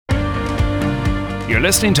You're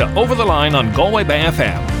listening to Over the Line on Galway Bay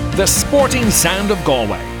FM, the sporting sound of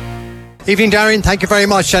Galway. Evening, Darren. Thank you very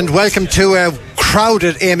much, and welcome to a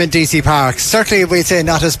crowded DC Park. Certainly, we'd say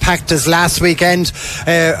not as packed as last weekend.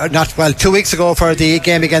 2 weeks ago for the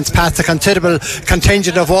game against Pats. A considerable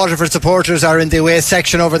contingent of Waterford supporters are in the away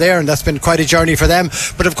section over there, and that's been quite a journey for them.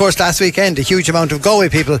 But of course, last weekend, a huge amount of Galway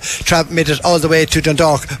people made it all the way to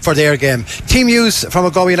Dundalk for their game. Team news from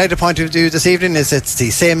a Galway United point of view this evening is it's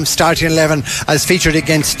the same starting 11 as featured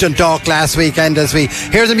against Dundalk last weekend, as we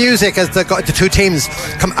hear the music as the two teams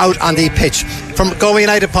come out on the pitch. From Galway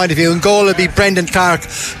United point of view, in goal will be Brendan Clark.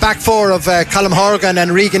 Back four of Colm Horgan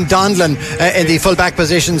and Regan Donlan in the full back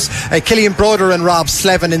positions. Killian Broder and Rob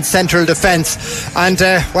Slevin in central defence. And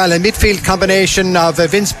a midfield combination of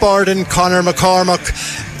Vince Borden, Conor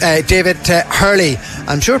McCormack, David Hurley.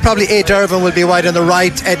 I'm sure probably A. Dervin will be wide on the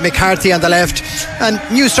right, Ed McCarthy on the left, and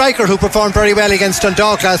new striker who performed very well against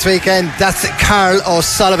Dundalk last weekend, that's Carl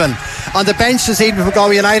O'Sullivan. On the bench this evening for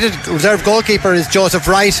Galway United, reserve goalkeeper is Joseph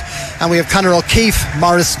Wright, and we have Conor O'Keefe,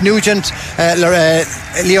 Maurice Nugent,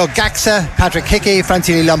 Leo Gaxa, Patrick Hickey,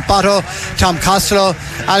 Francini Lombato, Tom Costello,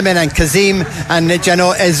 Almen and Kazim, and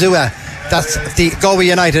Jano Ezua. That's the Galway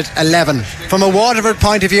United 11. From a Waterford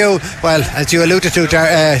point of view, well, as you alluded to,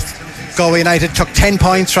 Galway United took 10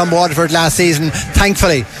 points from Waterford last season,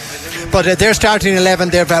 thankfully. But they're starting 11.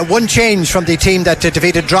 They've one change from the team that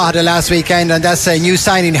defeated Drogheda last weekend, and that's a new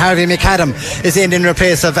signing. Harvey McAdam is in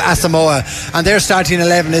replace of Asamoah. And their starting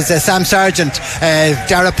 11 is Sam Sargent,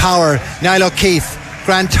 Dara Power, Niall O'Keefe,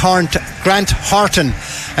 Grant Horton,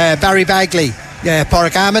 Barry Bagley,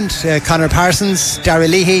 Pádraig Hammond, Conor Parsons, Darragh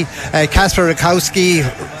Leahy, Casper Rakowski,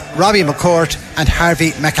 Robbie McCourt and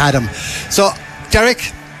Harvey McAdam. So,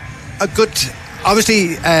 Derek, a good...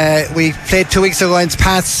 Obviously, we played 2 weeks ago against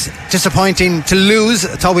Pats. Disappointing to lose.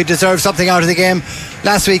 I thought we deserved something out of the game.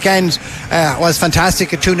 Last weekend was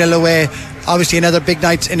fantastic, a 2-0 away. Obviously, another big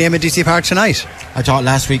night in DC Park tonight. I thought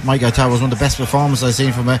last week, Mike, it was one of the best performances I've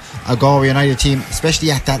seen from a Galway United team, especially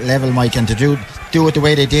at that level, Mike, and to do it the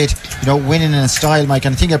way they did, winning in style, Mike.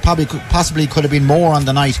 And I think it possibly could have been more on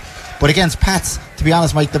the night. But against Pats, to be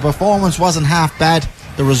honest, Mike, the performance wasn't half bad.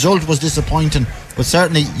 The result was disappointing, but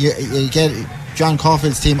certainly you get John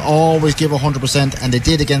Caulfield's team always give 100%, and they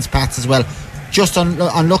did against Pats as well. Just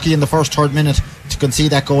unlucky in the first third minute to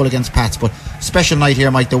concede that goal against Pats, but special night here,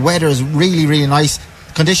 Mike. The weather is really, really nice.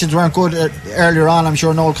 Conditions weren't good earlier on. I'm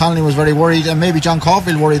sure Noel Connolly was very worried, and maybe John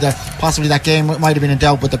Caulfield worried that possibly that game might have been in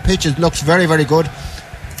doubt, but the pitch looks very, very good.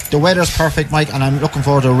 The weather's perfect, Mike, and I'm looking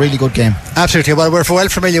forward to a really good game. Absolutely. Well, we're well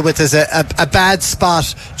familiar with this. A bad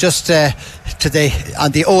spot just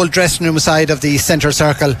on the old dressing room side of the centre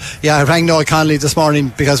circle. Yeah, I rang Noel Connolly this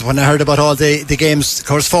morning because when I heard about all the games, of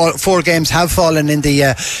course, four games have fallen in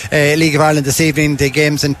the League of Ireland this evening. The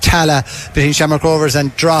games in Tala between Shamrock Rovers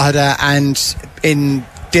and Drogheda, and in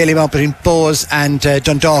Dalymount between Bowes and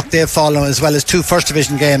Dundalk, they've fallen, as well as 2 First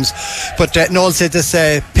Division games. But Noel said this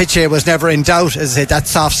pitch here was never in doubt. As I said, that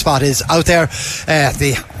soft spot is out there.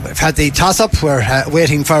 We've had the toss-up. We're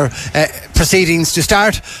waiting for proceedings to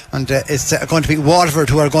start, and it's going to be Waterford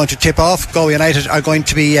who are going to tip off. Galway United are going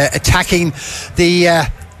to be attacking the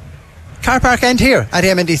car park end here at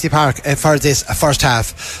DC Park for this first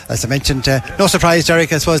half. As I mentioned, no surprise,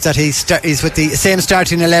 Derek, I suppose, that he's with the same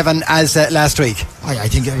starting 11 as last week. I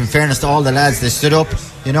think, in fairness to all the lads, they stood up.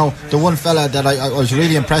 The one fella that I was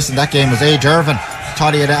really impressed in that game was A. Dervin.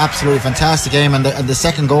 Thought he had an absolutely fantastic game, and the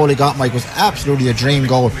second goal he got, Mike, was absolutely a dream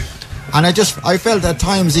goal. And I felt at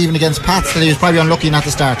times, even against Pats, that he was probably unlucky not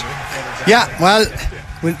to start. Yeah, well,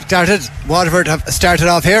 Waterford have started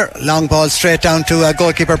off here. Long ball straight down to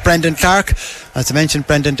goalkeeper Brendan Clark. As I mentioned,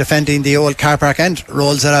 Brendan defending the old car park end,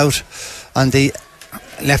 rolls it out on the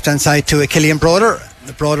left hand side to Killian Broder.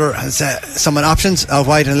 The Broder has some options out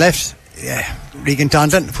wide and left. Regan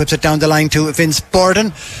Donlan whips it down the line to Vince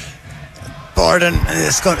Borden.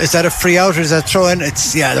 Is that a free out or is that throw in?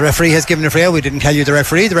 The referee has given a free out. We didn't tell you the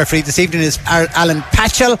referee. The referee this evening is Alan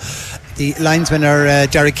Patchell. The linesmen are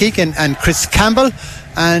Derek Keegan and Chris Campbell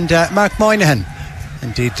and Mark Moynihan.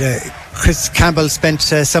 Indeed, Chris Campbell spent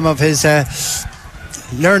some of his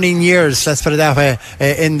learning years, let's put it that way,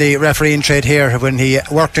 in the refereeing trade here when he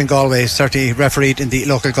worked in Galway. Certainly refereed in the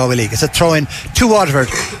local Galway League. It's a throw in to Waterford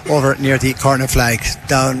over near the corner flag.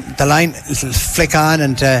 Down the line, little flick on,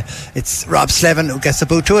 and it's Rob Slevin who gets the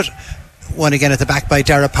boot to it. One again at the back by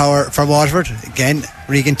Dara Power from Waterford. Again,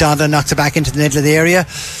 Regan Donlan knocks it back into the middle of the area.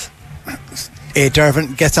 A.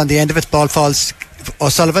 Dervin gets on the end of it. Ball falls.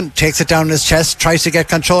 O'Sullivan takes it down his chest, tries to get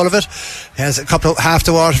control of it. He has a couple of half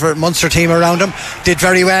the Waterford Munster team around him. Did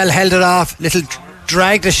very well, held it off. Little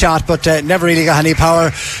dragged the shot, but never really got any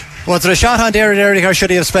power. Was there a shot on there, or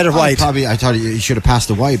should he have spread it wide? I thought he should have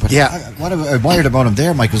passed it wide. But what I admired about him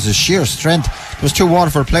there, Mike, was his sheer strength. There was two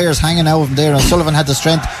Waterford players hanging out of him there, and Sullivan had the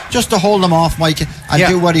strength just to hold them off, Mike, and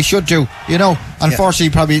do what he should do.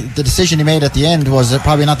 Unfortunately, probably the decision he made at the end was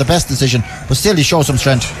probably not the best decision, but still he showed some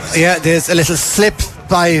strength. Yeah, there's a little slip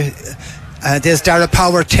by... there's Dara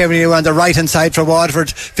Power tearing around the right hand side for Waterford.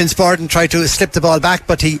 Vince Borden tried to slip the ball back,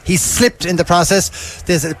 but he slipped in the process.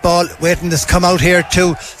 There's a ball waiting to come out here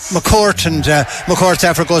to McCourt, and McCourt's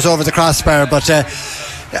effort goes over the crossbar. But and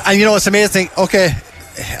it's amazing. Okay,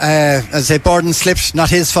 as I say, Borden slipped, not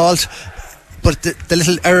his fault, but the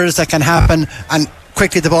little errors that can happen, and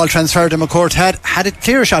quickly the ball transferred to McCourt. Had it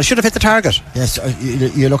clear shot, should have hit the target. Yes,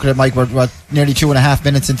 you look at it, Mike, we're nearly 2.5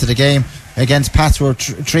 minutes into the game. Against Pats, we're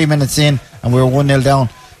 3 minutes in and we were 1-0 down.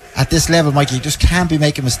 At this level, Mike, you just can't be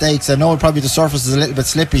making mistakes. I know probably the surface is a little bit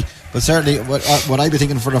slippy, but certainly what I'd be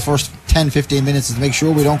thinking for the first 10-15 minutes is to make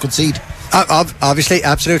sure we don't concede. Obviously,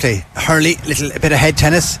 absolutely. Hurley, little bit of head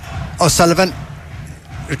tennis. O'Sullivan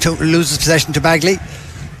loses possession to Bagley,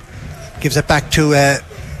 gives it back to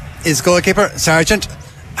his goalkeeper Sargent,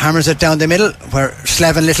 hammers it down the middle where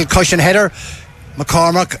Slevin, little cushion header.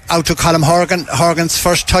 McCormack out to Colm Horgan. Horgan's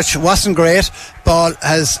first touch wasn't great. Ball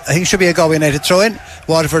I think should be a Galway United throw in.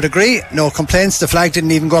 Waterford agree, no complaints. The flag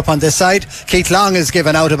didn't even go up on this side. Keith Long is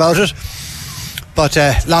given out about it, but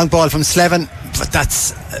long ball from Slevin, but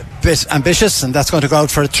that's a bit ambitious, and that's going to go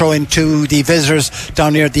out for a throw in to the visitors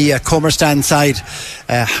down near the Comer stand side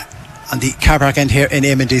on the car park end here in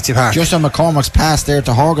Eamon Deacy Park. Just on McCormack's pass there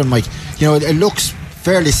to Horgan, Mike, it looks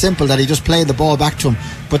fairly simple that he just played the ball back to him,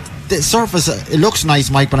 but the surface, it looks nice,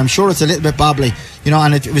 Mike, but I'm sure it's a little bit bobbly,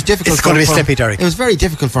 and it was difficult. It's going to be slippy, Derek. It was very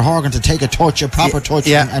difficult for Horgan to take a proper touch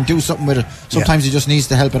and do something with it. Sometimes he just needs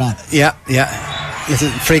to help it on. Little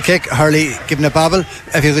free kick, Hurley giving a bobble.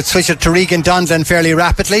 If you could switch it to Regan Donlan fairly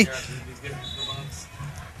rapidly.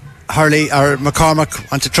 Hurley or McCormack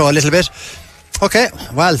want to throw a little bit. Okay,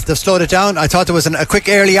 well, they've slowed it down. I thought there was a quick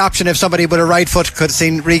early option if somebody with a right foot could have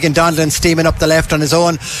seen Regan Donlan steaming up the left on his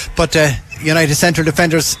own, but United central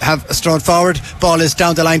defenders have thrown forward. Ball is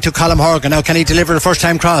down the line to Colm Horgan. Now can he deliver a first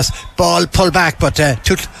time cross? Ball pulled back, but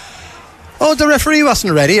the referee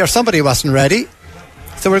wasn't ready, or somebody wasn't ready,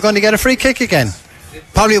 so we're going to get a free kick again.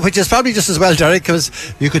 Which is probably just as well, Derek, because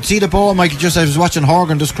you could see the ball, Mike. I was watching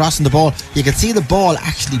Horgan just crossing the ball. You could see the ball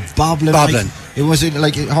actually bobbling. Like, it was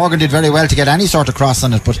like Horgan did very well to get any sort of cross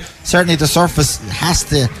on it, but certainly the surface has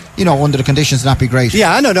to, under the conditions, not be great.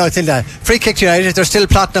 Yeah, I know. It's in that free kick to United. They're still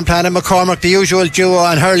plotting and planning. McCormack, the usual duo,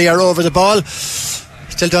 and Hurley are over the ball.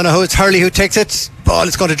 Still don't know who. It's Hurley who takes it. Ball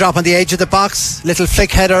is going to drop on the edge of the box. Little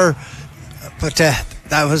flick header, but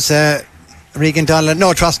that was. Regan Donlan,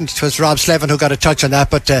 no, it wasn't. It was Rob Slevin who got a touch on that,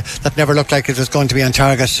 but that never looked like it was going to be on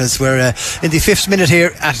target, as we're in the 5th minute here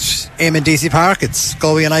at Eamon Deacy Park. It's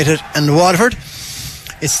Galway United and Waterford.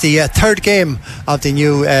 It's the 3rd game of the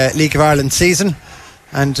new League of Ireland season,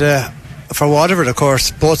 and for Waterford, of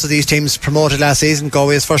course, both of these teams promoted last season.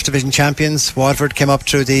 Galway is First Division champions. Waterford came up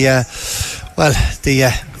through the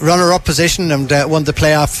runner-up position and won the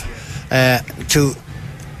playoff to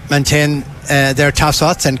maintain their top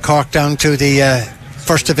spots, and Cork down to the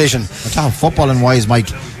First Division. Footballing wise, Mike,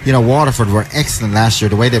 Waterford were excellent last year,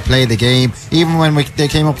 the way they played the game. Even when they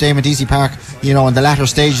came up to Eamon Deacy Park, in the latter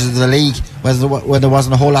stages of the league, when there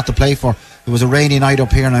wasn't a whole lot to play for, it was a rainy night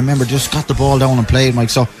up here, and I remember just got the ball down and played, Mike.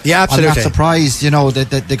 So yeah, absolutely. I'm not surprised,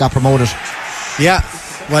 that they got promoted. Yeah,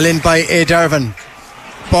 well in by A. Dervin.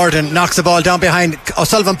 Borden knocks the ball down behind.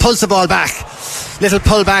 O'Sullivan pulls the ball back. Little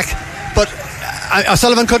pull back, but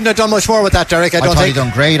O'Sullivan couldn't have done much more with that, Derek. I don't think he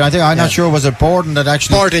done great. I'm not sure, was it Borden that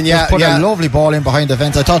actually put a lovely ball in behind the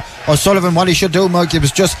fence. I thought O'Sullivan, what he should do, Mike,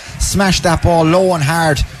 was just smash that ball low and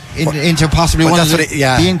hard into possibly one of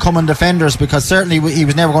the incoming defenders, because certainly he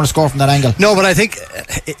was never going to score from that angle. No, but I think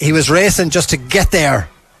he was racing just to get there,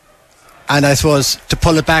 and I suppose to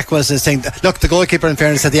pull it back was his thing. Look, the goalkeeper, in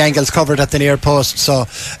fairness, had the angles covered at the near post, so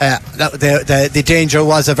the danger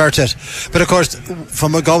was averted. But of course,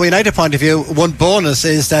 from a Galway United point of view, one bonus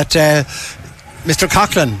is that Mr.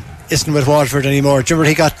 Coughlin isn't with Waterford anymore. Do you remember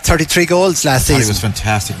he got 33 goals last season? He was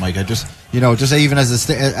fantastic, Mike. I just even as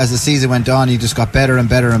the season went on, he just got better and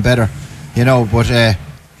better and better.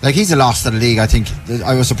 But he's a loss to the league. I think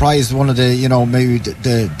I was surprised one of the maybe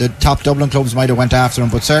the top Dublin clubs might have went after him,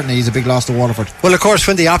 but certainly he's a big loss to Waterford. Well, of course,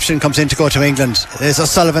 when the option comes in to go to England, there's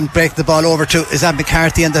O'Sullivan break the ball over to is that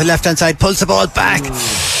McCarthy on the left hand side, pulls the ball back.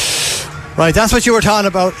 Right, that's what you were talking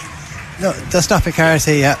about. No, that's not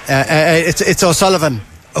McCarthy. It's O'Sullivan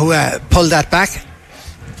who pulled that back.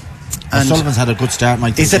 And Sullivan's had a good start,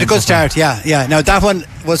 Mike. He's had a good start, yeah. Now that one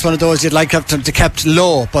was one of those you'd like to kept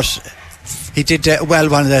low, but he did well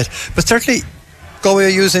one of that. But certainly Galway are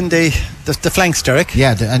using the flanks, Derek.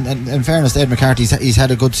 Yeah, and in fairness to Ed McCarthy, he's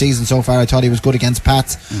had a good season so far. I thought he was good against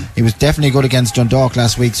Pats. He was definitely good against Dundalk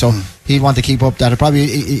last week, so he'd want to keep up that.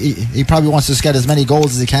 He probably wants to get as many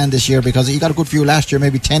goals as he can this year, because he got a good few last year,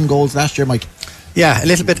 maybe 10 goals last year, Mike. Yeah, a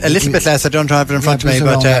little bit less. I don't have it in front of me,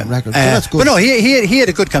 but that's good. But no, he had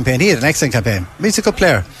a good campaign. He had an excellent campaign. He's a good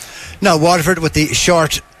player. Now Waterford with the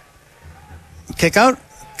short kick out,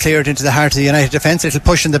 cleared into the heart of the United defence. Little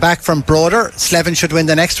push in the back from Broder. Slevin should win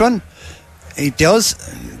the next one. He does.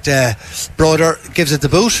 Broder gives it the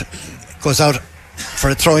boot, goes out for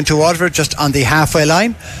a throw into Waterford just on the halfway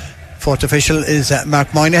line. Fourth official is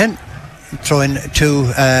Mark Moynihan. Throw in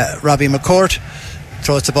to Robbie McCourt.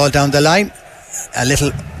 Throws the ball down the line. A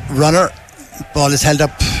little runner. Ball is held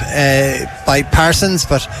up by Parsons,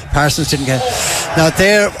 but Parsons didn't get it. Now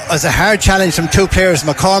there was a hard challenge from two players.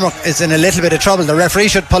 McCormack is in a little bit of trouble. The referee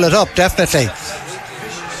should pull it up, definitely.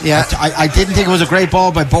 Yeah, I didn't think it was a great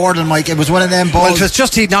ball by Borden, Mike. It was one of them balls. Well, it was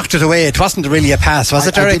just he knocked it away. It wasn't really a pass, was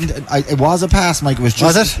it, Derek? It was a pass, Mike. It was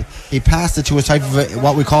just. Was it? He passed it to a type of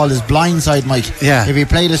what we call his blind side, Mike. Yeah. If he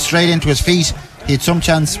played it straight into his feet, he had some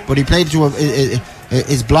chance, but he played it to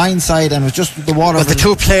his blind side, and it was just the water. But the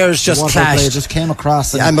two players just clashed. Just came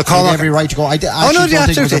across, and McCormack had every right to go. I don't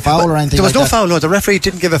think it was a foul or anything. There was like no foul. No, the referee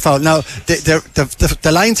didn't give a foul. Now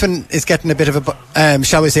the linesman is getting a bit of a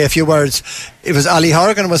shall we say a few words. It was Ollie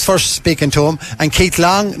Horgan was first speaking to him, and Keith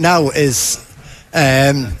Long now is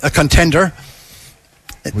a contender.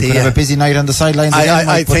 We could have a busy night on the sidelines again, Mike,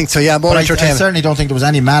 I think so, yeah, more entertainment. I certainly don't think there was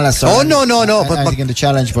any malice or no, anything in the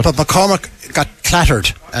challenge, but McCormack got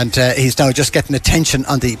clattered, and he's now just getting attention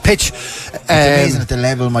on the pitch. It's amazing at the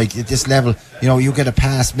level, Mike. At this level, you get a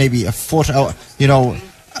pass maybe a foot out,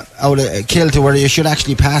 out of kill to where you should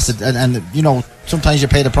actually pass it, and sometimes you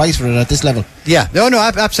pay the price for it at this level. Yeah, no,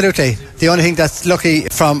 absolutely. The only thing that's lucky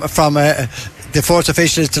from the fourth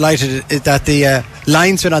official is delighted that the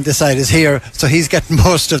linesman on this side is here, so he's getting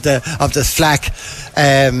most of the slack.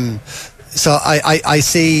 So I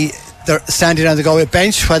see they're standing on the Galway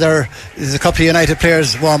bench, whether there's a couple of United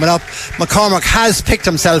players warming up. McCormack has picked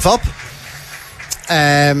himself up.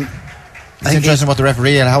 It's interesting what the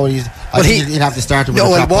referee and how he'll have to start with.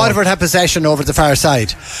 No, well, Waterford had possession over the far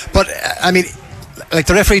side, but I mean, like,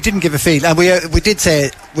 the referee didn't give a field, and we did say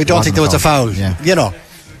we don't think there was a foul. Yeah.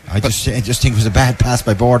 I just think it was a bad pass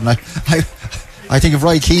by Borden. I think if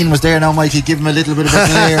Roy Keane was there now, Mike, he'd give him a little bit of a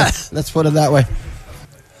glare. Let's put it that way.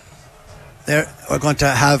 There, we're going to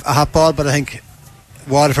have a hot ball, but I think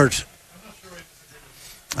Waterford,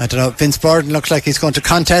 I don't know, Vince Borden looks like he's going to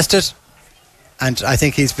contest it, and I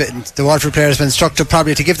think the Waterford player has been instructed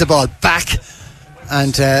probably to give the ball back,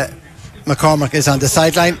 and McCormack is on the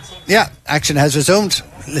sideline. Yeah, action has resumed.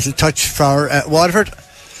 Little touch for Waterford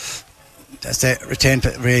as they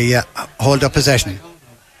hold up possession.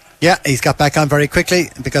 Yeah, he's got back on very quickly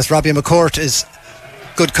because Robbie McCourt is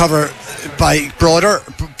good cover by Broder.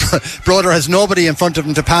 Broder has nobody in front of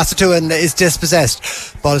him to pass it to and is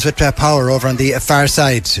dispossessed. Ball is with Power over on the far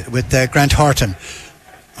side with Grant Horton.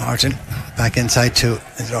 Horton back inside to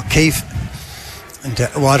O'Keefe, and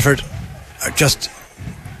Waterford are just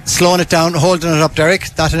slowing it down, holding it up,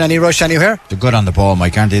 Derek. Not in any rush anywhere. They're good on the ball,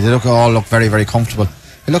 Mike, aren't they? They all look very, very comfortable.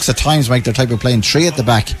 It looks at times like they're type of playing three at the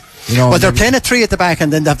back. Well, they're playing a three at the back,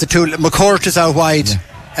 and then they have the two. McCourt is out wide.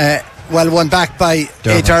 Well, one back by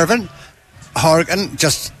Dervin. Horgan,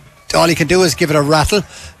 just all he can do is give it a rattle.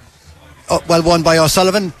 Well, one by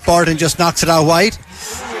O'Sullivan. Borden just knocks it out wide.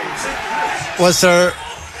 Was there?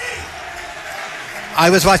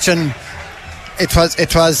 I was watching. It was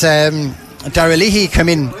Darragh Leahy come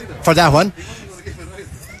in for that one.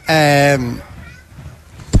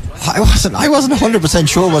 I wasn't 100%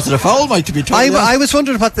 sure. Was it a foul, Mike, to be told? I was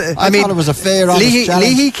wondering what I thought it was a fair, honest challenge.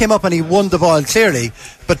 Leahy came up and he won the ball clearly,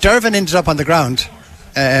 but Dervin ended up on the ground.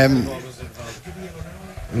 It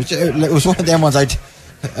was one of them ones. It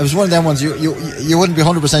was one of them ones you wouldn't be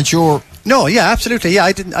 100% sure. No, yeah, absolutely. Yeah,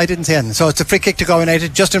 I didn't say anything. So it's a free kick to Galway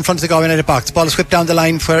United, just in front of the Galway United box. The ball is whipped down the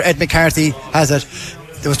line where Ed McCarthy has it.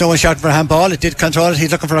 There was no one shouting for a handball. It did control it.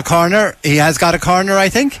 He's looking for a corner. He has got a corner, I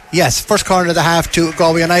think. Yes, first corner of the half to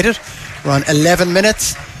Galway United. We're on 11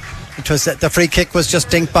 minutes. It was the free kick was just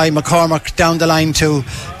dinked by McCormack down the line to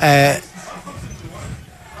Ed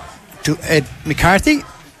McCarthy.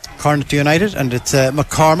 Corner to United, and it's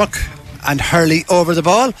McCormack and Hurley over the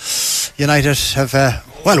ball. United have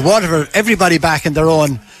Waterford, everybody back in their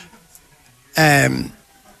own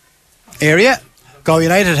area. Galway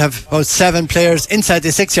United have about 7 players inside the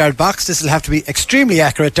 6-yard box. This will have to be extremely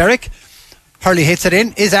accurate, Derek. Hurley hits it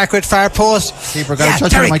in, is accurate, far post. Keeper got a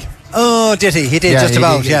touch on Mike. Oh, did he? He did, just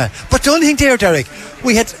about, yeah. But the only thing there, Derek,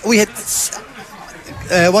 we had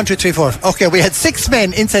 1, 2, 3, 4. Okay, we had 6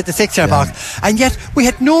 men inside the 6-yard box, and yet we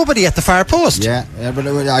had nobody at the far post. Yeah, but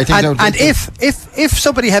I think and if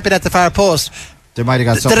somebody had been at the far post, they might have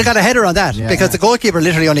got something. They'd have got a header on that, because the goalkeeper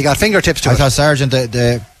literally only got fingertips to it. I thought Sargent,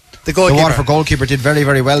 the Waterford goalkeeper, did very,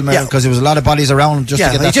 very well, because there was a lot of bodies around him just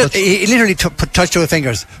to get that touch. He literally touched with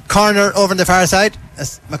fingers. Corner over on the far side.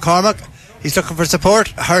 That's McCormack. He's looking for support.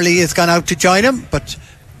 Hurley has gone out to join him, but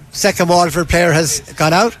second Waterford player has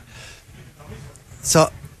gone out. So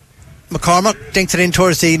McCormack dinks it in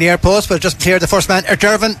towards the near post, but just cleared the first man.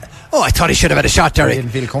 Dervin. Oh, I thought he should have had a shot, Derek. He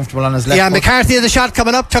didn't feel comfortable on his left. Yeah, McCarthy had the shot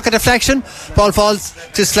coming up, took a deflection. Ball falls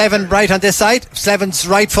to Slevin right on this side. Slevin's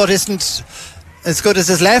right foot isn't as good as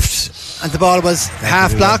his left, and the ball was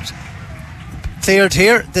half blocked. Cleared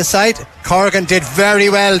here, this side. Corrigan did very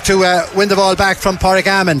well to win the ball back from Pádraig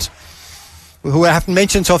Amond, who I haven't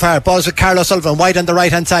mentioned so far. Balls with Carlo Sullivan wide on the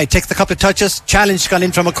right hand side, takes a couple of touches. Challenge gone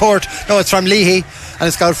in from a court. No, it's from Leahy, and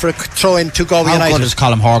it's gone for a throw in to Galway United. How good is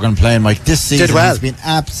Colm Horgan playing, Mike? This season he's been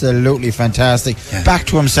absolutely fantastic. Back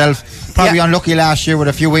to himself. Probably unlucky last year with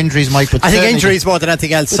a few injuries, Mike, but I think injuries more than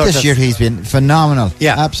anything else. But this year he's been phenomenal.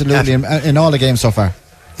 Absolutely, in all the games so far.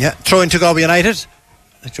 Throw into Galway United.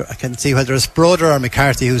 I can see whether it's Broder or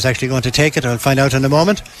McCarthy who's actually going to take it. I'll find out in a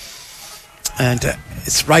moment. And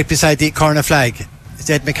it's right beside the corner flag. It's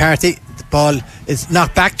Ed McCarthy. The ball is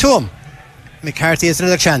knocked back to him. McCarthy has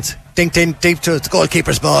another chance. Dinked in deep to the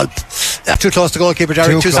goalkeeper's ball. Too close to the goalkeeper,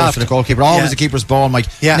 Derek. Too close soft to the goalkeeper. Always the keeper's ball, Mike.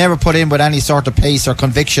 Never put in with any sort of pace or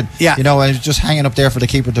conviction. You know, and just hanging up there for the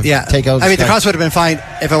keeper to take out. I mean, the cross would have been fine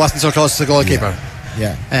if it wasn't so close to the goalkeeper.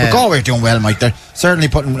 But Galway are doing well, Mike. They're certainly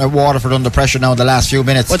putting Waterford under pressure now in the last few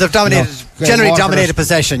minutes. Well, they've dominated, generally dominated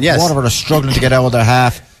possession, yes. Waterford are struggling to get out of their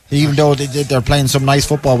half. Even though they're playing some nice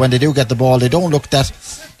football, when they do get the ball, they don't look that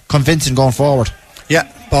convincing going forward.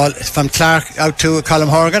 Ball from Clark out to Colm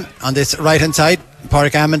Horgan on this right hand side.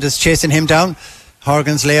 Pádraig Amond is chasing him down.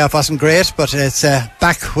 Horgan's layoff wasn't great, but it's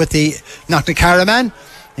back with the Knocknacarra man.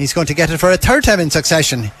 He's going to get it for a third time in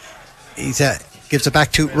succession. He's gives it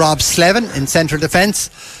back to Rob Slevin in central defence.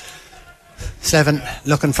 Slevin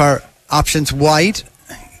looking for options wide.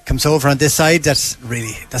 Comes over on this side.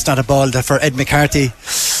 That's not a ball for Ed McCarthy.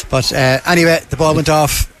 But anyway, the ball went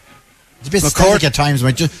off. It's a bit static at times,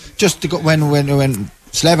 Mike. Just to go, when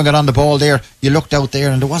Slevin got on the ball there, you looked out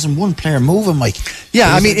there and there wasn't one player moving, Mike.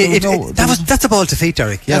 That's a ball to feet,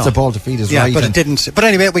 Derek. That's a ball to feet, is right. But it didn't. But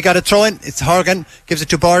anyway, we got a throw in. It's Horgan, gives it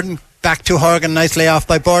to Borden. Back to Horgan, nice layoff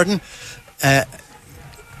by Borden.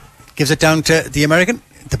 Gives it down to the American.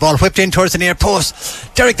 The ball whipped in towards the near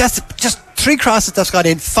post. Derek, that's just 3 crosses that's got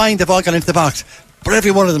in. Fine, they've all gone into the box. But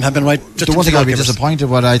every one of them have been right. The one thing I'll be disappointed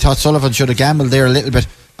with, I thought Sullivan should have gambled there a little bit.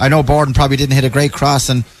 I know Borden probably didn't hit a great cross,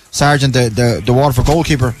 and Sargent, the Waterford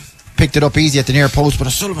goalkeeper, picked it up easy at the near post, but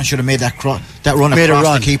Sullivan should have made that run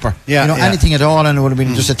across the keeper. Anything at all, and it would have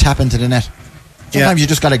been just a tap into the net. Sometimes you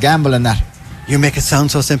just got to gamble in that. You make it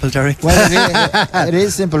sound so simple, Derek. Well, it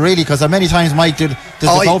is simple, really, because many times, Mike, does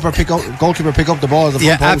the goalkeeper pick up the ball at the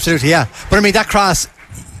front post? Absolutely, But I mean, that cross,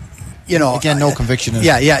 again, no conviction in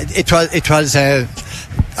it. It was.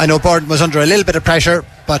 I know Borden was under a little bit of pressure,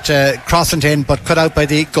 but crossing in, but cut out by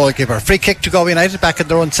the goalkeeper. Free kick to Galway United back in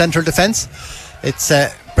their own central defence. It's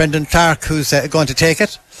Brendan Clark who's going to take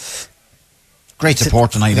it. Great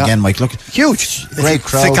support tonight again, Mike. Look, huge, great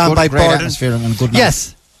crowd, great atmosphere, and good night.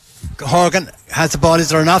 Yes. Horgan has the ball. Is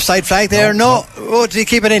there an offside flag there? No. Oh, did he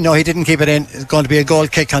keep it in? No, he didn't keep it in. It's going to be a goal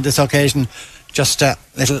kick on this occasion. Just a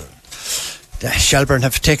little. Shelburne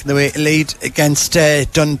have taken the lead against away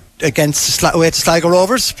to Sligo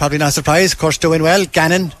Rovers. Probably not a surprise. Of course, doing well.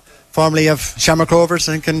 Gannon, formerly of Shamrock Rovers,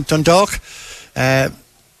 I think, in Dundalk.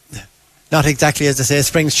 Not exactly, as they say,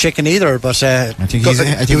 Springs chicken either, but I think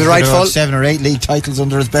he was rightful. 7 or 8 league titles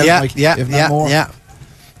under his belt. If not more.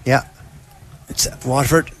 It's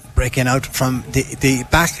Waterford breaking out from the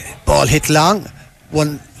back. Ball hit long.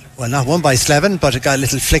 Not one by Slevin, but it got a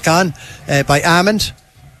little flick on by Amond.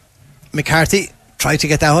 McCarthy tried to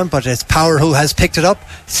get that one, but it's Power who has picked it up,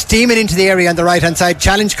 steaming into the area on the right hand side.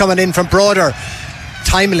 Challenge coming in from Broder,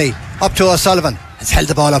 timely up to O'Sullivan. Has held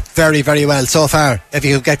the ball up very, very well so far. If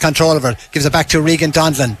he could get control of it, gives it back to Regan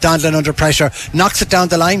Donlan. Donlan under pressure, knocks it down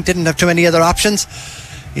the line. Didn't have too many other options.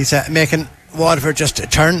 He's making Waterford just a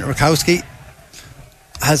turn. Rakowski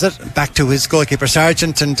has it back to his goalkeeper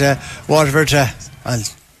Sargent, and Waterford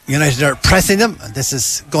United are pressing them, and this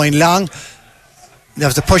is going long. There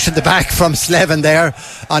was a push in the back from Slevin there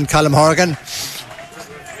on Colm Horgan.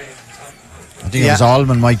 think it was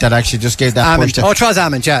Allman, Mike, that actually just gave that push. It was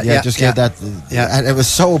Almond, just gave that. And it was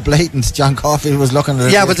so blatant. John Caulfield was looking at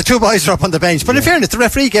it. Yeah, but the two boys were up on the bench. But in fairness, the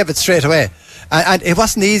referee gave it straight away. And it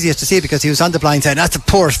wasn't the easiest to see because he was on the blind side. That's a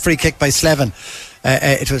poor free kick by Slevin.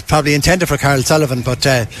 It was probably intended for Carl Sullivan, but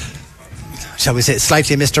shall we say,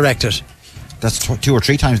 slightly misdirected. That's 2 or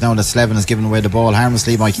 3 times now that Slevin has given away the ball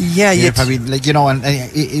harmlessly, Mike. Yeah, probably, and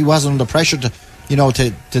he wasn't under pressure to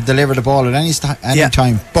deliver the ball at any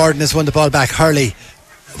time. Borden has won the ball back. Hurley,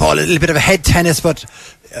 ball, a little bit of a head tennis, but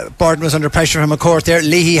Borden was under pressure from a court there.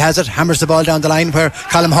 Leahy has it, hammers the ball down the line where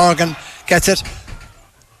Colm Horgan gets it.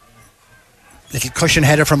 Little cushion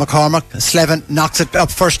header from McCormack. Slevin knocks it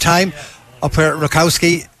up first time, up where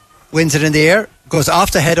Rakowski wins it in the air. Goes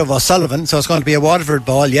off the head of O'Sullivan, so it's going to be a Waterford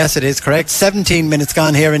ball. Yes, it is correct. 17 minutes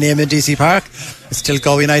gone here in DC Park. It's still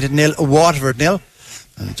Galway United 0, Waterford 0.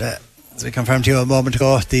 And as we confirmed to you a moment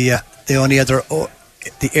ago, the only other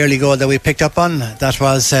the early goal that we picked up on, that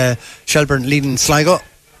was Shelburne leading Sligo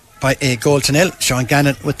by a 1-0. Sean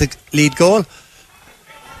Gannon with the lead goal.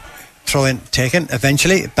 Throw in taken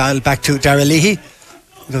eventually. Ball back to Darragh Leahy.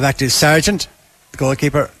 Go back to Sargent. The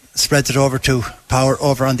goalkeeper spreads it over to Power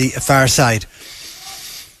over on the far side.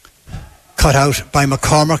 Cut out by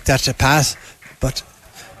McCormack, that's a pass, but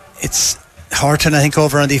it's Horton, I think,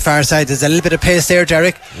 over on the far side. There's a little bit of pace there,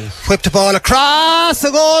 Derek. Whipped the ball across the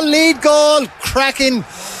goal, lead goal, cracking.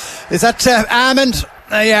 Is that Almond?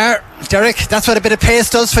 There you are, Derek. That's what a bit of pace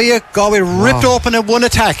does for you. Galway ripped open in one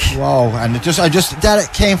attack. Wow, and that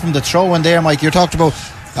came from the throw in there, Mike. You talked about.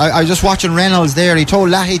 I was just watching Reynolds there. He told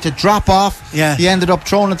Lahey to drop off. Yeah. He ended up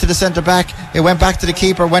throwing it to the centre back. It went back to the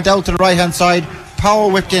keeper, went out to the right hand side.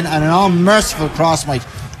 Power whipped in and an unmerciful cross, Mike.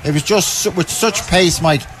 It was just with such pace,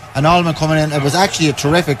 Mike. And Allman coming in. It was actually a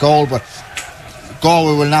terrific goal, but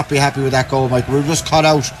Galway will not be happy with that goal, Mike. We were just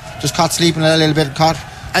caught sleeping a little bit, caught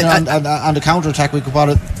on the counter attack. We could put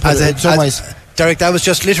it in some ways. Derek, that was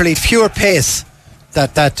just literally pure pace.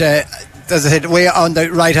 That as I said, way on the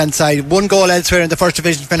right hand side. One goal elsewhere in the first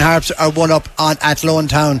division. Finn Harps are one up at Lone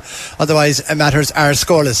Town. Otherwise matters are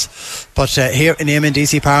scoreless. But here in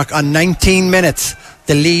DC Park on 19 minutes,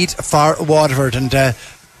 the lead for Waterford, and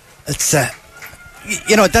it's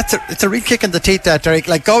it's a real kick in the teeth, that, Derek.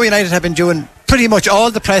 Like, Galway United have been doing pretty much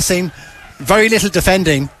all the pressing, very little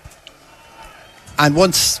defending, and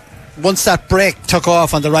once that break took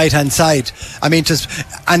off on the right hand side, I mean,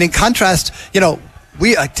 and in contrast,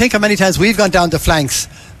 I think how many times we've gone down the flanks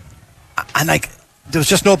and there was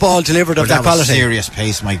just no ball delivered of that quality. Serious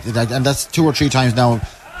pace, Mike, and that's 2 or 3 times now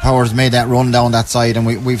Power's made that run down that side, and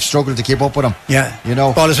we've struggled to keep up with him. Yeah,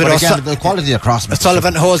 ball is with us. Again, the quality across.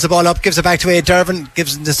 Sullivan holds the ball up, gives it back to Dervin,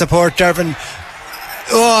 gives him the support. Dervin,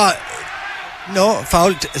 no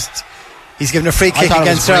foul. He's given a free kick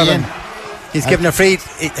against Dervin. He's given a free.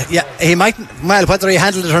 He might. Well, whether he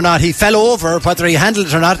handled it or not, he fell over. Whether he handled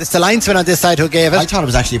it or not, it's the linesman on this side who gave it. I thought it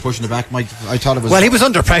was actually pushing it back, Mike. I thought it was. Well, he was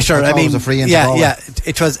under pressure. I mean, it was a free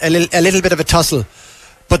it was a little bit of a tussle.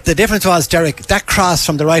 But the difference was, Derek, that cross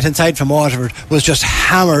from the right hand side from Waterford was just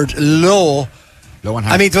hammered low. And hard.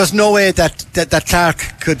 I mean, there was no way that Clark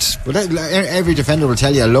could. Well, every defender will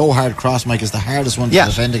tell you a low, hard cross, Mike, is the hardest one to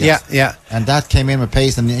defend against. Yeah. And that came in with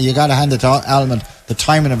pace, and you got to hand it to Almond. The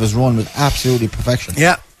timing of his run was absolutely perfection.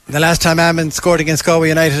 Yeah. The last time Almond scored against Galway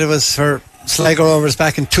United, it was for Sligo Rovers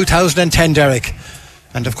back in 2010, Derek.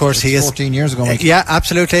 And of course, he is 14 years ago, Mike. Yeah,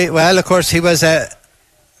 absolutely. Well, of course, he was.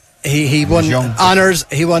 He won honours.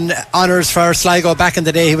 He won honours for Sligo back in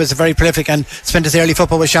the day. He was very prolific and spent his early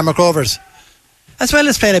football with Shamrock Rovers, as well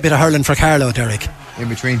as playing a bit of hurling for Carlow, Derek. In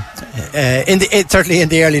between, certainly in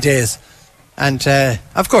the early days, and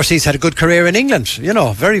of course he's had a good career in England.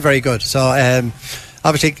 Very, very good. So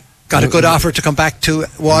obviously got a good offer to come back to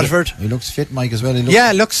Waterford. He looks fit, Mike, as well.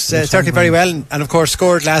 Looks certainly very well, and of course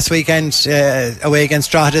scored last weekend away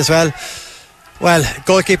against Drogheda as well. Well,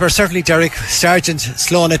 goalkeeper certainly Derek Sargent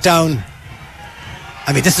slowing it down.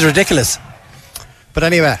 I mean, this is ridiculous. But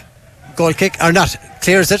anyway, goal kick or not,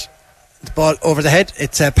 clears it. The ball over the head.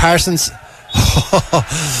 It's Parsons. Not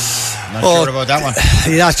sure about that one.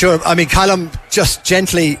 You're not sure. I mean, Colm just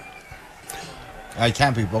gently. I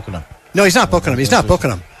can't be booking him. No, he's not booking him. He's not booking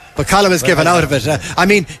him. But Colm is given out of it. I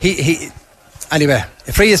mean, he. Anyway,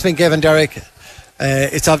 a free has been given, Derek.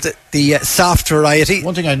 It's of the soft variety.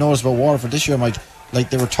 One thing I noticed about Waterford this year, Mike,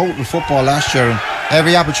 like they were total football last year, and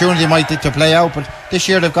every opportunity might to play out, but this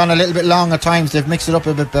year they've gone a little bit long at times. They've mixed it up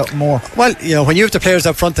a bit more. Well, when you have the players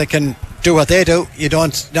up front that can do what they do, you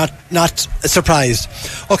don't not surprised.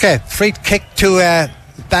 Okay, free kick to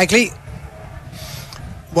Bagley.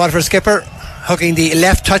 Waterford skipper hugging the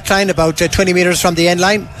left touchline about 20 metres from the end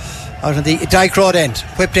line, out on the Dyke Road end.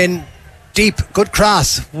 Whipped in deep, good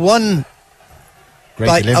cross. One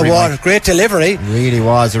Great delivery, Mike. Great delivery. It really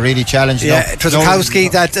was. It really challenged. Yeah, it was Rukowski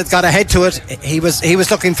that got ahead to it. He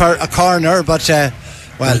was looking for a corner, but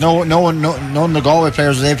none of the Galway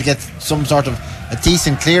players was able to get some sort of a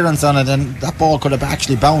decent clearance on it, and that ball could have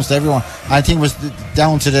actually bounced everyone. I think it was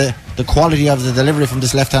down to the quality of the delivery from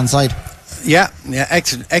this left hand side. Yeah,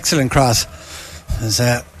 excellent cross. There's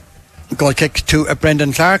a goal kick to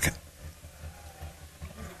Brendan Clark.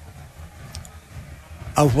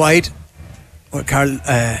 Out wide,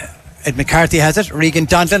 Ed McCarthy has it. Regan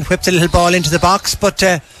Donlan whips a little ball into the box, but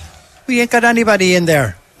we ain't got anybody in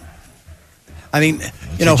there. I mean,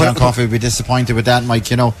 John Coffey would be disappointed with that, Mike.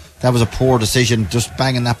 That was a poor decision, just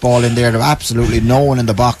banging that ball in there. There was absolutely no one in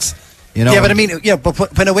the box. Yeah, but I mean,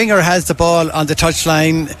 but when a winger has the ball on the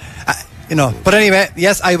touchline, But anyway,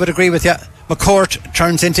 yes, I would agree with you. McCourt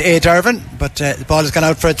turns into A. Dervin, but the ball has gone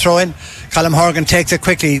out for a throw-in. Colm Horgan takes it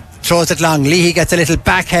quickly, throws it long. Leahy gets a little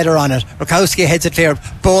back header on it. Rukowski heads it clear.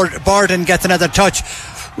 Borden gets another touch.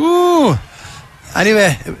 Ooh.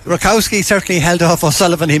 Anyway, Rukowski certainly held off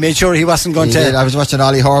O'Sullivan. He made sure he wasn't going to. I was watching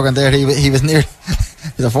Ollie Horgan there. He was near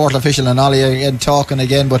the fourth official and Ollie again talking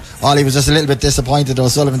again, but Ollie was just a little bit disappointed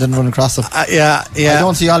O'Sullivan didn't run across him. Yeah. I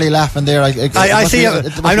don't see Ollie laughing there. I see him.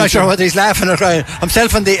 I'm not sure whether he's laughing or crying.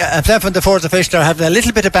 Himself and the fourth official are having a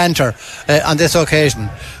little bit of banter on this occasion.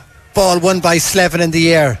 Ball won by Slevin in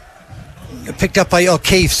the air. Picked up by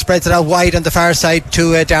O'Keefe, spreads it out wide on the far side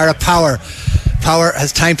to Dara Power. Power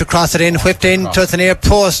has time to cross it in, whipped in to the near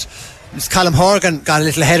post. Colm Horgan got a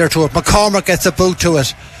little header to it. McCormack gets a boot to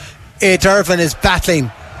it. A. Dervin is battling.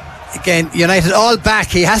 Again, United all back.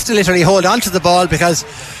 He has to literally hold on to the ball because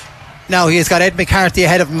now he has got Ed McCarthy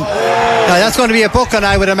ahead of him. Now that's going to be a booking,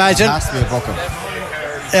 I would imagine. It has to be a booking.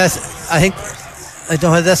 Yes, I don't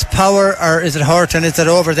know whether that's Power or is it Horton? Is it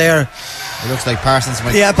over there? It looks like Parsons.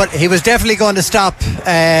 Yeah, but he was definitely going to stop.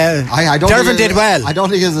 Dervin did well. I don't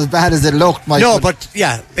think it was as bad as it looked, Mike. No, but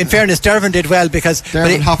yeah, in fairness, Dervin did well because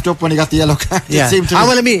Dervin hopped up when he got the yellow card. Yeah. It seemed to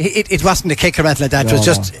well, I mean, it wasn't a kick or anything like that. It was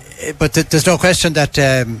just, but there's no question that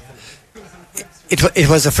it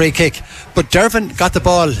was a free kick. But Dervin got the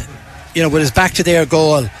ball, with his back to their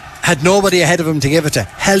goal, had nobody ahead of him to give it to,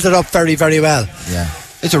 held it up very, very well. Yeah,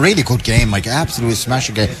 it's a really good game, Mike. Absolutely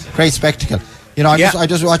smashing game, great spectacle. I'm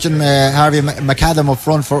just watching Harvey McAdam up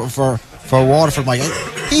front for Waterford, Mike.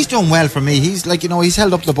 He's done well for me. He's he's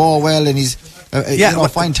held up the ball well, and he's a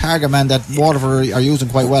fine target man that Waterford are using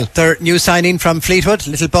quite well. Their new signing from Fleetwood,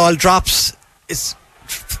 little ball drops, it's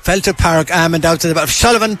fell to Park Amond out to the back.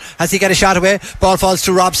 Sullivan, as he get a shot away, ball falls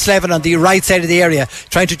to Rob Slevin on the right side of the area,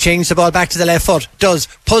 trying to change the ball back to the left foot.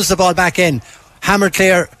 Pulls the ball back in, hammered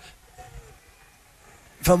clear.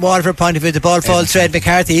 From Waterford point of view, the ball falls to Ed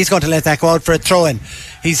McCarthy. He's going to let that go out for a throw-in.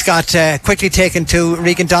 He's got quickly taken to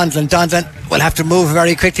Regan Donlan. Donlan will have to move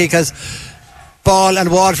very quickly because ball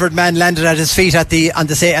and Waterford man landed at his feet at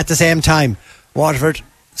the same time. Waterford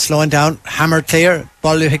slowing down, hammered clear.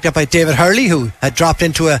 Ball picked up by David Hurley, who had dropped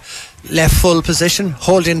into a left full position,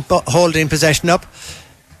 holding possession up.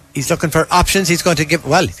 He's looking for options. He's giving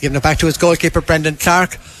it back to his goalkeeper Brendan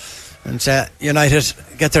Clark. And United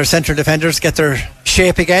get their central defenders, get their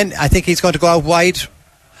shape again. I think he's going to go out wide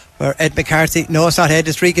where Ed McCarthy. No, it's not Ed,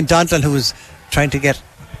 it's Regan Donlan who was trying to get.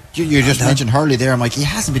 You just mentioned Hurley there, Mike. He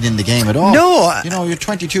hasn't been in the game at all. No. You're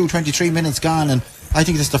 23 minutes gone, and I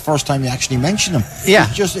think this is the first time you actually mention him. Yeah.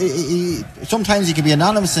 Sometimes he can be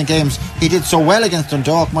anonymous in games. He did so well against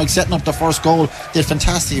Dundalk, Mike, setting up the first goal, did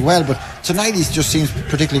fantastically well, but tonight he just seems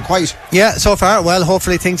particularly quiet. Yeah, so far, well,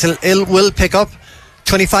 hopefully things will pick up.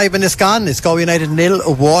 25 minutes gone. It's Galway United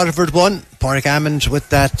 0, Waterford 1. Park Amond with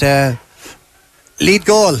that lead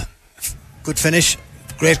goal. Good finish.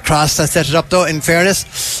 Great cross that set it up though, in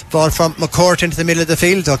fairness. Ball from McCourt into the middle of the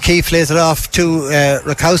field. O'Keefe lays it off to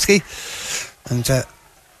Rukowski. And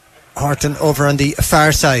Horton over on the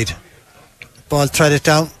far side. Ball threaded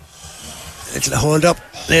down. Little hold up.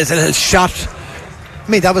 There's a little shot. I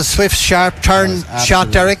mean, that was swift, sharp turn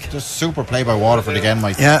shot, Derek. Just super play by Waterford again,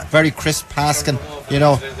 Mike. Yeah. Very crisp passing,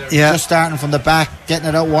 just starting from the back, getting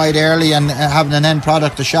it out wide early and having an end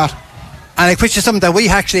product, a shot. And which is something that we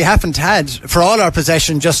actually haven't had for all our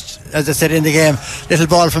possession, just as I said in the game. Little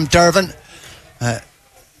ball from Dervin. I'm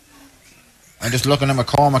just looking at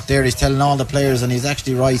McCormack there. He's telling all the players, and he's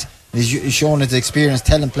actually right. He's showing his experience,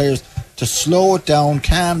 telling players to slow it down,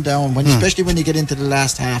 calm down, especially when you get into the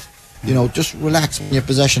last half. Just relax when you're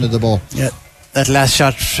possession of the ball. Yeah, that last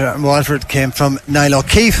shot from Waterford came from Niall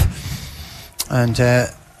O'Keefe, and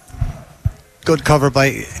good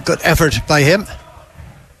effort by him.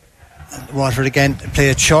 And Waterford again play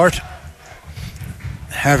it short.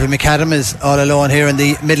 Harvey McAdam is all alone here in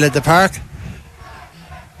the middle of the park.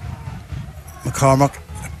 McCormack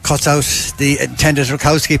cuts out the intended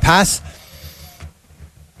Rakowski pass,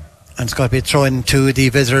 and it's got to be a throw in to the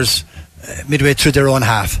visitors midway through their own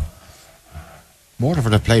half.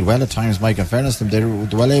 Waterford have played well at times, Mike. In fairness to them, they were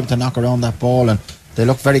well able to knock around that ball, and they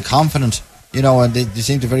look very confident, and they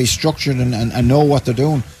seem to be very structured and know what they're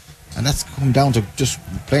doing, and that's come down to just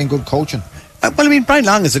playing good coaching. Well, I mean, Brian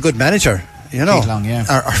Long is a good manager, Pete Long, yeah.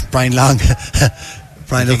 Or Brian Long.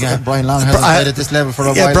 Brian Long hasn't played at this level for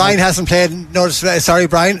a while. Brian hasn't played. Sorry,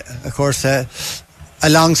 Brian. Of course, a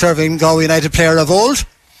long-serving Galway United player of old.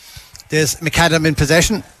 There's McAdam in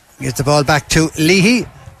possession. Gets the ball back to Leahy.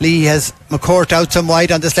 Leahy has McCourt out some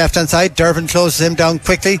wide on this left-hand side. Dervin closes him down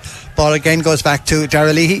quickly. Ball again goes back to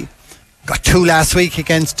Dara Leahy. Got 2 last week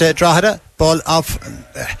against Drogheda. Ball off.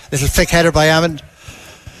 Little flick header by Amond.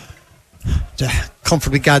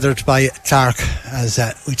 Comfortably gathered by Clark as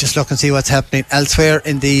we just look and see what's happening elsewhere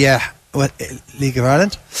in the League of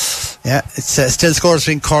Ireland. Yeah, it's still scores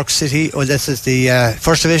between Cork City. Well, this is the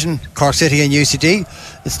First Division, Cork City and UCD.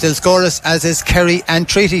 It's still scoreless, as is Kerry and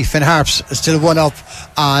Treaty. Finn Harps is still 1 up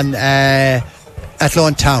on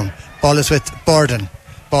Athlone Town. Ball is with Borden.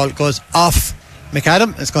 Ball goes off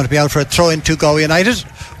McAdam. It's going to be out for a throw in to Galway United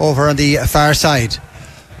over on the far side.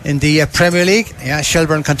 In the Premier League,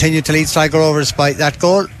 Shelburne continued to lead Sligo Rovers by that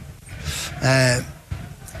goal. That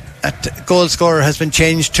goal scorer has been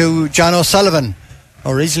changed to John O'Sullivan.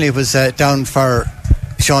 Originally it was down for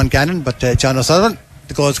Sean Gannon, but John O'Sullivan,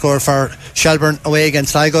 the goal scorer for Shelburne away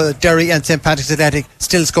against Sligo. Derry and St Patrick's Athletic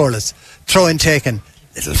still scoreless. Throw in taken.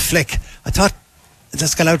 Little flick. I thought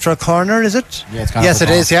that's gone out for a corner, is it? Yeah, it's gone yes, it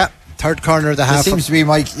is, yeah. Third corner of the half. It seems to be,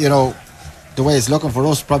 Mike, the way it's looking for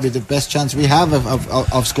us, probably the best chance we have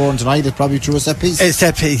of scoring tonight is probably through a set piece. A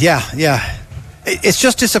set piece, yeah. It's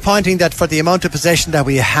just disappointing that for the amount of possession that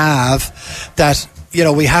we have, that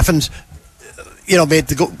we haven't made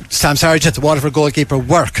Sam Sargent, the Waterford goalkeeper,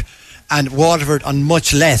 work, and Waterford on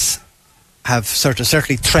much less have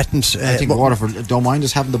certainly threatened. I think Waterford don't mind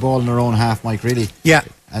us having the ball in their own half, Mike, really. Yeah.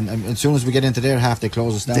 And as soon as we get into their half, they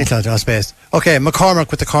close us down. They close our space. Okay,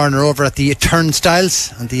 McCormack with the corner over at the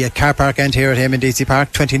turnstiles on the car park end here at Eamon DC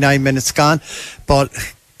Park. 29 minutes gone. Ball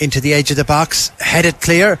into the edge of the box, headed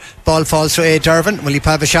clear. Ball falls to A. Dervin. Will he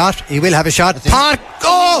have a shot? He will have a shot. Park!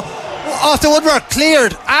 Oh! Off the woodwork,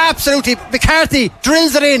 cleared. Absolutely. McCarthy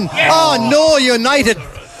drills it in. Oh, no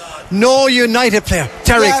United player.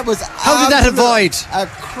 Derek, how did that avoid?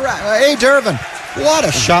 A. Dervin. What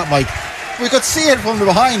a shot, Mike. We could see it from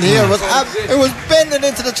behind here. It was bending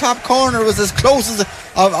into the top corner. It was as close as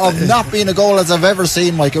of not being a goal as I've ever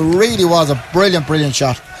seen, Mike. It really was a brilliant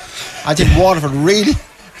shot. I think Waterford really,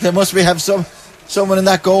 they must have someone in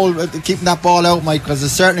that goal keeping that ball out, Mike, because it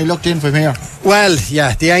certainly looked in from here. Well,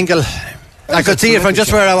 yeah, the angle, I could see it from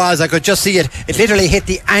just where I was. I could just see it. It literally hit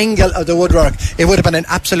the angle of the woodwork. It would have been an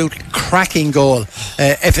absolute cracking goal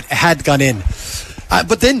if it had gone in.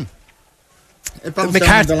 But then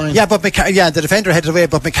McCarthy, the defender headed away,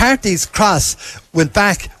 but McCarthy's cross went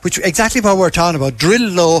back, which exactly what we're talking about.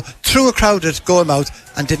 Drilled low through a crowded goal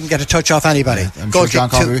mouth and didn't get a touch off anybody. Yeah, I'm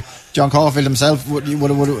sure John Caulfield himself would have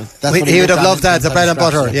loved that. The bread and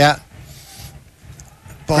butter. Yeah.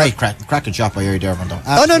 Great cracking shot by Uri Dervin, though.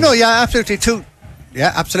 Absolutely.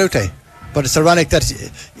 Absolutely. But it's ironic that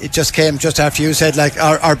it just came just after you said, like,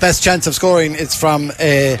 our best chance of scoring is from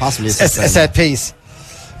possibly a set piece.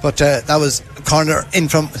 But that was a corner in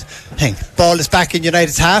from thing. Ball is back in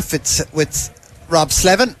United's half. It's with Rob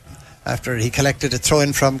Slevin after he collected a throw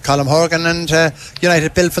in from Colm Horgan, and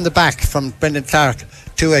United built from the back from Brendan Clark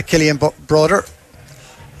to Killian Broder.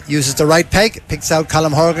 Uses the right peg, picks out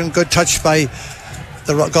Colm Horgan. Good touch by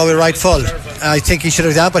the Galway right full. I think he should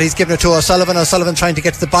have done, but he's given it to O'Sullivan. O'Sullivan trying to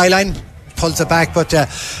get to the byline, pulls it back, but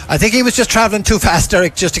I think he was just travelling too fast,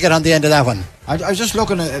 Derek, just to get on the end of that one. I was just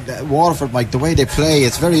looking at Waterford, Mike, the way they play.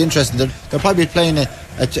 It's very interesting. They're probably playing a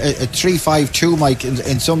 3-5-2, Mike,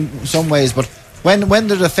 in some ways, but when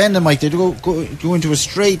they're defending, Mike, they go into a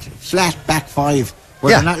straight flat back five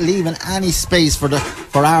where they're not leaving any space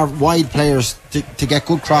for our wide players to get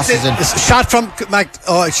good crosses in. Shot from Mac.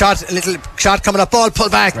 Oh, a little shot coming up. Ball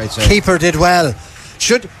pulled back. Keeper did well.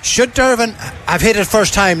 Should Dervin have hit it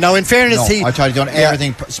first time? Now, in fairness, I thought he'd done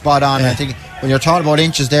everything spot on. I think when you're talking about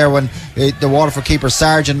inches there, when the Waterford keeper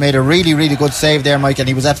Sargent made a really, really good save there, Mike, and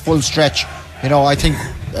he was at full stretch. I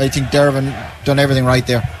think Dervin done everything right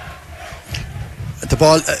there. The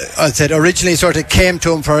ball, I said, originally sort of came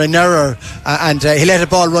to him for an error, and he let the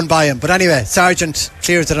ball run by him. But anyway, Sargent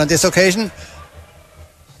clears it on this occasion.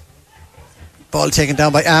 Ball taken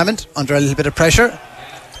down by Amond under a little bit of pressure.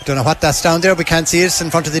 Don't know what that's down there. We can't see it. It's in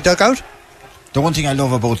front of the dugout. The one thing I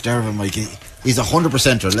love about Dervin, Mike, He's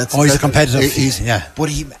 100%er. He's competitive. But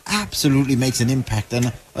he absolutely makes an impact.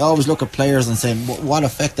 And I always look at players and say, what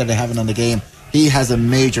effect are they having on the game? He has a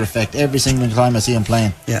major effect every single time I see him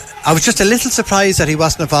playing. Yeah, I was just a little surprised that he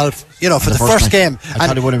wasn't involved, for the first game. I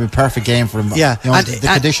thought it would have been a perfect game for him. Yeah, the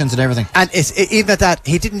conditions and everything. And even at that,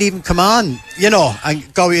 he didn't even come on,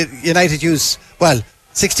 and Galway United used,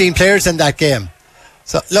 16 players in that game.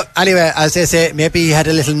 So, look, anyway, as they say, maybe he had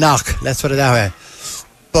a little knock, let's put it that way.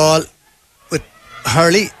 Ball with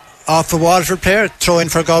Hurley off the Waterford player, throw in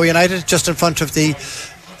for Galway United, just in front of the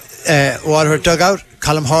Waterford dugout.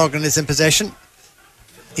 Colm Horgan is in possession.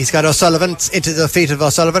 He's got O'Sullivan into the feet of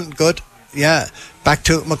O'Sullivan. Good. Yeah. Back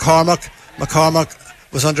to McCormack. McCormack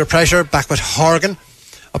was under pressure. Back with Horgan.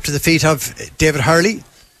 Up to the feet of David Hurley.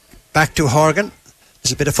 Back to Horgan.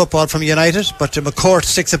 There's a bit of football from United, but McCourt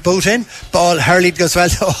sticks a boot in. Ball. Hurley goes well.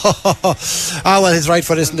 His right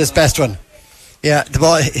foot isn't his best one. Yeah, the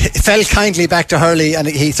ball fell kindly back to Hurley, and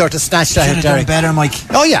he sort of snatched at it. Should have done better, Mike.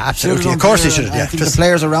 Oh yeah, absolutely. Of course he should have. I think the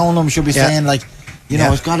players around him should be saying, like,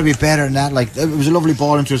 it's got to be better than that. Like, it was a lovely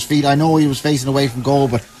ball into his feet. I know he was facing away from goal,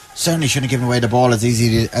 but certainly shouldn't have given away the ball as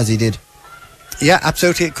easy as he did. Yeah,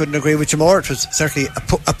 absolutely. Couldn't agree with you more. It was certainly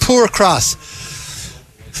a poor cross.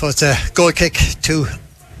 So it's a goal kick to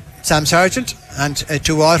Sam Sargent and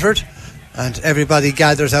to Waterford, and everybody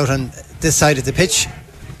gathers out on this side of the pitch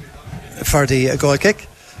for the goal kick.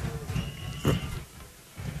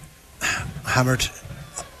 Hammered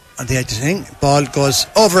on the edge of the thing. Ball goes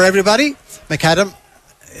over everybody. McAdam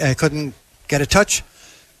couldn't get a touch.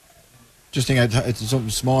 Just think it's something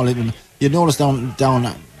small. You notice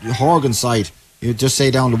down Horgan's side, you just say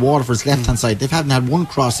down the Waterford's left hand side, they haven't had one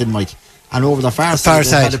cross in, Mike. And over the far side,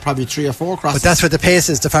 they've had probably 3 or 4 crosses. But that's where the pace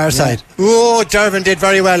is, the far side. Oh, Dervin did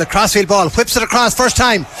very well. A crossfield ball, whips it across, first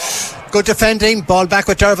time. Good defending, ball back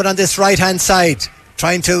with Dervin on this right hand side,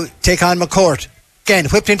 trying to take on McCourt. Again,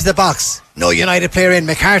 whipped into the box. No United player in.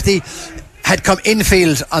 McCarthy had come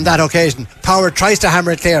infield on that occasion. Power tries to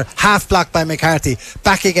hammer it clear, half blocked by McCarthy.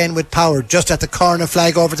 Back again with Power, just at the corner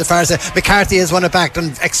flag over the far side. McCarthy has won it back,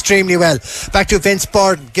 done extremely well. Back to Vince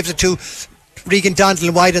Borden, gives it to Regan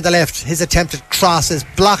Donaldson wide on the left. His attempted cross is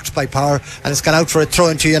blocked by Power, and it's gone out for a throw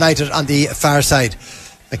into United on the far side.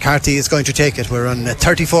 McCarthy is going to take it. We're on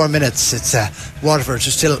 34 minutes. It's Waterford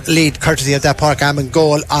to still lead courtesy of that Park Ammon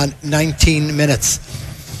goal on 19 minutes.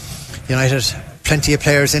 United, plenty of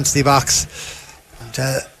players into the box,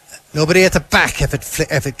 and nobody at the back if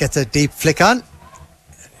it gets a deep flick on.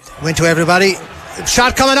 Went to everybody.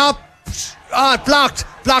 Shot coming up.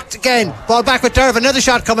 Blocked again. Ball back with Dervin. Another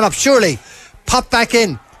shot coming up, surely. Pop back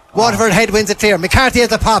in. Waterford head wins it clear. McCarthy has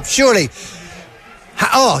the pop, surely.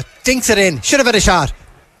 Dinks it in. Should have had a shot.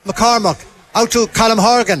 McCormack out to Colm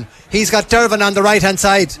Horgan. He's got Dervin on the right hand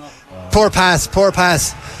side. Poor pass.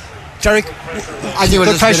 Derek, I think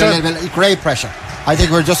we're just a little bit great pressure. I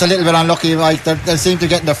think we're just a little bit unlucky, Mike. They seem to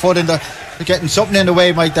get their foot in getting something in the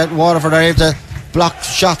way, Mike, that Waterford are able to block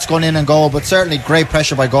shots going in and goal, but certainly great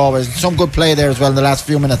pressure by Galway. Some good play there as well in the last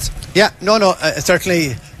few minutes. Yeah,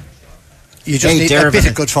 certainly you just need Dervin, a bit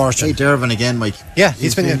of good fortune. Hey, Dervin again, Mike. Yeah,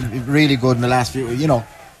 he's been really good in the last few,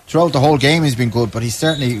 throughout the whole game he's been good, but he's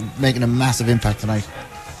certainly making a massive impact tonight.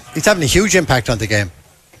 He's having a huge impact on the game.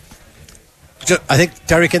 I think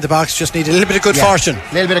Derek in the box just need a little bit of good fortune,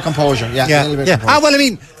 a little bit of composure.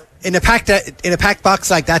 In a packed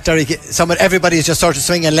box like that, Derek, everybody's just sort of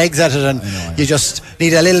swinging legs at it, and you just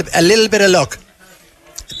need a little bit of luck.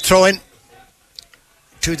 Throw in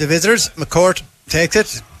to the visitors. McCourt takes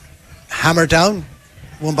it, hammer down,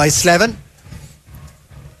 won by Slevin.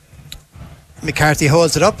 McCarthy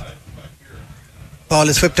holds it up. Ball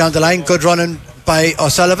is whipped down the line. Good running by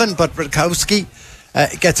O'Sullivan, but Rutkowski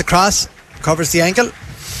gets across, covers the ankle.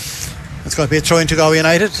 It's going to be a throw into Galway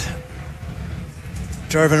United.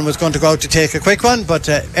 Dervin was going to go out to take a quick one, but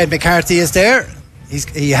Ed McCarthy is there.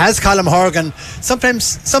 He has Colm Horgan.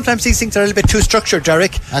 Sometimes these things are a little bit too structured,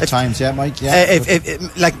 Derek. At times, yeah, Mike. Yeah.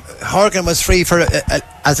 Like Horgan was free for,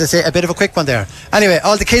 as I say, a bit of a quick one there. Anyway,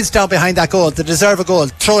 all the kids down behind that goal, they deserve a goal.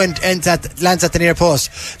 Throw in lands at the near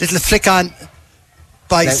post. Little flick on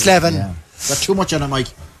by Slevin. Yeah. Got too much on it, Mike.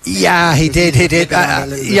 Yeah, he did.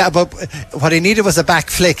 But what he needed was a back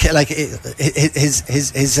flick. Like his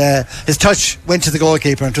touch went to the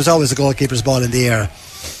goalkeeper, and it was always the goalkeeper's ball in the air.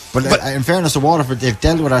 But in fairness to Waterford, they've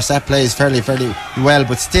dealt with our set plays fairly well.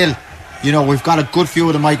 But still, we've got a good few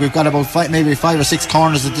of them, Mike. We've got about maybe 5 or 6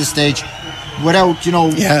 corners at this stage, without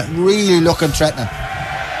really looking threatening.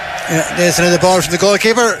 Yeah, there's another ball from the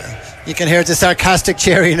goalkeeper. You can hear the sarcastic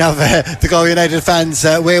cheering of the Galway United fans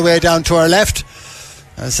way down to our left.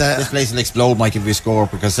 This place will explode, Mike, if we score,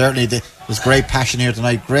 because certainly there's great passion here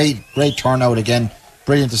tonight. Great turnout again.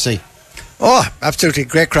 Brilliant to see. Oh, absolutely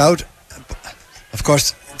great crowd. Of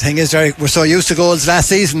course, the thing is, Derek, we're so used to goals last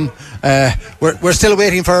season. We're still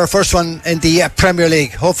waiting for our first one in the Premier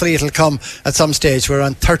League. Hopefully it'll come at some stage. We're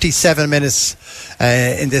on 37 minutes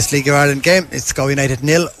in this League of Ireland game. It's Galway United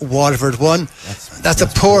 0, Waterford 1. That's a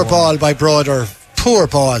poor ball by Broder. Poor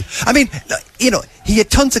ball. I mean, he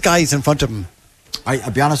had tons of guys in front of him.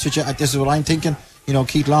 I'll be honest with you, this is what I'm thinking.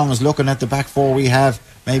 Keith Long is looking at the back four we have,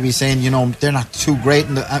 maybe saying, they're not too great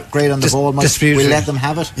on the ball, Mike. We'll let them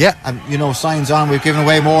have it. Yeah. And, signs on, we've given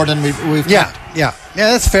away more than we've Yeah,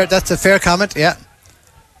 that's fair. That's a fair comment, yeah.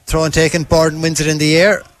 Throw and taken, Borden wins it in the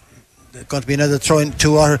air. There's going to be another throw in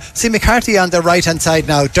to our... See McCarthy on the right hand side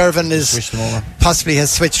now. Dervin possibly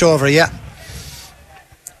has switched over, yeah.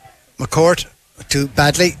 McCourt to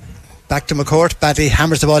Badley. Back to McCourt. Badley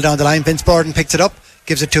hammers the ball down the line. Vince Borden picks it up,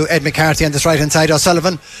 gives it to Ed McCarthy on this right hand side.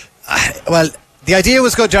 O'Sullivan. Well, the idea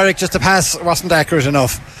was good, Derek, just the pass wasn't accurate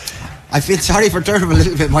enough. I feel sorry for Durham a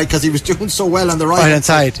little bit, Mike, because he was doing so well on the right hand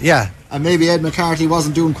side, yeah. And maybe Ed McCarthy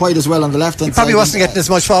wasn't doing quite as well on the left hand side. He probably wasn't getting as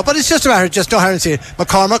much ball, but it's just a matter of just no harm in seeing it.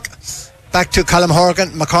 McCormack back to Colm Horgan.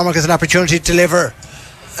 McCormack has an opportunity to deliver.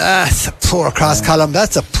 That's a poor cross, Colm.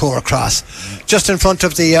 That's a poor cross. Just in front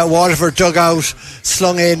of the Waterford dugout,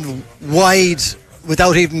 slung in wide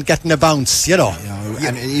without even getting a bounce,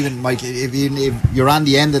 And even, Mike, if you're on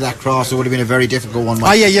the end of that cross, it would have been a very difficult one, Mike.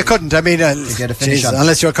 Oh, yeah, you couldn't. I mean, to get a finish on.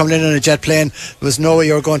 Unless you were coming in on a jet plane, there was no way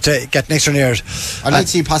you were going to get next or near it. I'd like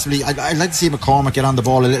to see McCormack get on the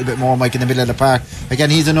ball a little bit more, Mike, in the middle of the park. Again,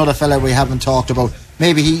 he's another fella we haven't talked about.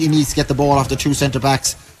 Maybe he needs to get the ball off the two centre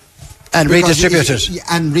backs and redistribute it.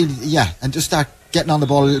 And just start getting on the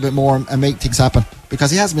ball a little bit more and make things happen,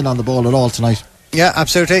 because he hasn't been on the ball at all tonight. Yeah,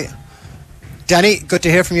 absolutely. Danny, good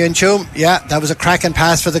to hear from you in Tuam. Yeah, that was a cracking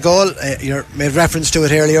pass for the goal. You made reference to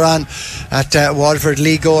it earlier on at Waterford.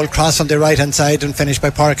 League goal, cross on the right hand side and finished by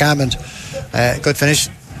Park Hammond. Good finish.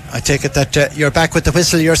 I take it that you're back with the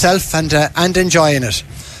whistle yourself and enjoying it.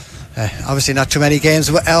 Obviously not too many games.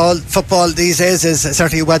 All football these days is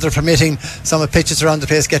certainly weather permitting. Some of the pitches around the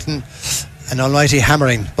place getting an almighty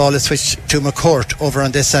hammering. Ball is switched to McCourt over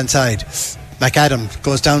on this hand side. McAdam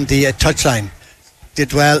goes down the touchline.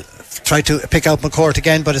 Did well. Tried to pick out McCourt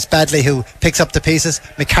again, but it's Badley who picks up the pieces.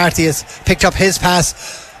 McCarthy has picked up his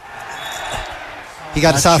pass. He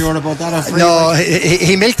got us off. Sure about that? No,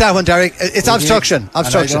 he milked that one, Derek. It's obstruction.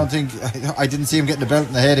 Obstruction. I didn't see him getting the belt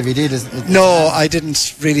in the head if he did. No, I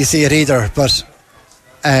didn't really see it either. But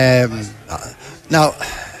now,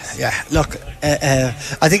 yeah, look,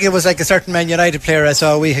 I think it was like a certain Man United player I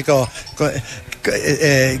saw a week ago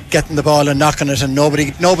getting the ball and knocking it, and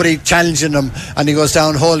nobody challenging him, and he goes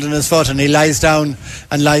down holding his foot, and he lies down,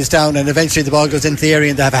 and eventually the ball goes into the area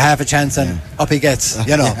and they have a half a chance, and up he gets,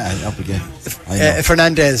 up again.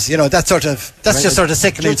 Fernandez, that's just sort of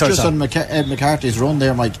sickening. Just on Ed McCarthy's run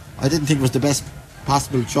there, Mike, I didn't think it was the best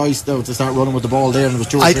possible choice though to start running with the ball there, and it was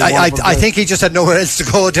two or three. I think he just had nowhere else to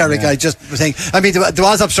go, Derek. I just think, there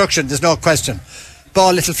was obstruction, there's no question.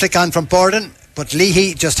 Ball, little flick on from Borden, but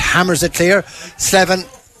Leahy just hammers it clear. Slevin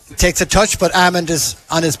takes a touch, but Hammond is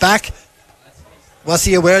on his back. Was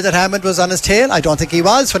he aware that Hammond was on his tail? I don't think he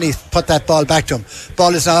was when he put that ball back to him.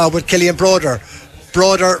 Ball is now with Killian Broder.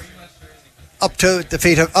 Broder up to the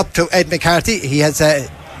feet up to Ed McCarthy. He has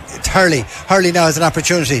Hurley. Hurley now has an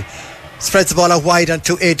opportunity. Spreads the ball out wide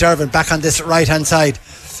onto A. Dervin, back on this right hand side.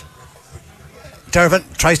 Dervin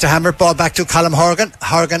tries to hammer, ball back to Colm Horgan.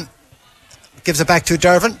 Horgan gives it back to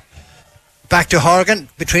Dervin. Back to Horgan.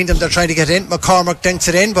 Between them they're trying to get in. McCormack dinks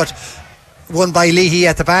it in, but won by Leahy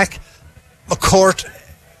at the back. McCourt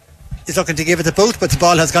is looking to give it the boot, but the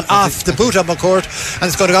ball has gone off the boot of McCourt, and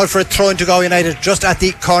it's going to go out for a throw into Galway United just at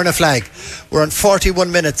the corner flag. We're on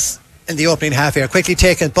 41 minutes in the opening half here. Quickly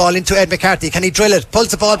taken, ball into Ed McCarthy. Can he drill it? Pulls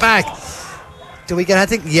the ball back. Do we get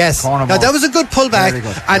anything? Yes. Now that was a good pull back,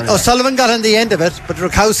 and O'Sullivan got on the end of it, but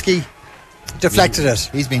Rukowski deflected it.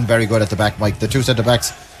 He's been very good at the back, Mike. The two centre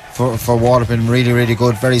backs for Waterford have been really, really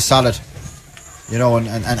good, very solid,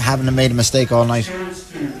 and haven't made a mistake all night.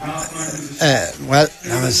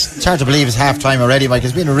 It's hard to believe it's half time already, Mike.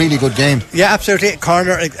 It's been a really good game. Yeah, absolutely.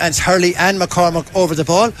 Corner, and it's Hurley and McCormack over the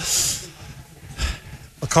ball.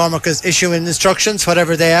 McCormack is issuing instructions,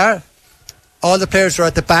 whatever they are. All the players are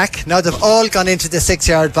at the back. Now they've all gone into the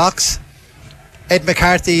 6-yard box. Ed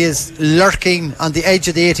McCarthy is lurking on the edge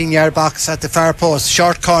of the 18-yard box at the far post.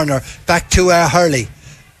 Short corner, back to Hurley.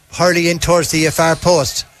 Hurley in towards the far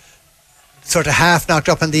post. Sort of half knocked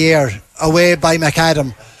up in the air. Away by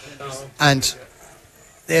McAdam. And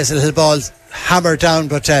there's a little ball hammered down,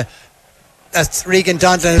 but that's Regan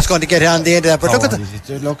Donlan who's going to get on the end of that.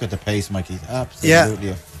 But look at the pace, Mike. He's absolutely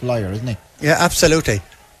a flyer, isn't he? Yeah, absolutely.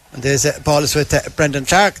 And there's a ball is with Brendan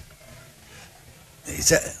Clark. He's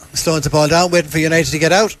slowing the ball down, waiting for United to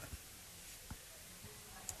get out.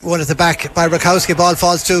 One at the back by Rakowski. Ball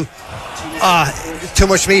falls to too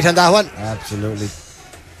much meat on that one. Absolutely.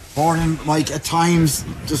 Morning, Mike, at times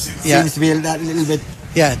just seems to be that little bit.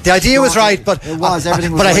 Yeah, the idea was right, but it was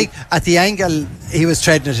everything. But I think at the angle he was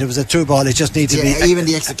treading it was a true ball. It just needed to be. Even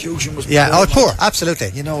the execution was. Poor. Absolutely.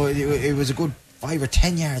 You know, it was a good 5 or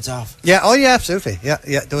 10 yards off. Yeah. Oh, yeah. Absolutely. Yeah.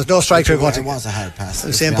 There was no striker. It was a hard pass.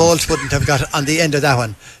 Usain Bolt wouldn't have got on the end of that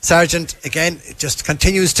one. Sargent again just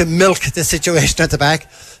continues to milk the situation at the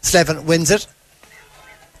back. Slevin wins it.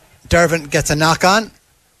 Dervin gets a knock on,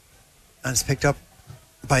 and it's picked up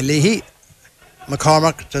by Leahy.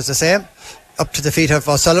 McCormack does the same. Up to the feet of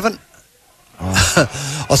O'Sullivan.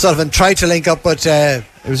 O'Sullivan tried to link up, but it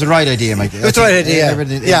was the right idea, Mike. It was the right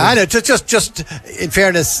idea. I know. Just in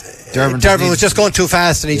fairness, Dervin was just going too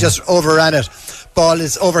fast, and he just overran it. Ball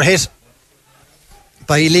is overhit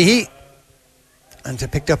by Leahy, and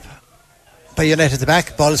picked up by United at the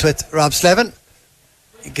back. Ball is with Rob Slevin.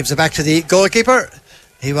 He gives it back to the goalkeeper.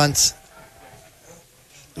 He wants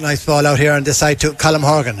a nice ball out here on this side to Colm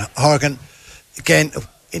Horgan. Horgan again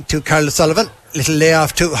into Carl Sullivan. Little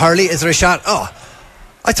layoff to Hurley. Is there a shot? Oh,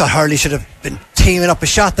 I thought Hurley should have been teaming up a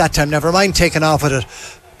shot that time. Never mind taking off with it.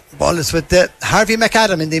 Ball is with Harvey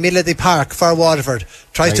McAdam in the middle of the park for Waterford.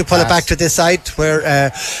 Tries to pull it back to this side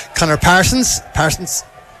where Conor Parsons,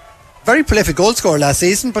 very prolific goal scorer last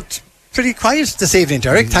season, but pretty quiet this evening,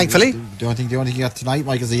 Derek, thankfully. The only thing he got tonight,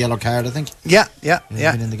 Mike, is a yellow card, I think. Yeah.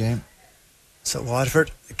 Been in the game. So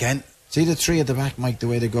Waterford again. See the three at the back, Mike, the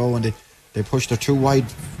way they go, and they push their two wide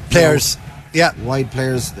players. Wide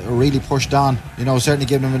players are really pushed on. Certainly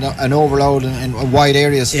giving them an overload in wide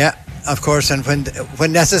areas. Yeah, of course. And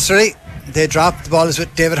when necessary, they drop. The ball is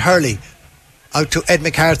with David Hurley out to Ed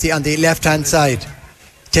McCarthy on the left hand side,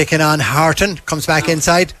 taking on Horton. Comes back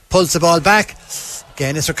inside, pulls the ball back.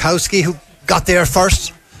 Again, it's Rakowski who got there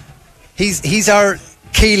first. He's our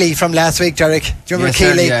Keeley from last week, Derek. Do you remember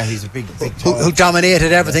Keeley? Yeah, he's a big who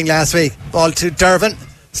dominated everything last week. Ball to Dervin.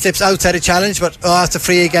 Slips outside a challenge, but it's a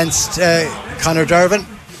free against Conor Dervin.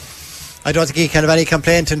 I don't think he can have any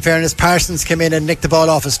complaint. In fairness, Parsons came in and nicked the ball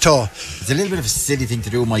off his toe. It's a little bit of a silly thing to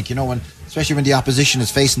do, Mike. Especially when the opposition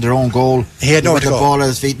is facing their own goal. He had nowhere to go. The ball at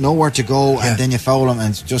his feet, nowhere to go, and then you foul him,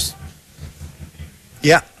 and it's just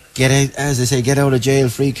get out, as they say, get out of jail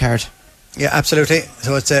free card. Yeah, absolutely.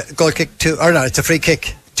 So it's a goal kick it's a free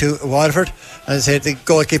kick to Waterford. As I said, the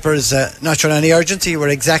goalkeeper is not showing any urgency. We're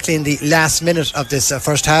exactly in the last minute of this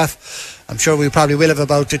first half. I'm sure we probably will have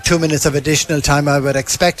about 2 minutes of additional time, I would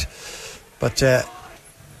expect. But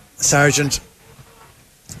Sargent,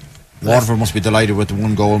 Waterford must be delighted with the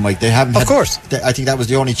one goal, Mike. They haven't. Of course. I think that was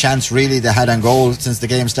the only chance really they had on goal since the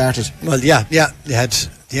game started. Well, they had.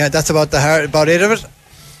 Yeah, that's about it of it.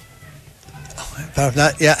 Apart from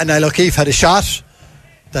that, and Niall O'Keefe had a shot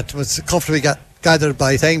that was comfortably gathered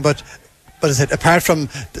by thing, but as I said, apart from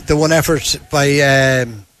the one effort by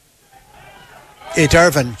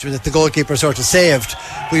Dervin that the goalkeeper sort of saved,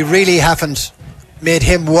 we really haven't made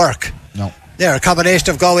him work. No. There, a combination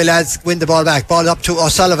of Galway lads win the ball back. Ball up to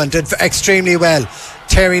O'Sullivan, did extremely well,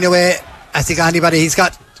 tearing away. I think anybody. He's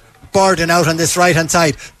got Borden out on this right hand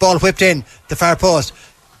side. Ball whipped in the far post,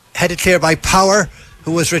 headed clear by Power,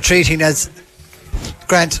 who was retreating as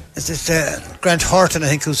Grant Horton, I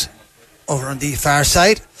think, who's over on the far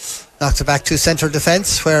side. Knocks it back to central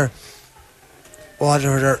defence, where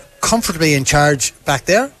Waterford are comfortably in charge back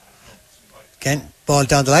there. Again, ball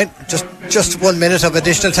down the line. Just 1 minute of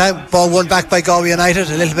additional time. Ball won back by Galway United.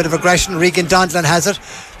 A little bit of aggression. Regan Donlan has it,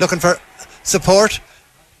 looking for support.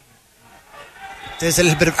 There's a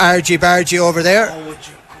little bit of argy-bargy over there.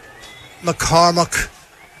 McCormack.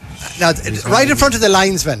 Now, right in front of the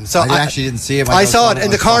linesman. So I actually didn't see him. I saw it in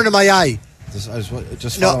the corner of my eye. I was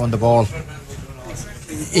just following the ball.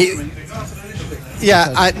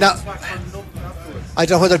 I don't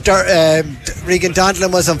know whether Regan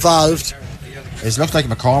Donlan was involved. It looked like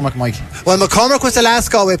McCormack, Mike. Well, McCormack was the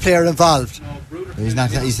last Galway player involved. He's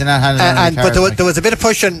not handling any but cards, there was a bit of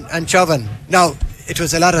pushing and shoving. No, it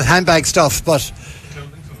was a lot of handbag stuff, but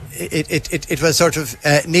it was sort of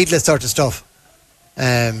needless sort of stuff.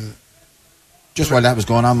 Just while that was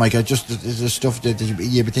going on, Mike, just the stuff that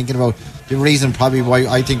you'd be thinking about. The reason probably why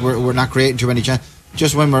I think we're not creating too many chances.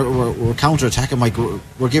 Just when we're counter-attacking, Mike,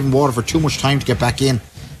 we're giving Waterford too much time to get back in.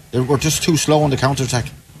 We're just too slow on the counter-attack.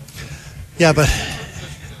 Yeah, but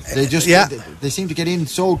they seem to get in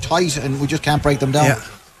so tight, and we just can't break them down. Yeah.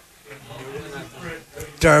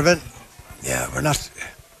 Dervin we're not.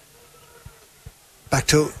 Back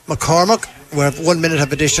to McCormack. We're 1 minute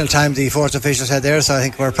of additional time, the fourth official said there, so I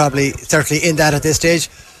think we're probably certainly in that at this stage.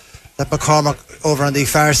 That McCormack over on the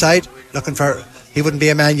far side, looking for. He wouldn't be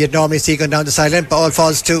a man you'd normally see going down the sideline. Ball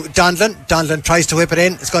falls to Donlan. Donlan tries to whip it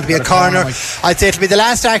in. It's going to be a corner. I'd say it'll be the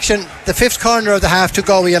last action, the fifth corner of the half to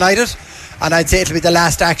Galway United. And I'd say it'll be the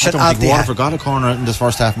last action of the half. I don't think Waterford got a corner in this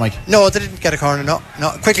first half, Mike. No, they didn't get a corner, no.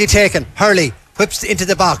 Quickly taken. Hurley whips into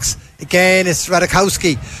the box. Again, it's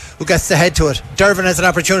Radakowski who gets the head to it. Dervin has an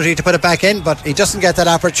opportunity to put it back in, but he doesn't get that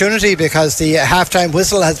opportunity because the half-time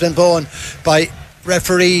whistle has been blown by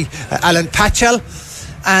referee Alan Patchell.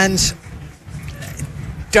 And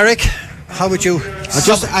Derek, how would you...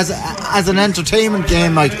 Just as an entertainment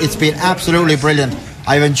game, Mike, it's been absolutely brilliant.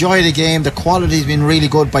 I've enjoyed the game. The quality's been really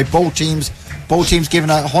good by both teams. Both teams giving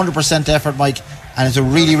 100% effort, Mike, and it's a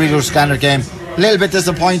really, really good standard game. A little bit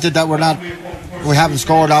disappointed that we haven't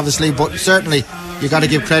scored, obviously, but certainly you got to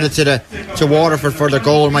give credit to Waterford for the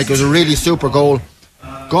goal, Mike. It was a really super goal.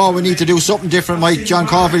 We need to do something different, Mike. John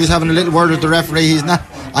Caulfield is having a little word with the rereferee. He's not.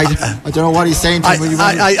 I don't know what he's saying to him.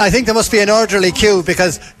 I think there must be an orderly queue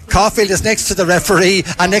because Caulfield is next to the referee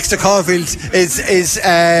and next to Caulfield is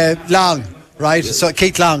Long, right? So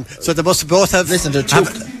Keith Long. So they must both have. Listen,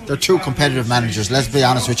 they're two competitive managers. Let's be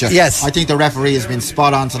honest with you. Yes. I think the referee has been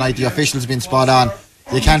spot on tonight. The officials have been spot on.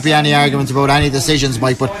 There can't be any arguments about any decisions,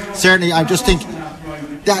 Mike. But certainly, I just think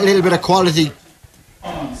that little bit of quality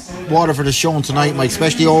Waterford has shown tonight, Mike,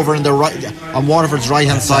 especially over in the right on Waterford's right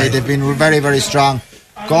hand side. They've been very, very strong.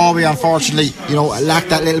 Galway, unfortunately, lacked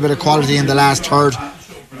that little bit of quality in the last third.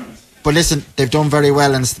 But listen, they've done very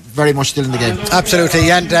well and it's very much still in the game. Absolutely.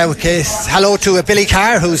 And hello to Billy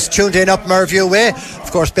Carr, who's tuned in up Merview way.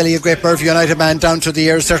 Of course, Billy, a great Merview United man down through the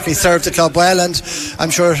years, certainly served the club well, and I'm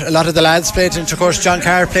sure a lot of the lads played, and of course John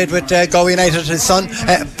Carr played with Galway United, his son,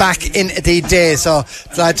 back in the day. So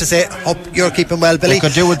glad to say, hope you're keeping well, Billy. They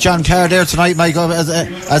could do with John Carr there tonight, Mike, as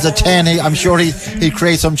a 10. I'm sure he'd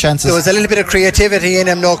create some chances. There was a little bit of creativity in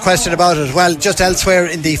him, no question about it. Well, just elsewhere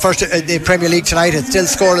in the first the Premier League tonight, it's still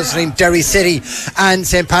scoreless between Derry City and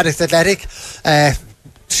St Patrick's Athletic.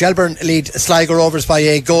 Shelburne lead Sligo Rovers by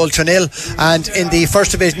a goal to nil, and in the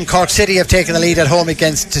first division Cork City have taken the lead at home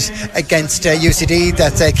against UCD.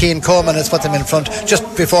 That's Cian Coleman has put them in front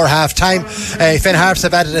just before half time. Finn Harps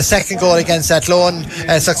have added a second goal against Athlone.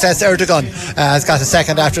 Success Erdogan has got a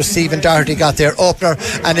second after Stephen Doherty got their opener,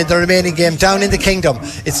 and in the remaining game down in the Kingdom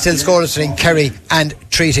it's still scoreless between Kerry and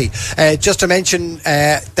Treaty. Just to mention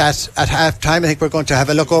that at half time I think we're going to have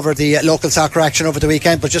a look over the local soccer action over the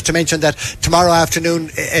weekend, but just to mention that tomorrow afternoon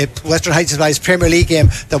Western Heights Premier League game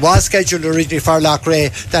that was scheduled originally for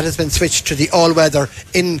Loughrea, that has been switched to the all-weather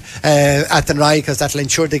in Athenry, because that will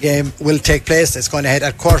ensure the game will take place. It's going ahead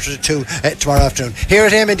at 1:45 tomorrow afternoon here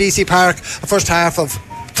at DC Park. A first half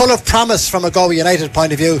full of promise from a Galway United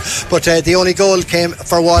point of view, but the only goal came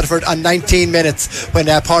for Waterford on 19 minutes when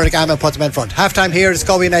Pádraig Amon put them in front. Half time here is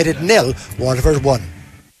Galway United 0, Waterford 1.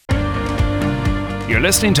 You're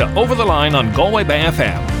listening to Over the Line on Galway Bay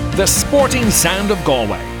FM, the sporting sound of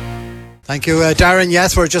Galway. Thank you, Darren.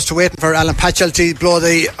 Yes, we're just waiting for Alan Patchell to blow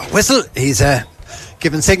the whistle. He's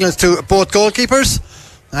given signals to both goalkeepers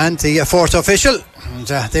and the fourth official. And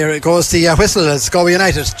there goes the whistle as Galway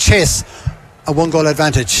United chase a one-goal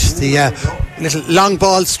advantage. The little long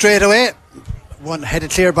ball straight away. One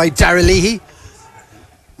headed clear by Darragh Leahy.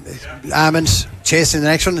 Amond chasing the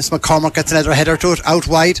next one. It's McCormack gets another header to it out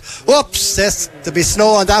wide. Whoops, there'll be snow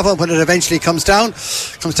on that one when it eventually comes down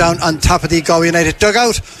on top of the Galway United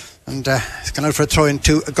dugout, and it's gone out for a throw in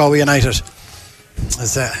to Galway United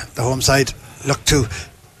as the home side look to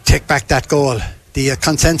take back that goal. The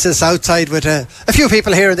consensus outside with a few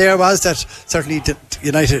people here and there was that certainly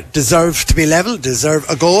United deserve to be level, deserve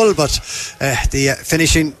a goal, but the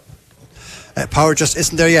finishing power just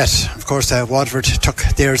isn't there yet. Of course, Waterford took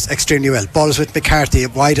theirs extremely well. Ball is with McCarthy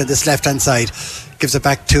wide on this left hand side, gives it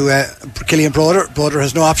back to Killian Broder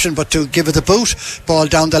has no option but to give it the boot. Ball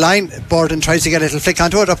down the line, Borden tries to get a little flick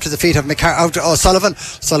onto it, up to the feet of O'Sullivan.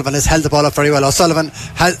 Sullivan has held the ball up very well.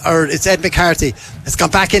 It's Ed McCarthy, it's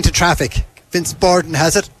gone back into traffic. Vince Borden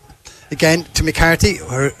has it again to McCarthy,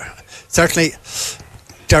 where certainly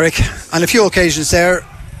Derek on a few occasions there,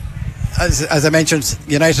 as I mentioned,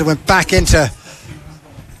 United went back into.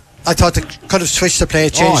 I thought they could have switched the play,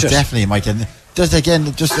 changed it. Definitely, Mike. And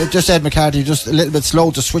just Ed McCarthy, just a little bit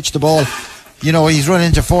slow to switch the ball. He's running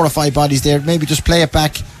into 4 or 5 bodies there. Maybe just play it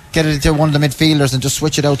back, get it into one of the midfielders, and just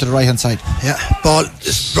switch it out to the right hand side. Yeah, ball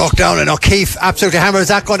just broke down, and O'Keefe absolutely hammered. Is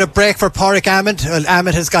that going to break for Pádraig Amon? Well,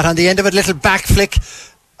 Amon has got on the end of it, little back flick,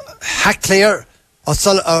 hack clear.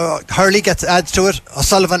 Hurley adds to it.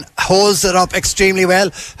 O'Sullivan holds it up extremely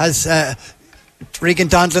well. Has Regan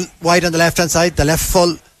Donlan wide on the left hand side, the left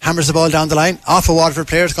full, hammers the ball down the line off a Waterford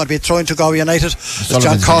player. It's going to be a throw into Galway United.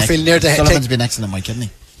 John Caulfield near the head. Sullivan's been excellent, Mike, hasn't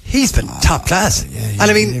he? He's been top class, and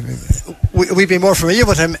I mean, we've been more familiar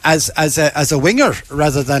with him as a winger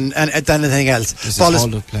rather than anything else.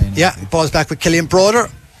 Ball's back with Killian Broder.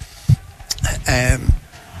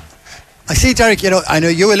 I see, Derek, I know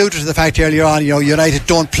you alluded to the fact earlier on, United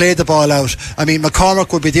don't play the ball out. I mean,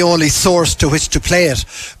 McCormack would be the only source to which to play it.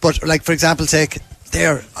 But, like, for example's sake,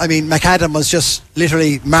 McAdam was just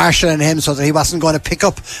literally marshalling him so that he wasn't going to pick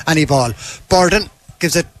up any ball. Borden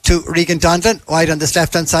gives it to Regan Donlan, wide on this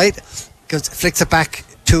left-hand side. Flicks it back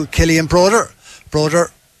to Killian Broder. Broder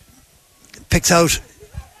picks out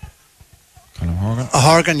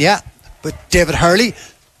Horgan, with David Hurley.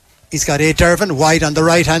 He's got A. Dervin wide on the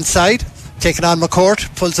right-hand side. Taking on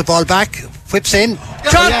McCourt, pulls the ball back, whips in.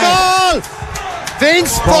 Goal!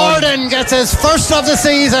 Vince Borden gets his first of the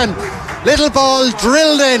season. Little ball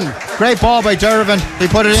drilled in. Great ball by Dervin. He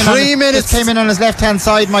put it in. 3 minutes. Came in on his left-hand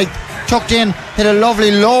side, Mike. Tucked in, hit a lovely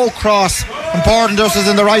low cross. And Borden just is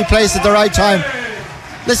in the right place at the right time.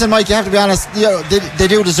 Listen, Mike, you have to be honest. They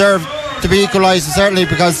do deserve to be equalised, certainly,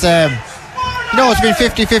 because it's been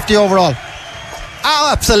 50-50 overall. Oh,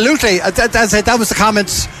 absolutely. That was the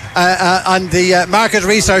comments on the market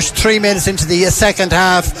research 3 minutes into the second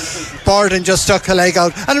half. Borden just stuck a leg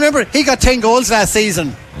out. And remember, he got 10 goals last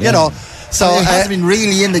season, So he hasn't been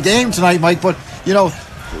really in the game tonight, Mike, but,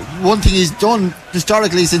 one thing he's done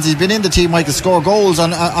historically since he's been in the team, Mike, is score goals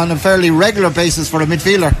on a fairly regular basis for a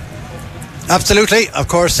midfielder. Absolutely. Of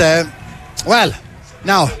course.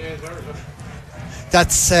 Now,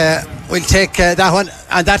 that's... we'll take that one,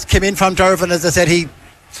 and that came in from Dervin, as I said.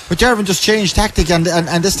 But Dervin just changed tactic, and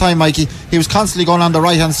this time, Mike, he was constantly going on the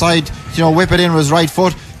right hand side, whip it in with his right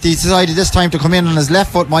foot. He decided this time to come in on his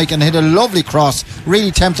left foot, Mike, and hit a lovely cross,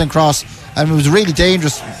 really tempting cross, and it was a really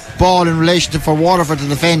dangerous ball in relation to for Waterford to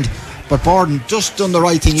defend. But Borden just done the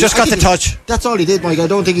right thing. Just got the touch. That's all he did, Mike. I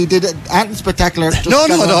don't think he did anything spectacular. No.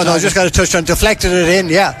 Just got a touch and deflected it in.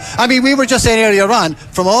 Yeah. I mean, we were just saying earlier on,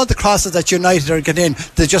 from all the crosses that United are getting in,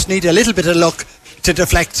 they just need a little bit of luck to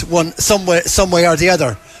deflect one some way or the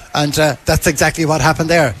other, and that's exactly what happened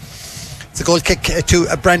there. It's a goal kick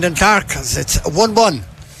to Brendan Clark. It's 1-1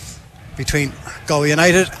 between Galway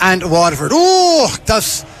United and Waterford. Oh,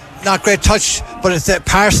 that's not great touch, but it's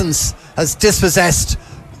Parsons has dispossessed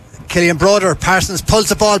Killian Broder. Parsons pulls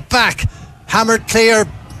the ball back, hammered clear.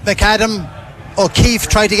 McAdam, O'Keefe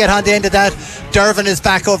tried to get on the end of that. Dervin is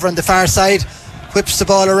back over on the far side, whips the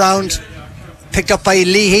ball around, picked up by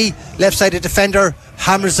Leahy, left-sided defender,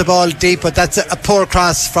 hammers the ball deep, but that's a poor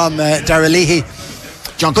cross from Dara Leahy.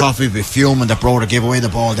 John Coffey would be fuming that Broder gave away the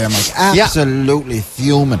ball there, Mike. Absolutely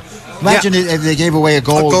fuming. Imagine if they gave away a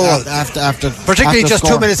goal. After particularly just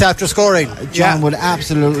scoring. 2 minutes after scoring. John would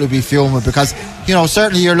absolutely be fuming, because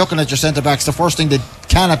certainly you're looking at your centre backs. The first thing they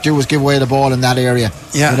cannot do is give away the ball in that area.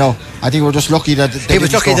 I think we're just lucky that he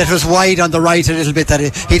was lucky that it was wide on the right a little bit, that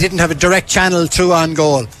he didn't have a direct channel through on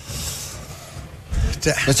goal.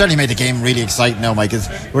 It certainly made the game really exciting now, Mike. It's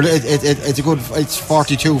a good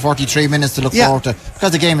 43 minutes to look forward to,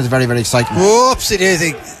 because the game is very, very exciting. Whoopsie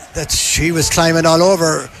daisy, that she was climbing all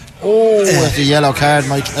over. It's a yellow card,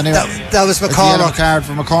 Mike. Anyway, that was McCormack. Yellow card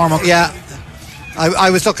for McCormack. Yeah.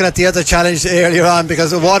 I was looking at the other challenge earlier on,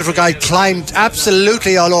 because the Waterford guy climbed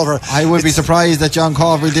absolutely all over. I would be surprised that John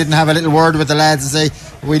Caulfield didn't have a little word with the lads and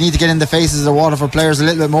say, we need to get in the faces of the Waterford players a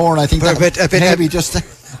little bit more, and I think we're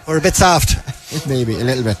a bit soft. Maybe a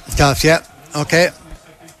little bit soft. Yeah. Okay.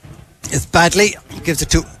 It's Badley, gives it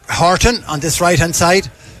to Horton on this right hand side.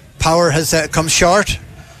 Power has come short.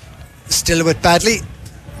 Still with Badley.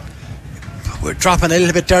 We're dropping a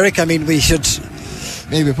little bit, Derek. I mean, we should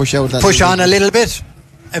maybe push on a little bit.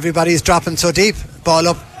 Everybody's dropping so deep. Ball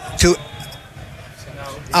up to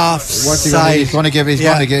offside. He has to give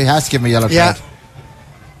him a yellow card.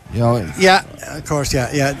 Yeah, of course.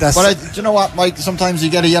 Yeah. That's. But do you know what, Mike? Sometimes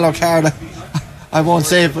you get a yellow card. I won't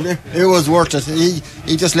say it, but it was worth it.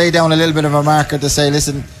 He just laid down a little bit of a marker to say,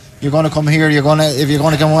 listen, you're going to come here. If you're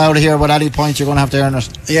going to come out of here with any point, you're going to have to earn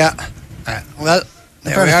it. Yeah. Well.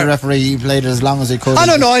 In fairness to the referee, he played it as long as he could. I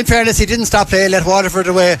don't know, in fairness, he didn't stop playing, let Waterford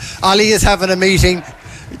away. Ollie is having a meeting.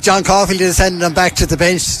 John Caulfield is sending him back to the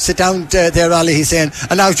bench. Sit down there, Ollie, he's saying.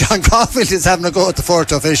 And now John Caulfield is having a go at the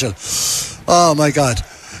fourth official. Oh my God.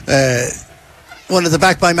 One at the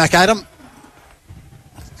back by McAdam.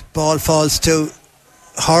 Ball falls to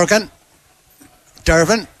Horgan.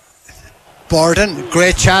 Dervin. Borden.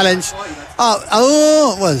 Great challenge.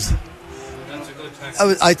 Oh, it was.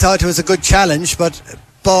 I thought it was a good challenge, but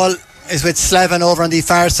ball is with Slevin over on the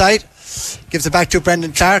far side. Gives it back to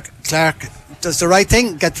Brendan Clark. Clark does the right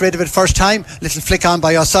thing, gets rid of it first time. Little flick on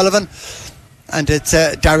by O'Sullivan, and it's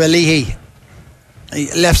Dara Leahy,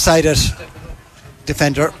 left-sided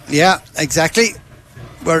defender. Yeah, exactly.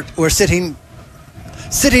 We're sitting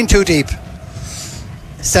too deep.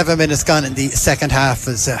 7 minutes gone in the second half.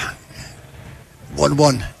 Is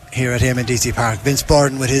 1-1 here at AMDC Park. Vince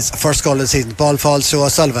Borden with his first goal of the season. Ball falls to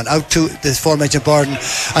O'Sullivan. Out to this aforementioned Borden.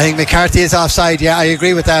 I think McCarthy is offside. Yeah, I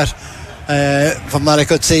agree with that. From what I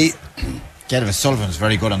could see. Gedvin Sullivan is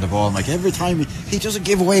very good on the ball, Mike. Every time he doesn't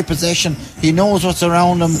give away possession. He knows what's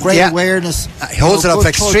around him. Great awareness. He holds it up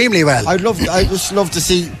extremely well. I just love to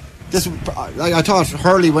see this. I thought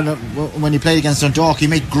Hurley when he played against Dundalk, he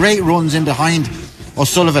made great runs in behind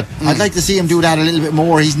O'Sullivan. I'd like to see him do that a little bit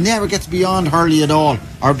more. He never gets beyond Hurley at all,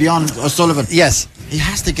 or beyond O'Sullivan. Yes, he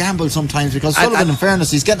has to gamble sometimes, because Sullivan, in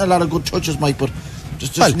fairness, he's getting a lot of good touches, Mike, but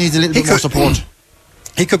just needs a little bit more support.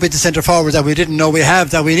 He could be the centre forward that we didn't know we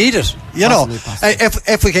have, that we needed. Possibly.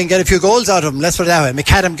 If we can get a few goals out of him, let's put it that way.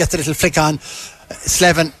 McAdam gets a little flick on.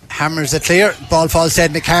 Slevin hammers it clear. Ball falls to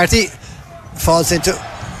Ed McCarthy. Falls into.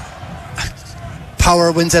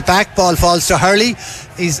 Power wins it back. Ball falls to Hurley.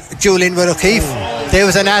 He's dueling with O'Keefe. There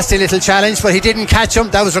was a nasty little challenge, but he didn't catch him.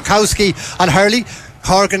 That was Rakowski on Hurley.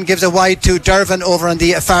 Horgan gives a wide to Dervin over on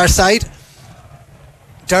the far side.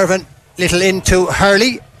 Dervin little into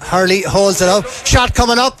Hurley. Hurley holds it up. Shot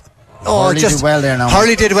coming up. Hurley did well there now.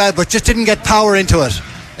 Hurley did well, but just didn't get power into it.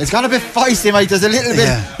 It's got a bit feisty, Mike. There's a little bit,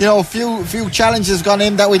 a few challenges gone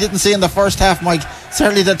in that we didn't see in the first half, Mike.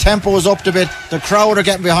 Certainly the tempo is upped a bit. The crowd are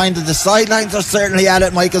getting behind it. The sidelines are certainly at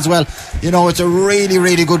it, Mike, as well. It's a really,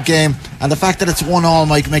 really good game. And the fact that it's 1-1,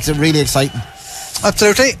 Mike, makes it really exciting.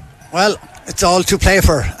 Absolutely. Well, it's all to play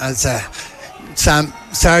for, as Sam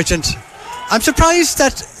Sargent. I'm surprised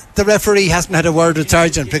that the referee hasn't had a word with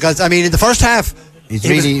Sargent, because in the first half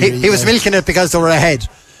he was milking it because they were ahead,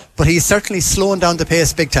 but he's certainly slowing down the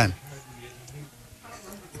pace big time.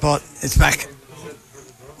 But it's back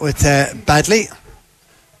with Badley.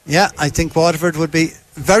 I think Waterford would be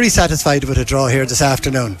very satisfied with a draw here this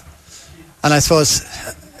afternoon, and I suppose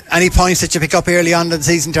any points that you pick up early on in the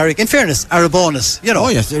season, Derek, in fairness, are a bonus. Oh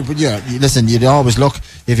yes, but listen, you'd always look,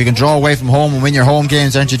 if you can draw away from home and win your home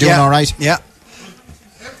games, aren't you doing all right?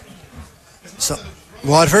 So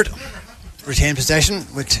Waterford retain possession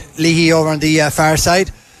with Leahy over on the far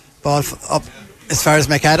side. Ball up as far as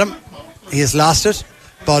McAdam. He has lost it.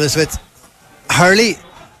 Ball is with Hurley.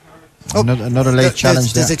 Another late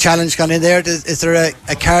challenge. There's a challenge gone in there. Is there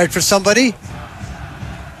a card for somebody?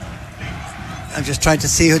 I'm just trying to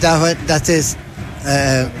see who that is.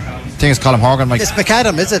 I think it's Colm Horgan, Mike. It's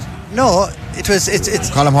McAdam, is it? No, it's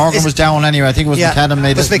Colm Horgan was down anyway. I think it was McAdam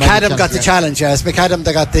made it. McAdam got the challenge. Yes, McAdam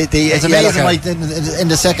that got the. It's amazing, Mike. In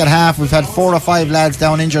the second half, we've had 4 or 5 lads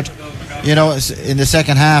down injured. In the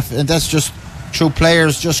second half, and that's just through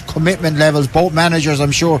players, just commitment levels. Both managers,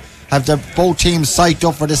 I'm sure, have both teams psyched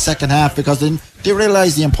up for this second half, because they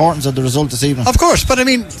realise the importance of the result this evening. Of course, but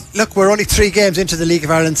look, we're only 3 games into the League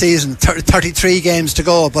of Ireland season, 33 games to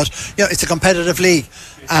go, but it's a competitive league,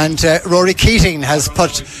 and Rory Keating has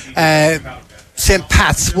put St.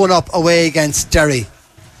 Pat's 1 up away against Derry,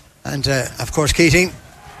 and of course Keating,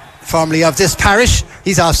 formerly of this parish,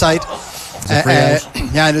 he's offside.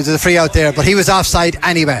 There's a free out there, but he was offside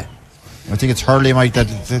anyway. I think it's Hurley, Mike, that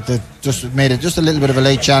just made it just a little bit of a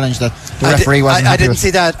late challenge that the referee wasn't happy I didn't with.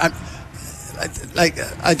 see that.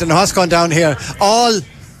 I don't know what's going down here.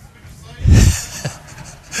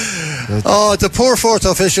 The poor fourth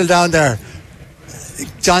official down there.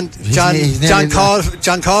 John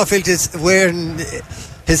Caulfield is wearing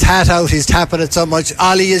his hat out. He's tapping it so much.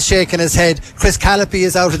 Ollie is shaking his head. Chris Callipy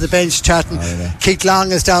is out at the bench chatting. Keith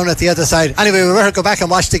Long is down at the other side. Anyway, we better go back and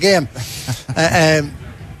watch the game.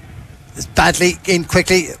 Badly in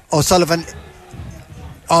quickly. O'Sullivan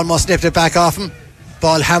almost nipped it back off him.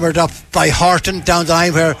 Ball hammered up by Horton down the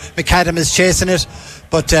line where McAdam is chasing it,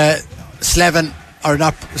 but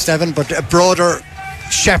Broder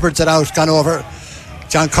shepherds it out, gone over.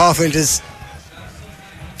 John Caulfield is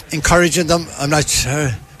encouraging them. I'm not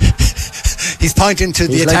sure. He's pointing to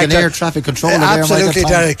the attack. Like an air traffic controller. Absolutely,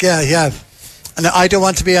 Derek. Yeah. And I don't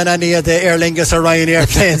want to be on any of the Aer Lingus or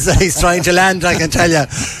Ryanair planes that he's trying to land, I can tell you.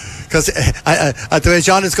 Because the way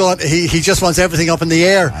John is going, he just wants everything up in the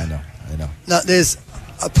air. I know. Now, there's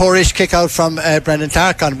a poorish kick out from Brendan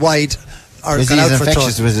Clark on wide. He's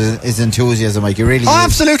infectious with his enthusiasm, Mike. He really is.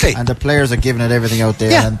 Absolutely. And the players are giving it everything out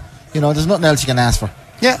there. Yeah. And, there's nothing else you can ask for.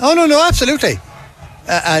 Yeah, no, absolutely.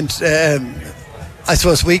 And I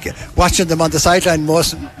suppose watching them on the sideline,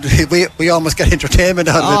 we almost get entertainment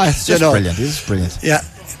out of it. It's just brilliant. It's brilliant. Yeah,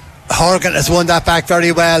 Horgan has won that back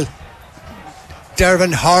very well.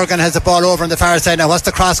 Dervin Horgan has the ball over on the far side now. What's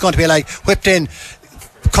the cross going to be like? Whipped in,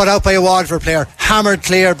 cut out by a Waterford player, hammered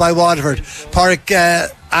clear by Waterford.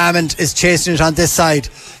 Pádraig Amond is chasing it on this side.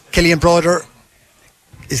 Killian Broder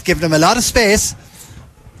is giving him a lot of space,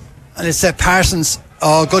 and it's Parsons.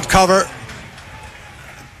 Oh, good cover.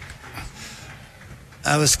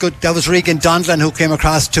 That was good. That was Regan Donlan who came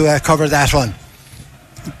across to cover that one.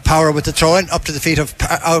 Power with the throw-in up to the feet of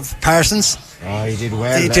Parsons. Oh, he did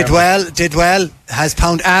well. He did well. Has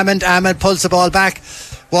pound Amond. Amond pulls the ball back.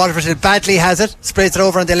 Waterford badly has it. Sprays it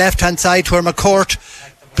over on the left-hand side to where McCourt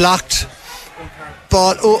blocked.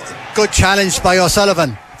 Ball. Oh, good challenge by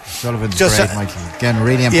O'Sullivan. Sullivan's great, Michael. Again,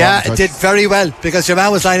 really important. Yeah, touch. it did very well because your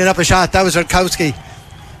man was lining up a shot. That was Rutkowski.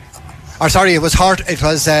 Or sorry, it was Horton.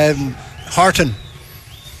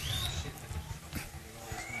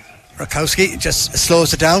 Rutkowski just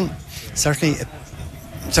slows it down.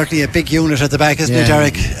 Certainly a big unit at the back, isn't he,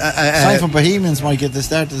 Derek? Sign from Bohemians might get the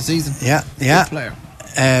start of the season. Yeah. Good player.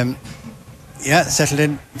 Settled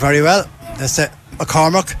in very well. That's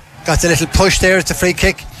McCormack got a little push there. It's a free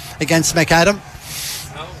kick against McAdam.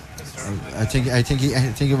 I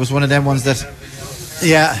think it was one of them ones that.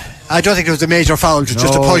 Yeah, I don't think it was a major foul.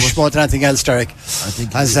 Just a push more than anything else, Derek. I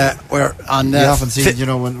think we're on. You often see,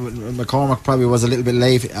 when McCormack probably was a little bit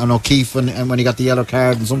late on O'Keefe when he got the yellow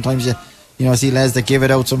card, and sometimes you see lads that give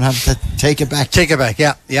it out, some have to take it back.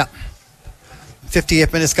 Yeah.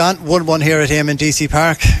 58 minutes gone. 1-1 here at Eamon DC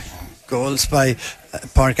Park. Goals by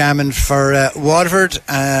Pádraig Amond for Waterford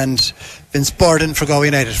and Vince Borden for Galway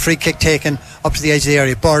United. Free kick taken up to the edge of the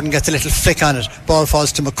area. Borden gets a little flick on it. Ball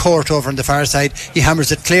falls to McCourt over on the far side. He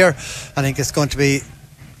hammers it clear. I think it's going to be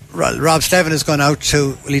Rob Slevin is going out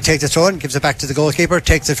to. Will he take the throw and gives it back to the goalkeeper?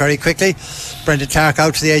 Takes it very quickly. Brendan Clark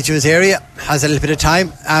out to the edge of his area. Has a little bit of time.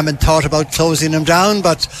 Amond thought about closing him down,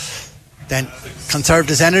 but then conserved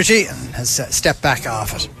his energy and has stepped back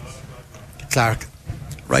off it. Clark,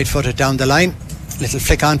 right footed down the line. Little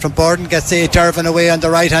flick on from Borden, gets a Dervin away on the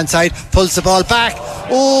right hand side, pulls the ball back.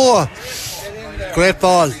 Oh, great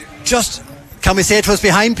ball. Just, can we say it was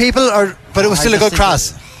behind people, but it was still a good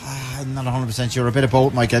cross? I'm not 100% sure. A bit of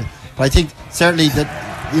both, Mike. But I think certainly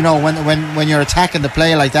that when you're attacking the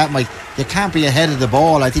play like that, Mike, you can't be ahead of the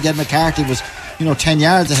ball. I think Ed McCarthy was 10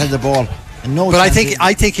 yards ahead of the ball. But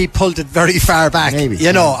I think he pulled it very far back. Maybe.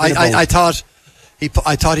 I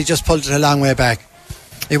thought he just pulled it a long way back.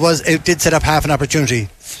 It did set up half an opportunity.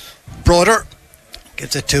 Broder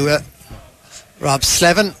gives it to Rob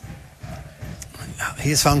Slevin.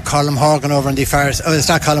 He's found Colm Horgan over on the far. Oh, it's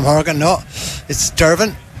not Colm Horgan. No, it's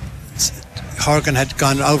Dervin. Horgan had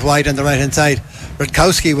gone out wide on the right hand side.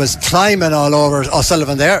 Rutkowski was climbing all over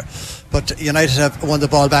O'Sullivan there, but United have won the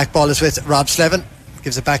ball back. Ball is with Rob Slevin.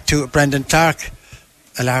 Gives it back to Brendan Clark.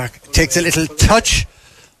 Lark takes a little touch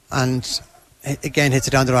and again hits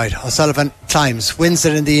it down the right. O'Sullivan climbs, wins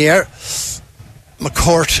it in the air.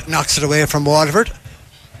 McCourt knocks it away from Waterford.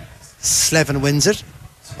 Slevin wins it.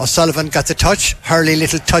 O'Sullivan got the touch. Hurley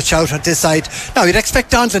little touch out on this side. Now you'd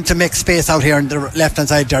expect Donlan to make space out here on the left hand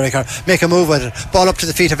side, Derek, or make a move with it. Ball up to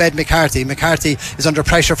the feet of Ed McCarthy. McCarthy is under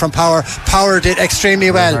pressure from Power. Power did extremely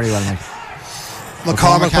well. Very well, Mike.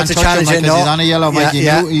 McCormack puts a challenge in. He's on a yellow, Mike.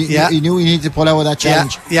 He knew he needed to pull out with that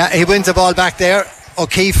challenge. Yeah, he wins the ball back there.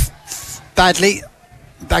 O'Keefe badly.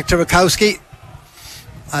 Back to Rutkowski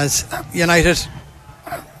as United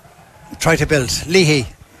try to build. Leahy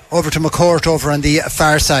over to McCourt over on the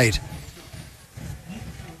far side.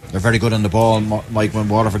 They're very good on the ball, Mike, when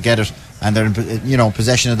Waterford get it and they're in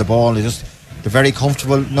possession of the ball. They're very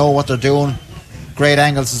comfortable, know what they're doing. Great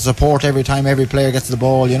angles to support every time every player gets the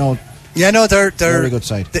ball, They're very good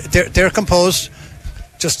side. They're composed.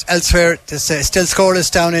 Just elsewhere, there's still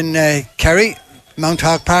scoreless down in Kerry, Mount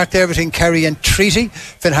Hawk Park there between Kerry and Treaty.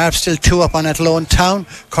 Finn Harp still 2 up on Athlone Town.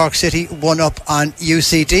 Cork City 1 up on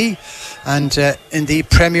UCD. And in the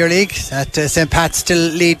Premier League, St. Pat's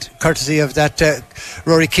still lead courtesy of that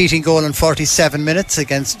Rory Keating goal in 47 minutes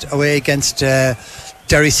away against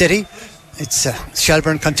Derry City. It's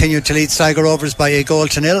Shelburne continued to lead Sligo Rovers by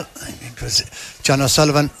 1-0. It was John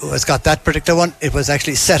O'Sullivan who has got that particular one. It was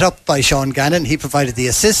actually set up by Sean Gannon. He provided the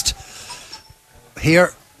assist.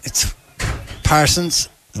 Here it's Parsons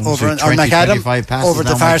over on McAdam over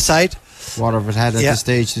the far side. Waterford had at this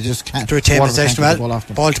stage, they just can't to retain possession well.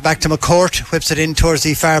 Ball back to McCourt, whips it in towards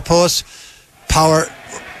the far post. Power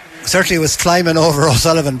certainly was climbing over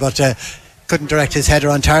O'Sullivan, but couldn't direct his header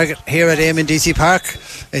on target. Here at Eamon DC Park,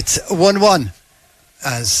 it's 1-1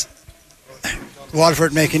 as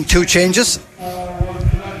Waterford making 2 changes.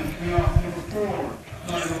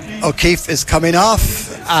 O'Keefe is coming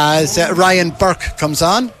off as Ryan Burke comes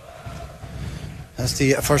on. That's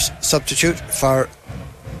the first substitute for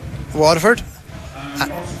Waterford.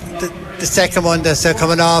 The second one that's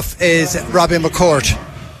coming off is Robbie McCourt.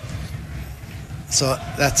 So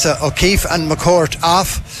that's O'Keefe and McCourt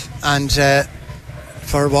off, and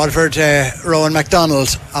for Waterford, Rowan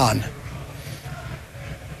MacDonald on.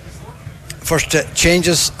 First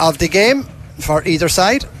changes of the game for either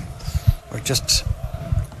side. We're just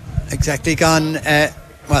exactly gone,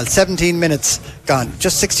 17 minutes gone,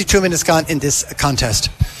 just 62 minutes gone in this contest.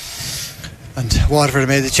 And Waterford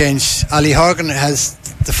made the change. Ollie Horgan has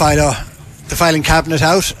the filing cabinet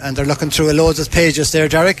out, and they're looking through a loads of pages there,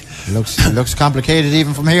 Derek. Looks complicated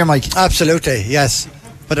even from here, Mike. Absolutely, yes.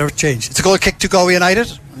 But a change. It's a goal kick to Galway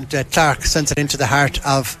United, and Clark sends it into the heart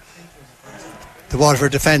of the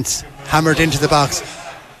Waterford defence, hammered into the box.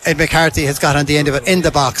 Ed McCarthy has got on the end of it in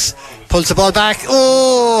the box, pulls the ball back.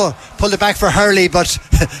 Pulled it back for Hurley, but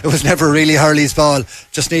it was never really Hurley's ball,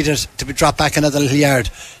 just needed to be dropped back another little yard.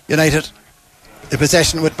 United, the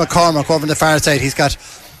possession with McCormack over on the far side. He's got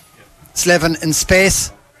Slevin in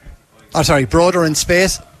space, Broder in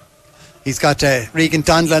space. He's got Regan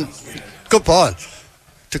Donlan. Good ball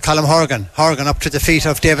to Colm Horgan up to the feet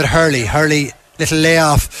of David Hurley. Little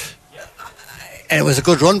layoff, and it was a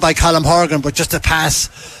good run by Colm Horgan, but just a pass.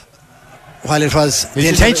 While it was, the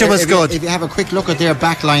intention was good. If you have a quick look at their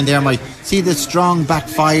back line there, Mike, see the strong back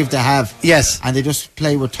five they have. Yes. And they just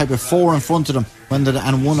play with type of four in front of them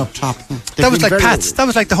and one up top. That was like Pats. That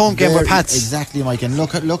was like the home game with Pats. Exactly, Mike. And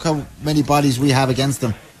look how many bodies we have against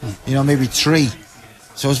them. Maybe 3.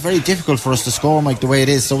 So it's very difficult for us to score, Mike, the way it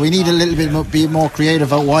is. So we need a little bit be more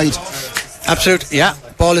creative out wide. Absolutely, yeah.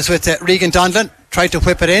 Ball is with Regan Donlan. Tried to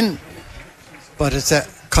whip it in, but it's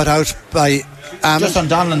cut out by just on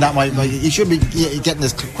Donlan, that might he should be getting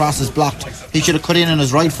his crosses blocked. He should have cut in on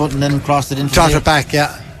his right foot and then crossed it into trot it back.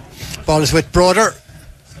 Yeah, ball is with Broder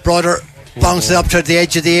bounces up to the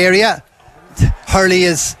edge of the area. Hurley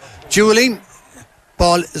is duelling,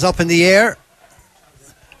 ball is up in the air,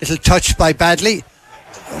 little touch by Badley.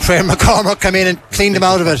 Frere McCormack came in and cleaned him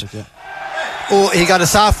out of it. He got a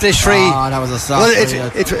soft-ish free. That was a soft free.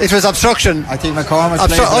 It was obstruction. I think McCormack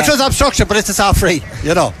played for that. It was obstruction, but it's a soft free,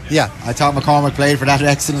 Yeah. I thought McCormack played for that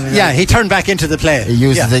excellently. Yeah, he turned back into the play. He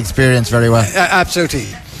used his experience very well. Absolutely.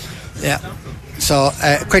 Yeah. So,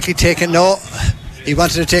 quickly taken. No, he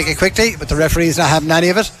wanted to take it quickly, but the referee's not having any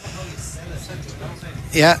of it.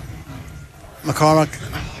 Yeah. McCormack.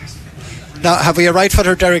 Now, have we a right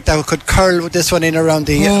footer, Derek, that could curl with this one in around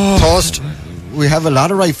the post? We have a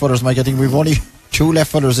lot of right footers, Mike. I think we've only 2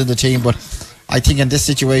 left footers in the team, but I think in this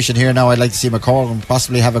situation here now, I'd like to see McCormack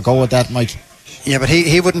possibly have a go at that, Mike. Yeah, but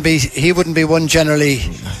he wouldn't be one generally.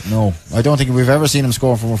 No, I don't think we've ever seen him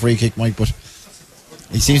score from a free kick, Mike. But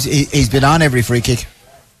he's been on every free kick.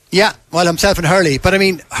 Yeah, well, himself and Hurley. But I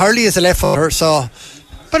mean, Hurley is a left footer, so.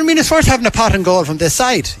 But I mean, it's worth having a pot and goal from this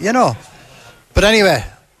side, But anyway,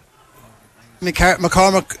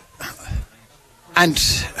 McCormack and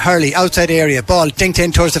Hurley outside area, ball dinked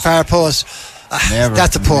in towards the far post.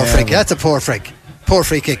 That's a poor free kick. That's a poor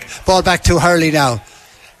free kick. Ball back to Hurley now.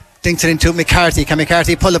 Dinks it into McCarthy. Can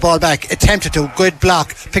McCarthy pull the ball back? Attempted to. Good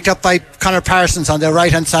block. Picked up by Conor Parsons on the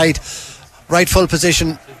right hand side. Right full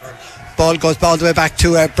position. Ball goes all the way back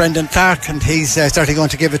to Brendan Clark, and he's certainly going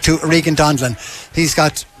to give it to Regan Donlan. He's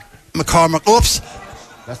got McCormack. Oops.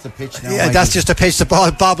 That's the pitch now. Yeah, that's just a pitch. The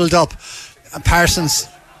ball bobbled up. And Parsons.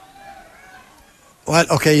 Well,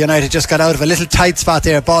 okay, United just got out of a little tight spot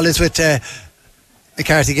there. Ball is with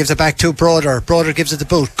McCarthy, gives it back to Broder. Broder gives it the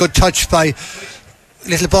boot. Good touch by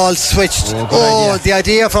little ball switched. The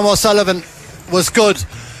idea from O'Sullivan was good,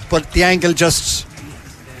 but the angle just.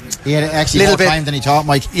 He had actually more time than he thought,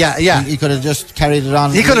 Mike. Yeah. He could have just carried it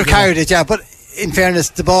on. He could have carried it, yeah. But in fairness,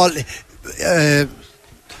 the ball,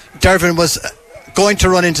 Dervin was going to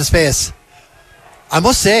run into space. I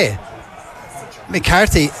must say,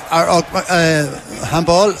 McCarthy,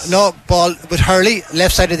 handball, no ball with Hurley,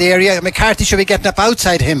 left side of the area. McCarthy should be getting up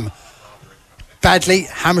outside him. Badly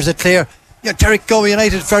hammers it clear. Derek, Galway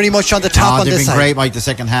United very much on the top on this side. They've been great, Mike. The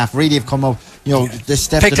second half really have come up. They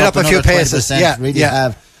stepped picked it up a few paces.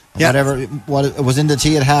 Have. What was in the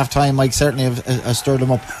tea at half time, Mike, certainly have stirred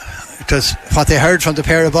them up. Because what they heard from the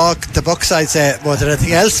pair of the Buck sides was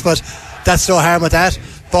anything else, but that's no harm with that.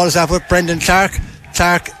 Ball is off with Brendan Clark.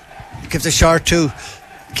 Clark gives a short to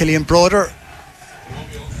Killian Broder.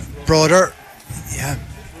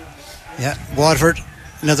 Waterford,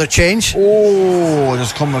 another change.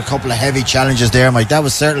 There's come a couple of heavy challenges there, Mike. That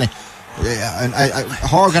was certainly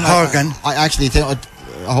Horgan. I actually think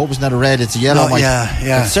I hope it's not a red, it's a yellow, Mike.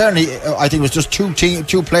 Yeah. But certainly, I think it was just two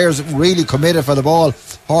players really committed for the ball.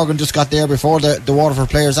 Horgan just got there before the Waterford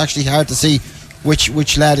players. Actually hard to see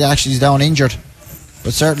which lad actually is down injured.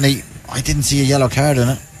 But certainly, I didn't see a yellow card in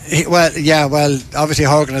it. Well, obviously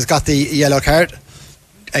Horgan has got the yellow card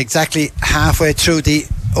exactly halfway through the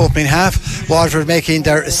opening half. Waterford making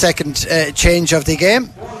their second change of the game.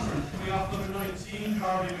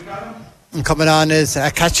 And coming on is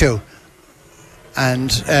Kachu. And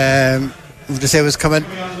to say was coming.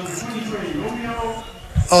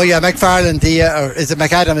 Oh yeah, McFarlane, or is it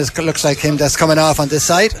McAdam? Looks like him that's coming off on this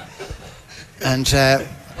side. And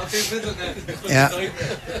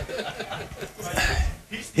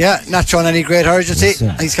not showing any great urgency.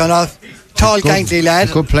 He's gone off. Tall, gangly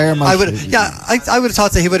lad. Good player, Mike. I would have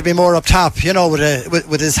thought that he would have been more up top,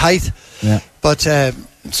 with his height. Yeah. But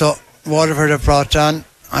so Waterford have brought on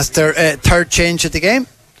as their third change of the game.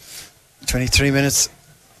 23 minutes,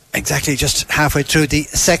 exactly just halfway through the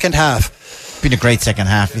second half. Been a great second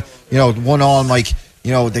half. 1-1, Mike.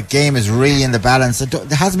 The game is really in the balance. There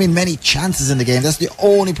hasn't been many chances in the game. That's the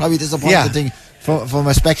only probably disappointing thing from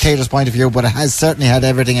a spectator's point of view, but it has certainly had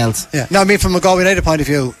everything else. Yeah. No, I mean from a Galway United point of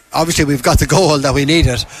view, obviously we've got the goal that we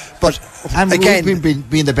needed, but and again, we've been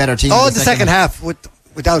being the better team. The second half,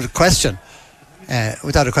 without a question.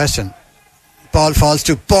 Ball falls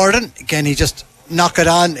to Borden. Again, he just knocked it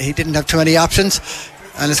on. He didn't have too many options.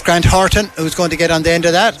 And it's Grant Horton who's going to get on the end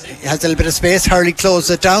of that. He has a little bit of space. Hurley closes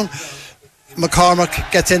it down.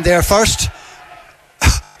 McCormack gets in there first.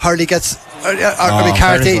 Hurley gets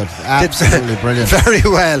McCarthy. Absolutely brilliant. Very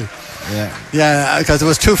well. Yeah, because there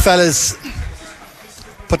was two fellas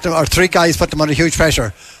three guys put them under huge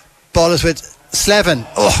pressure. Ball is with Slevin.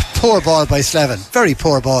 Oh, poor ball by Slevin. Very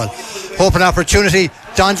poor ball. Open opportunity.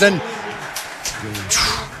 Donlan.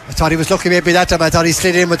 I thought he was lucky maybe that time. I thought he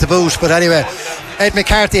slid in with the boot, but anyway, Ed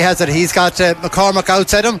McCarthy has it. He's got McCormack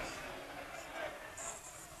outside him.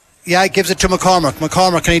 Yeah, he gives it to McCormack.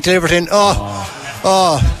 McCormack, can he deliver it in?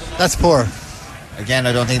 Oh, that's poor. Again,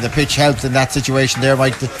 I don't think the pitch helped in that situation there,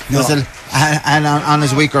 Mike. And on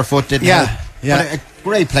his weaker foot didn't help. But a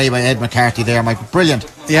great play by Ed McCarthy there, Mike. Brilliant.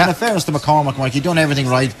 Yeah. And in fairness to McCormack, Mike, he done everything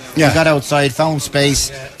right. He got outside, found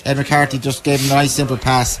space. Ed McCarthy just gave him a nice simple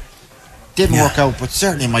pass. Didn't work out, but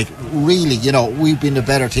certainly, Mike, really, we've been the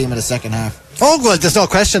better team in the second half. Oh, well, there's no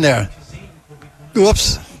question there.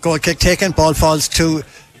 Whoops. Goal kick taken. Ball falls to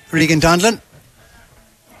Regan Donlan.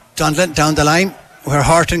 Donlan down the line where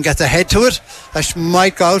Horton gets a head to it. That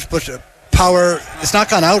might go out, but power. It's not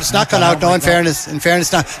gone out. It's not gone out. No, in fairness,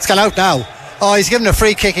 now it's gone out now. Oh, he's given a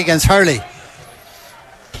free kick against Hurley.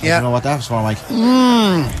 I don't know what that was for, Mike.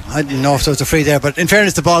 I didn't know if there was a free there, but in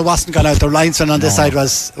fairness, the ball wasn't gone out. The linesman on this side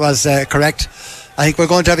was correct. I think we're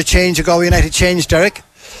going to have a change. A Galway United change, Derek.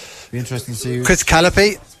 Be interesting to see. Chris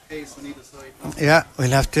Callapy. Yeah, we'll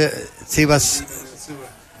have to see what's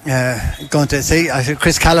going to see. I think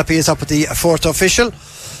Chris Callapy is up with the fourth official.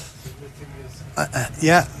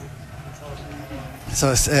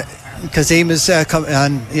 So Kazim is coming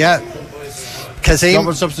on. Yeah, Kazim.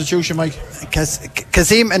 Double substitution, Mike.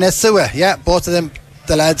 Kazim and Esua, both of them,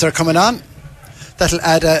 the lads are coming on. That'll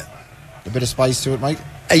add a bit of spice to it, Mike.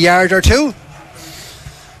 A yard or two.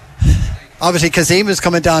 Obviously, Kazim is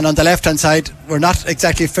coming down on the left hand side. We're not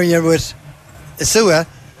exactly familiar with Esua.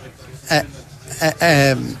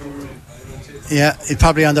 He's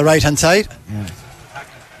probably on the right hand side.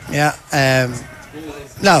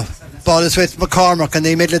 Now, ball is with McCormack in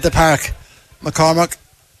the middle of the park. McCormack.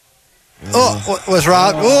 Was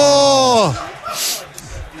robbed.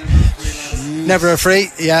 Never a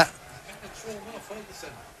free.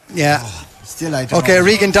 Still, I don't know.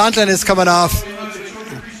 Regan Donlan is coming off.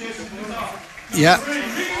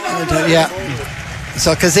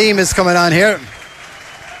 So Kazim is coming on here.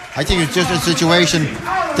 I think it's just a situation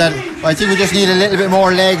that I think we just need a little bit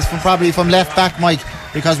more legs from left back, Mike,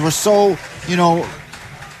 because we're so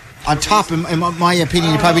on top. In my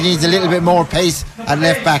opinion, he probably needs a little bit more pace at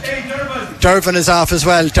left back. Dervin is off as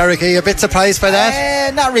well. Derek, are you a bit surprised by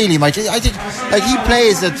that? Not really, Mike. I think he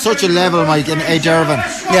plays at such a level, Mike, in Dervin.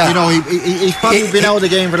 He's probably been out of the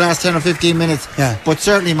game for the last 10 or 15 minutes. But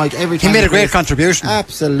certainly, Mike, every time he made a great contribution.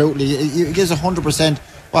 Absolutely, he gives 100%.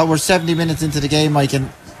 Well, we're 70 minutes into the game, Mike, and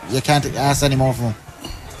you can't ask any more from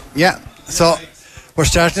him. So we're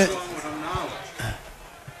starting.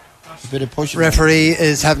 A bit of push. Referee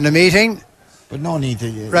is having a meeting. But no need to.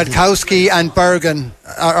 Radkowski and Bergen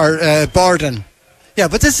or Borden.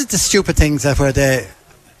 But this is the stupid things that where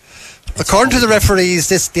According to the referees,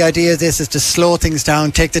 the idea of this is to slow things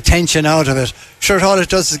down, take the tension out of it. Sure, all it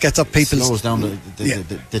does is gets up people's... Slows down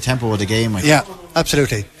the tempo of the game. Yeah,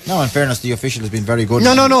 absolutely. No, in fairness, the official has been very good.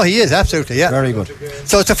 No, he is, absolutely, yeah. Very good.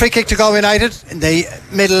 So it's a free kick to Galway United in the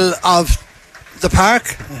middle of the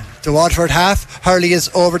park, the Waterford half. Hurley is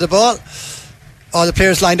over the ball. All the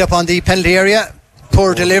players lined up on the penalty area.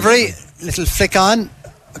 Poor delivery, little flick on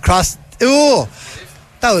across. Oh,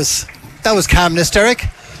 that was calmness, Derek.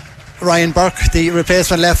 Ryan Burke, the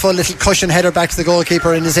replacement left foot, little cushion header back to the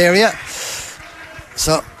goalkeeper in his area.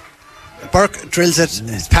 So Burke drills it.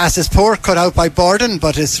 His pass is poor, cut out by Borden,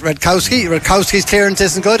 but it's Redkowski. Redkowski's clearance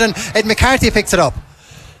isn't good, and Ed McCarthy picks it up.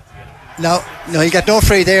 No, he got no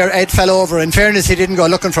free there. Ed fell over. In fairness, he didn't go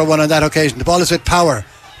looking for one on that occasion. The ball is with power.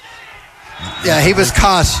 Yeah, he was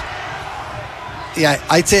caught. Yeah,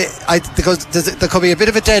 I'd say because there could be a bit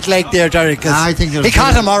of a dead leg there, Derek. I think he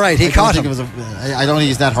caught him all right. He caught him. I don't think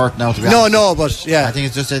he's that hurt now, to be honest. No, but yeah, I think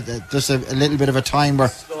it's just a little bit of a time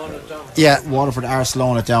where Waterford are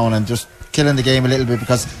slowing it down and just killing the game a little bit,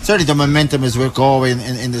 because certainly the momentum is with Galway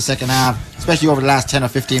in the second half, especially over the last 10 or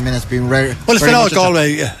 15 minutes being rare. Well, it's been all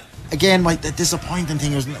Galway. Yeah. Again, the disappointing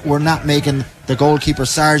thing is we're not making the goalkeeper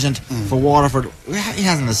Sargent for Waterford. He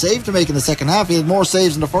hasn't a save to make in the second half. He had more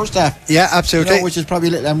saves in the first half. Yeah, absolutely. Which is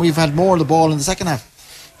probably, and we've had more of the ball in the second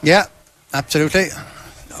half. Yeah, absolutely.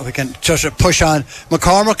 We can just push on.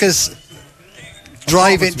 McCormack is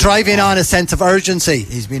driving on a sense of urgency.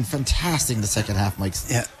 He's been fantastic in the second half, Mike.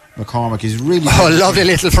 Yeah, McCormack is really. Oh, lovely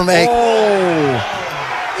little from Egg.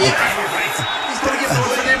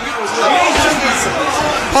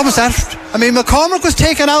 What was that? I mean, McCormack was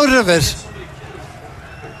taken out of it.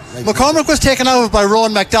 McCormack was taken out of it by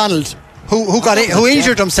Rowan MacDonald, who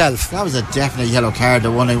injured himself. That was a definite yellow card,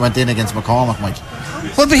 the one who went in against McCormack, Mike.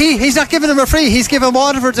 Well, but he's not giving him a free. He's giving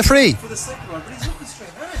Waterford the free.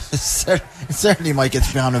 Certainly, Mike,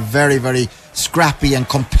 it's been a very, very scrappy and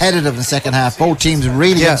competitive in the second half. Both teams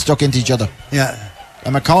really got stuck into each other. Yeah.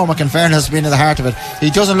 And McCormack, in fairness, has been in the heart of it. He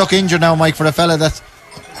doesn't look injured now, Mike, for a fella that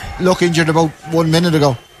looked injured about 1 minute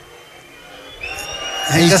ago.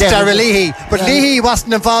 He's just Leahy, but Leahy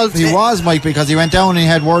wasn't involved. He was, Mike, because he went down and he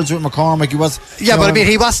had words with McCormack. He was. Yeah, but I mean,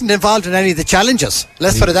 he wasn't involved in any of the challenges.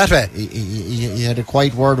 Let's put it that way. He had a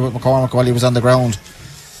quiet word with McCormack while he was on the ground,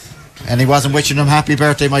 and he wasn't wishing him happy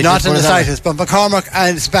birthday, Mike. Not in the slightest. But McCormack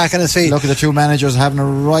is back on his feet. Look at the two managers having a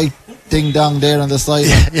right ding dong there on the side.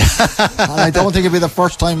 Yeah. And I don't think it'll be the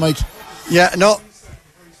first time, Mike. Yeah, no.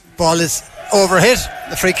 Ball is overhit.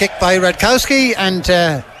 The free kick by Redkowski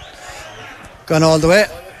and. Gone all the way.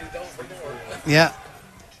 Yeah.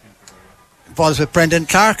 Ball's with Brendan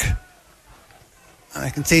Clark. I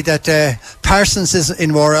can see that Parsons is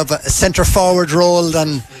in more of a centre forward role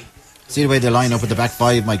than. See the way they line up with the back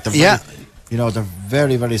five, Mike. They're they're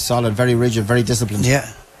very, very solid, very rigid, very disciplined. Yeah.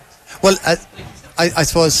 Well, I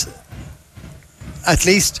suppose at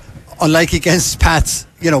least unlike against Pats,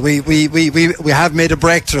 we have made a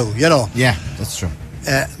breakthrough. Yeah, that's true.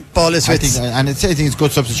 Ball is with, I think it's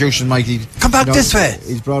good substitution, Mike. Come back this way.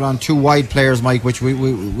 He's brought on two wide players, Mike, which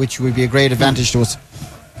would be a great advantage to us.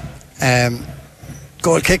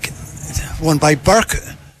 Goal kick, won by Burke.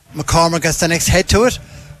 McCormack gets the next head to it.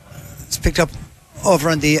 It's picked up over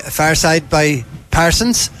on the far side by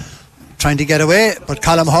Parsons, trying to get away, but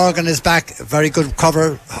Colm Horgan is back. Very good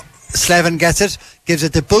cover. Slevin gets it, gives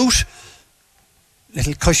it the boot.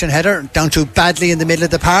 Little cushion header down to Badley in the middle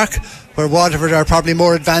of the park, where Waterford are probably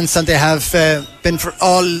more advanced than they have been for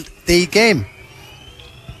all the game.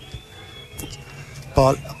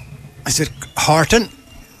 Ball is it Horton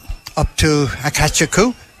up to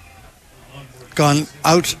Akachaku, gone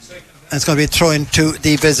out, and it's going to be thrown to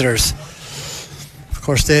the visitors. Of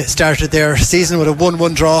course, they started their season with a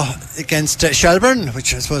 1-1 draw against Shelburne,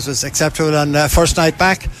 which I suppose was acceptable on first night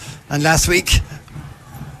back, and last week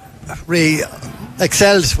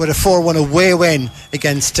excelled with a 4-1 away win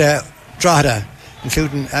against Drogheda,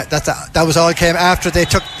 including that was all came after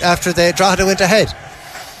Drogheda went ahead.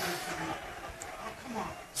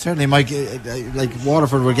 Certainly, Mike, like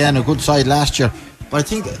Waterford were again a good side last year, but I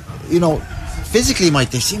think physically,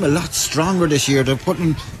 Mike, they seem a lot stronger this year. They're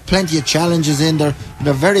putting plenty of challenges in. They're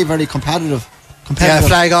very, very competitive. Yeah,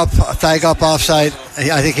 flag up offside.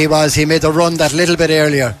 I think he made the run that little bit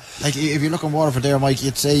earlier. Like if you look at Waterford there, Mike,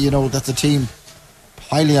 you'd say that's a team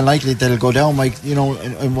highly unlikely they'll go down, Mike,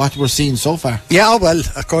 in what we're seeing so far. Yeah, well,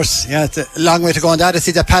 of course, yeah, it's a long way to go on that. I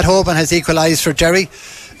see that Pat Hoban has equalised for Derry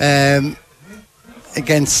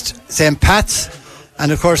against St. Pat's,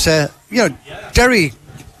 and of course, Derry,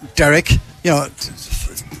 Derek,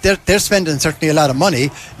 they're spending certainly a lot of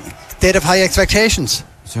money. They'd have high expectations.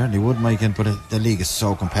 Certainly would, Mike, but the league is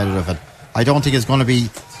so competitive, and I don't think it's going to be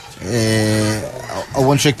a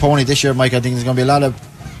one-trick pony this year, Mike. I think there's going to be a lot of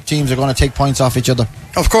teams are going to take points off each other.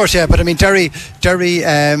 Of course, yeah, but I mean, Derry,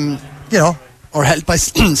 or held by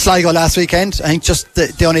Sligo last weekend. I think just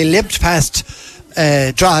they only limped past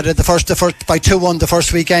Drogheda the first by 2-1 the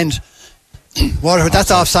first weekend. Waterford, that's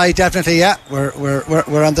offside, definitely. Yeah,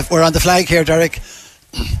 we're on the flag here, Derek.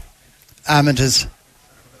 Amond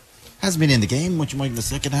hasn't been in the game much, Mike, in the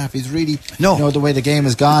second half. He's really, no. The way the game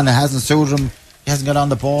has gone, it hasn't suited him. He hasn't got on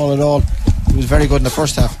the ball at all. He was very good in the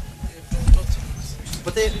first half.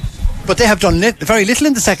 But they have done very little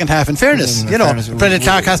in the second half, in fairness. Brendan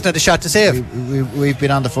Clark hasn't had a shot to save. We've been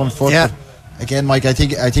on the front foot. Yeah. Again, Mike, I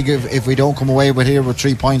think if we don't come away with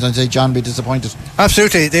 3 points, I'd say John be disappointed.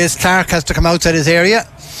 Absolutely. Clark has to come outside his area.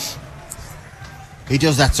 He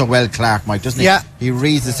does that so well, Clark, Mike, doesn't he? Yeah. He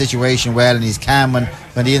reads the situation well, and he's calm when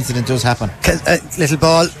the incident does happen. Little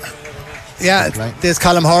ball. Yeah, right. There's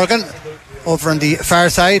Colm Horgan over on the far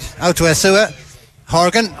side, out to Asua.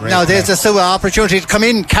 Horgan. Great now there's Asua opportunity to come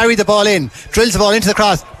in, carry the ball in, drills the ball into the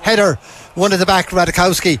cross, header, one at the back,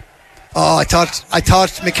 Radikowski. Oh, I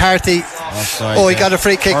thought McCarthy. He got a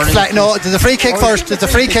free kick. No, there's a free kick first. There's a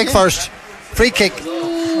free kick first. Free kick.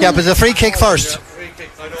 Yeah, but there's a free kick first.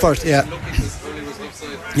 First, yeah.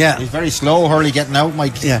 Yeah. He's very slow, Hurley getting out,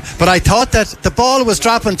 Mike. Yeah, but I thought that the ball was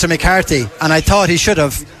dropping to McCarthy, and I thought he should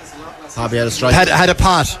have probably had a strike. Had a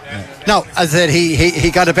pot. Yeah. No, as I said, he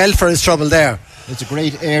got a belt for his trouble there. It's a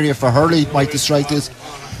great area for Hurley, Mike, to strike this.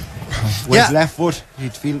 With his left foot,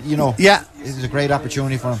 he'd feel, Yeah. It's a great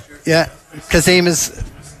opportunity for him. Yeah. Kazim has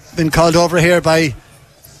been called over here by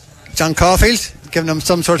John Caulfield, giving him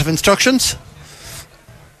some sort of instructions.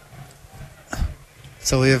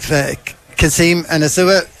 So we have Kazim and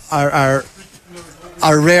Asua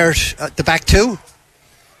are reared at the back two.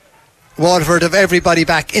 Waterford have everybody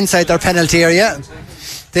back inside their penalty area.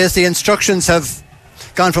 There's the instructions have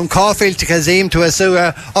gone from Caulfield to Kazim to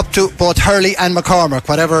Asua up to both Hurley and McCormack,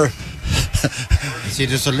 whatever. You see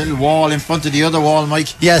there's a little wall in front of the other wall, Mike.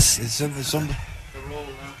 Yes.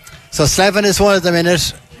 So Slevin is one of them in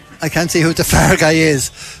it. I can't see who the far guy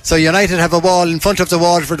is. So United have a wall in front of the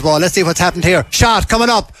Waterford wall. Let's see what's happened here. Shot coming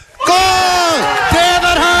up. Goal!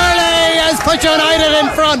 David Hurley has put United in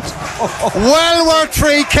front. Well worked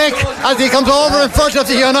free kick as he comes over in front of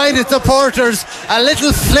the United supporters. A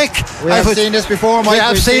little flick. We have seen this before, Mike. We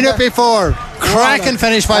have seen it before. Cracking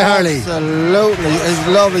finish by Hurley. Absolutely. It's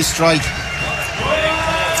a lovely strike.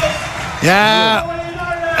 Yeah.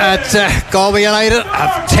 Galway United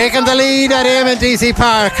have taken the lead at AMDC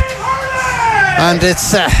Park, and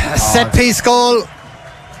it's a set piece goal.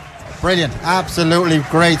 Brilliant, absolutely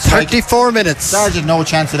great strike. 34 minutes. Sergeant, no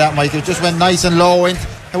chance of that, Mike. It just went nice and low in.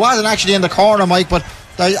 It wasn't actually in the corner, Mike, but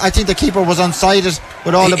I think the keeper was unsighted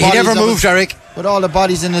with all the bodies. He never moved, Eric. With all the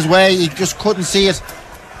bodies in his way, he just couldn't see it.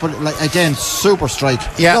 But again, super strike.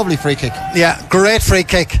 Yeah. Lovely free kick. Yeah, great free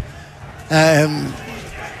kick.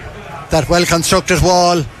 That well constructed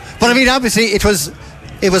wall. But I mean, obviously it was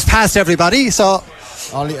past everybody, so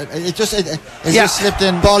it just slipped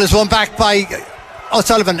in. Ball is won back by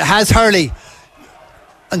O'Sullivan. Has Hurley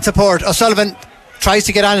in support. O'Sullivan tries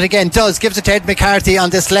to get on it again. Gives it to Ed McCarthy on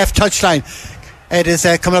this left touchline. It is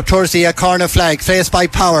coming up towards the corner flag. Faced by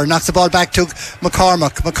Power. Knocks the ball back to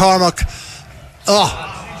McCormack.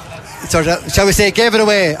 Shall we say, gave it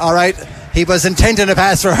away. All right. He was intending a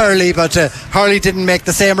pass for Hurley, but Hurley didn't make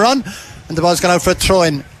the same run, and the ball's gone out for a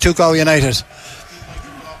throw-in to Galway United.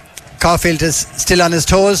 Caulfield is still on his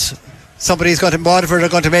toes. Waterford are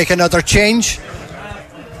going to make another change.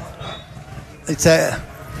 It's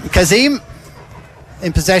Kazim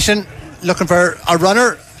in possession, looking for a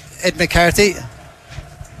runner. Ed McCarthy.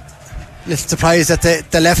 Little surprised that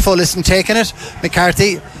the left full isn't taking it.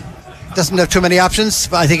 McCarthy doesn't have too many options,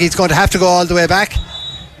 but I think he's going to have to go all the way back.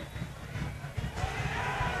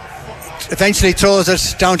 Eventually throws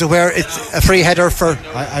it down to where it's a free header for.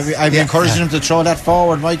 I've been encouraging him to throw that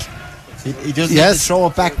forward, Mike. He doesn't need to throw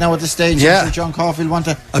it back now at this stage. Yeah. John Caulfield want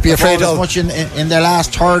to be afraid as much in their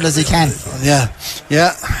last third as he can. Yeah.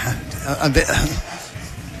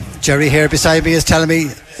 Jerry here beside me is telling me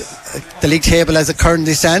the league table as it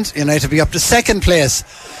currently stands, United will be up to second place.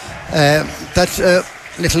 That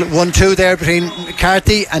little 1-2 there between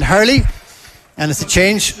McCarthy and Hurley, and it's a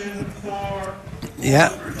change.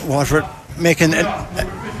 Yeah, Waterford making it.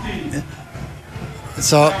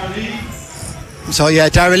 So yeah,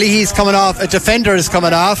 Darragh Leahy's coming off. A defender is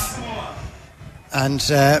coming off, and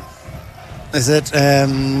is it?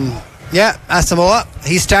 Asamoah.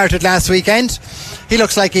 He started last weekend. He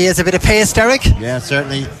looks like he has a bit of pace, Derek. Yeah,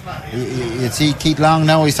 certainly. You see Keith Long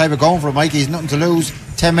now. He's type of going for it, Mike. He's nothing to lose.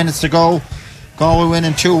 10 minutes to go. Galway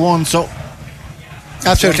winning 2-1. So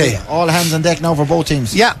absolutely all hands on deck now for both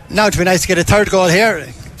teams. Yeah, now it'd be nice to get a third goal here.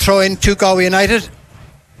 Throw in to Galway United.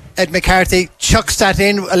 Ed McCarthy chucks that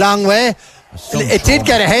in a long way. It did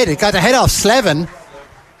get ahead. It got ahead off Slevin.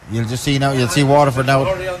 You'll just see now. You'll see Waterford now.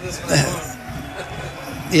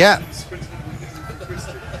 Yeah.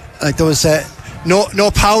 Like there was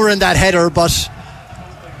no power in that header, but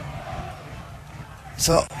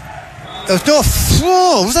so there was no.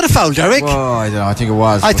 Was that a foul, Derek? Oh, I don't know. I think it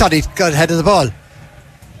was. I thought he got ahead of the ball.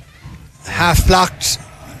 Half blocked.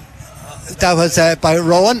 That was by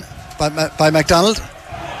Rowan, by MacDonald.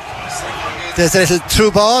 There's a little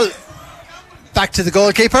through ball back to the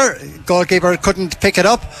goalkeeper. Goalkeeper couldn't pick it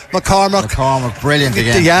up. McCormack brilliant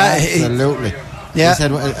again. Yeah, absolutely. Yeah, he's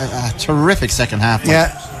had a terrific second half. Yeah,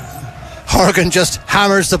 Horgan just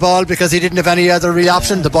hammers the ball because he didn't have any other real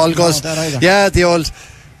option. The ball goes. Yeah, the old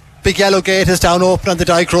big yellow gate is down open on the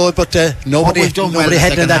Dyke Road, but nobody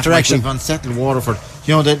heading in that direction. We've unsettled Waterford.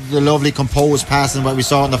 You know, the lovely composed passing what we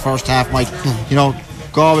saw in the first half, Mike. You know,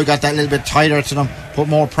 Galway got that little bit tighter to them, put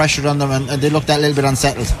more pressure on them, and they looked that little bit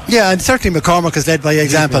unsettled. Yeah, and certainly McCormack has led by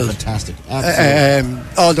example. Fantastic.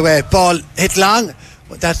 All the way. Ball hit long.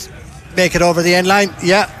 That make it over the end line.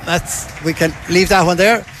 Yeah, we can leave that one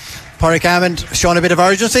there. Pádraig Hammond showing a bit of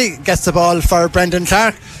urgency, gets the ball for Brendan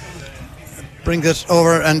Clark, brings it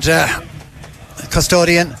over, and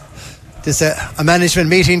custodian. There's a management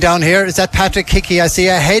meeting down here. Is that Patrick Hickey? I see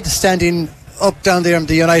a head standing up down there on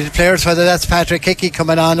the United players. Whether that's Patrick Hickey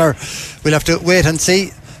coming on, or we'll have to wait and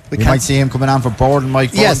see. We might see him coming on for Borden,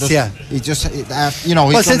 Mike. Yes, yeah. He just, well,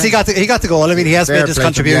 since he got the goal, I mean, he has made his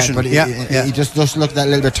contribution. But he just looked that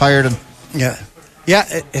little bit tired. And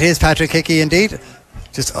it is Patrick Hickey indeed.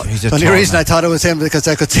 Just the only reason man. I thought it was him because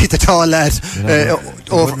I could see the tall lad.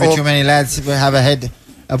 Over too many lads have a head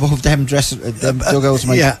above them dugouts,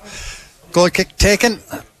 Mike. Yeah. Goal kick taken.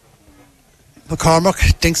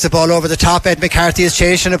 McCormack dinks the ball over the top. Ed McCarthy is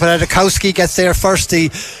chasing it, but Adakowski gets there first. The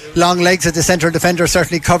long legs of the central defender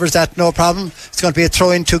certainly covers that, no problem. It's going to be a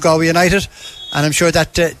throw in to Galway United, and I'm sure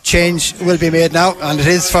that change will be made now, and it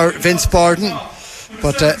is for Vince Borden.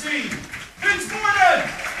 But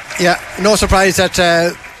no surprise that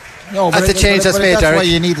at the change that's made, that's Derek. Why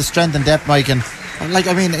you need the strength and depth, Mike. And like,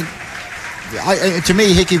 I mean, to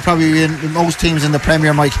me, Hickey probably in most teams in the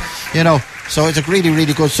Premier, Mike. You know. So it's a really,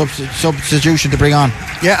 really good substitution to bring on.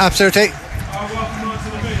 Yeah, absolutely.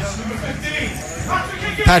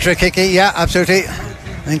 Patrick Hickey, yeah, absolutely.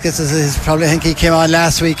 I think this is his, probably. I think he came on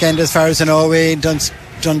last weekend, as far as I know, in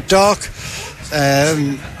Dundalk.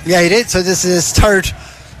 Yeah, he did. So this is his third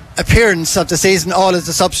appearance of the season, all as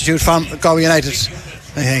a substitute from Galway United,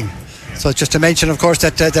 I think. So just to mention, of course,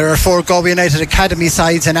 that there are 4 Galway United Academy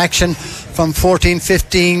sides in action from 14,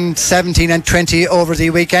 15, 17 and 20 over the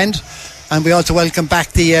weekend. And we also welcome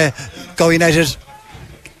back the Galway United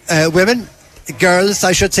women, girls,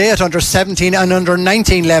 I should say, at under 17 and under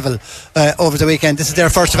 19 level over the weekend. This is their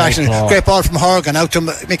first of action. Great ball from Horgan out to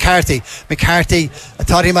McCarthy. McCarthy, I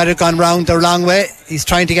thought he might have gone round the wrong way. He's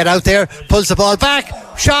trying to get out there, pulls the ball back,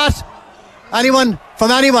 shot. Anyone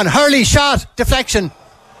from anyone? Hurley, shot, deflection.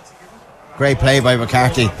 Great play by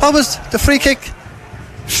McCarthy. What was the free kick?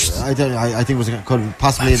 I think it was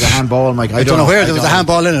possibly the handball, Mike. I don't know where there was a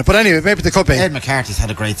handball in it, but anyway, maybe the could be. Ed McCarthy's had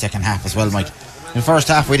a great second half as well, Mike. In the first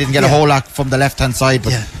half, we didn't get a whole lot from the left hand side,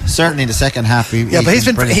 but certainly in the second half, he's been.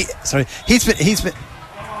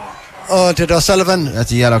 Oh, did O'Sullivan?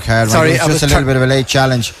 That's a yellow card. Sorry, it was just a little bit of a late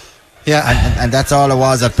challenge. Yeah, and that's all it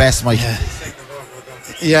was at best, Mike.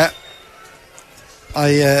 Yeah.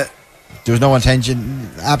 There was no intention,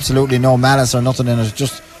 absolutely no malice or nothing in it.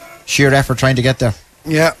 Just sheer effort trying to get there.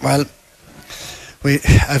 Yeah, well,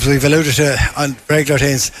 as we've alluded to on regular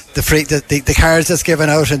things, the cards that's given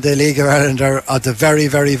out in the League of Ireland are of the very,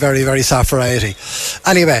 very, very, very soft variety.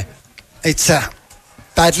 Anyway, it's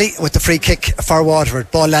badly with the free kick for Waterford.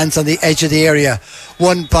 Ball lands on the edge of the area,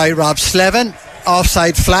 won by Rob Slevin.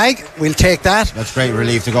 Offside flag, we'll take that. That's great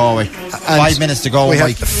relief to Galway. 5 minutes to go. We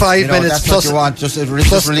have 5 minutes plus. What you want. Just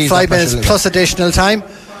 5 minutes plus additional time,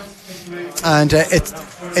 and it's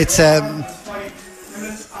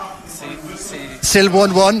still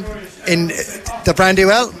 1-1 in the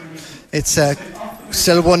Brandywell. It's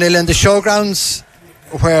still 1-0 in the showgrounds,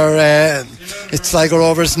 where it's Sligo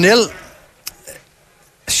Rovers 0,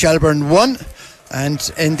 Shelburne 1,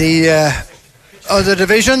 and in the other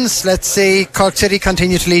divisions, let's see, Cork City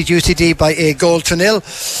continue to lead UCD by 1-0.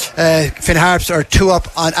 Finn Harps are 2 up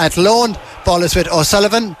on Athlone. Ball is with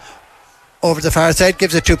O'Sullivan over the far side,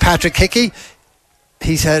 gives it to Patrick Hickey.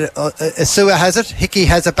 He's had Asua has it. Hickey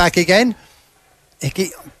has it back again.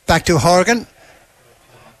 Hickey back to Horgan.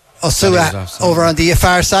 Osua over on the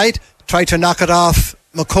far side, tried to knock it off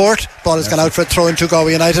McCourt. Ball has gone out for a throw into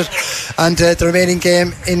Galway United, and the remaining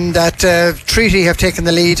game in that Treaty have taken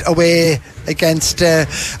the lead away against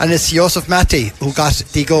and it's Joseph Matty who got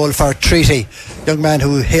the goal for Treaty, young man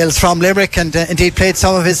who hails from Limerick and indeed played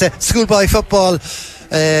some of his schoolboy football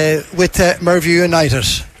with Merview United.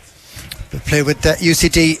 Played with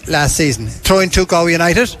UCD last season. Throw into Galway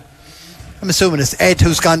United. I'm assuming it's Ed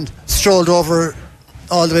who's strolled over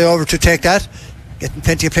all the way over to take that, getting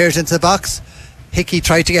plenty of players into the box. Hickey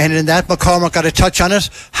tried to get in that. McCormack got a touch on it,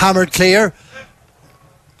 hammered clear.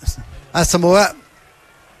 Asamoah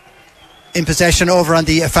in possession over on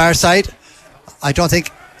the far side. I don't think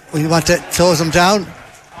we want to close him down.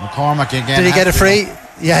 McCormack again. Did he get a free?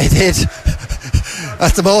 Yeah, he did.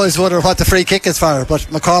 Asamoah is wondering what the free kick is for, but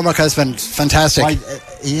McCormack has been fantastic.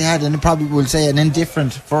 He had, and probably will say, an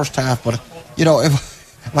indifferent first half, but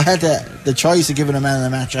if I had the choice of giving a man of the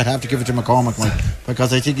match, I'd have to give it to McCormack, Mike,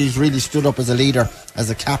 because I think he's really stood up as a leader, as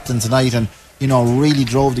a captain tonight, and really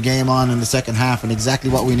drove the game on in the second half, and exactly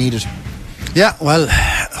what we needed. Yeah, well,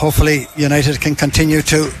 hopefully United can continue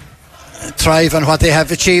to thrive on what they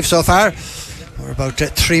have achieved so far. We're about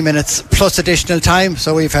 3 minutes plus additional time,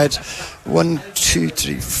 so we've had 1, 2,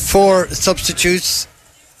 3, 4 substitutes.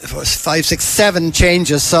 5, 6, 7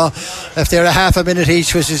 changes, so if they're a half a minute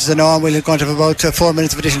each, which is the norm, we're going to have about 4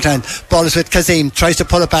 minutes of additional time. Ball is with Kazim, tries to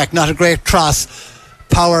pull it back, not a great cross.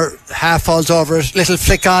 Power half falls over it, little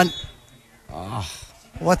flick on.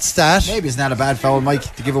 What's that? Maybe it's not a bad foul,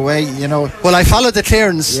 Mike, to give away, Well, I followed the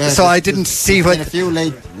clearance, so I didn't see a few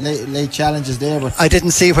late challenges there, but I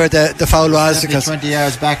didn't see where the foul was, because 20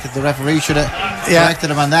 yards back, that the referee should have corrected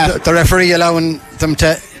him on that. The referee allowing them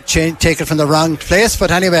to take it from the wrong place.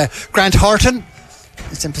 But anyway, Grant Horton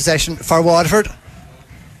is in possession for Waterford.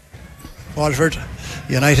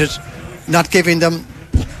 United not giving them.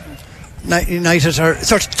 United are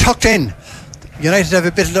sort of tucked in. United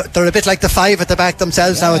have they're a bit like the 5 at the back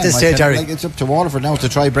themselves now at this stage, Harry. It's up to Waterford now to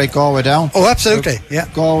try break Galway down. Oh, absolutely, yeah.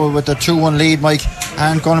 Galway with the 2-1 lead, Mike,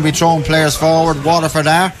 and going to be throwing players forward. Waterford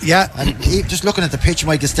are. Yeah. And just looking at the pitch,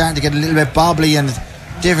 Mike, is starting to get a little bit bobbly and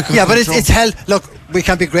difficult. Yeah, but it's held. Look, we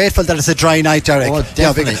can be grateful that it's a dry night, Derek. Oh,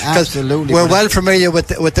 definitely, absolutely. We're well familiar with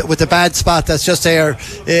the bad spot that's just there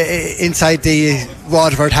inside the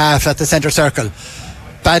Waterford half at the centre circle.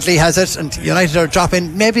 Badly has it, and United are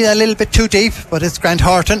dropping maybe a little bit too deep, but it's Grant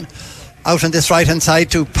Horton out on this right hand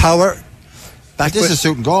side to Power. This is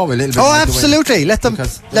suiting Galway a little bit. Oh, absolutely. Let them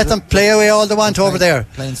play away all they want over there.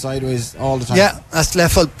 Playing sideways all the time. Yeah, that's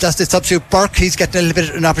left full. That's the substitute Burke. He's getting a little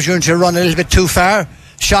bit an opportunity to run a little bit too far.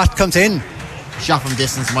 Shot comes in. Shot from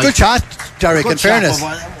distance, Mike. Good shot, Derek, in fairness.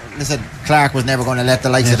 Listen, Clark was never going to let the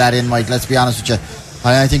likes of that in, Mike. Let's be honest with you.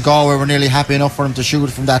 I think Galway were nearly happy enough for him to shoot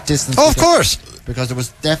it from that distance. Oh, of course. Because there was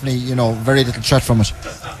definitely, very little threat from it.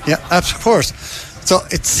 Yeah, of course. So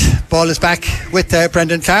ball is back with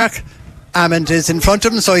Brendan Clark. Ammond is in front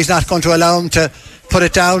of him, so he's not going to allow him to put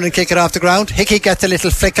it down and kick it off the ground. Hickey gets a little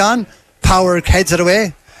flick on. Power heads it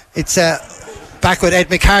away. It's back with Ed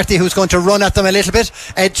McCarthy, who's going to run at them a little bit.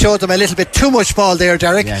 Ed showed them a little bit too much ball there,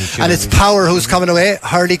 Derek. Yeah, and it's Power who's coming away.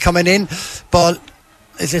 Hurley coming in. Ball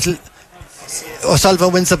is little.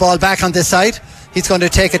 O'Sullivan wins the ball back on this side. He's going to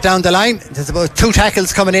take it down the line. There's about 2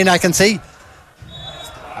 tackles coming in, I can see.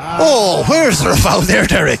 Oh, where's the foul there,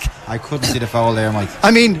 Derek? I couldn't see the foul there, Mike.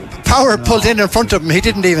 I mean, Power pulled in front of him. He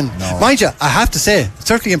didn't even. No. Mind you, I have to say,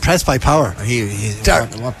 certainly impressed by Power.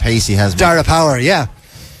 What pace he has. Dara Power, yeah.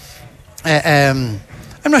 I'm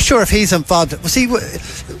not sure if he's involved. Was he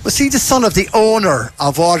the son of the owner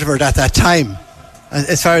of Waterford at that time?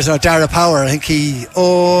 As far as Dara Power, I think he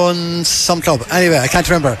owns some club. Anyway, I can't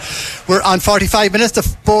remember. We're on 45 minutes.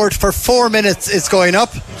 The board for 4 minutes is going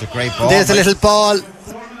up. It's a great ball. There's a little ball.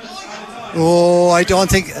 Oh, I don't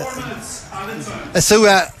think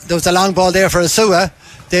Asua. There was a long ball there for Asua.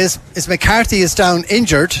 Is McCarthy is down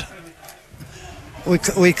injured.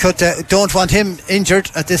 We could don't want him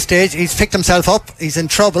injured at this stage. He's picked himself up. He's in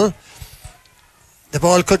trouble. We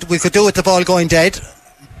could do with the ball going dead.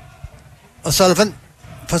 O'Sullivan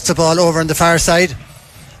puts the ball over on the far side.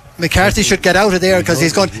 McCarthy should get out of there because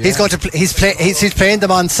he's playing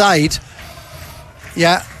them on side.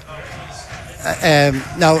 Yeah.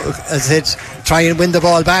 Now, as I said, try and win the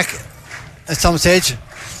ball back at some stage.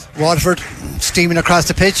 Waterford steaming across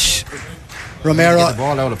the pitch. Romero,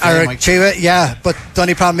 Eric Chiwa, yeah, but the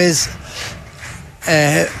only problem is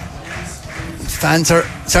fans are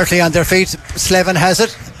certainly on their feet. Slevin has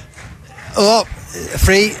it. Oh,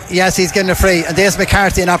 free. Yes, he's getting a free, and there's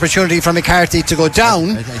McCarthy, an opportunity for McCarthy to go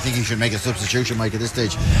down. I think he should make a substitution, Mike, at this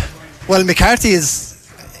stage. Well, McCarthy is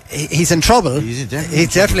he's in trouble. He's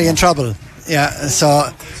definitely in trouble. Yeah, so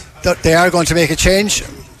they are going to make a change,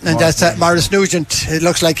 and that's Maurice Nugent. It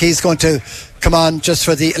looks like he's going to come on just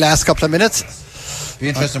for the last couple of minutes. Be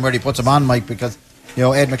interesting where he puts him on, Mike, because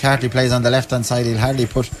Ed McCarthy plays on the left hand side. He'll hardly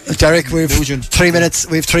put Derek. We've Nugent. 3 minutes.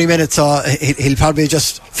 We've 3 minutes, so he'll probably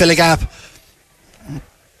just fill a gap.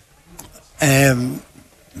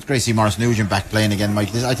 It's great to see Maurice Nugent back playing again,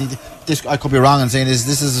 Mike. I think this. I could be wrong in saying this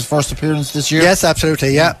is his first appearance this year. Yes,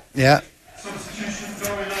 absolutely. Yeah.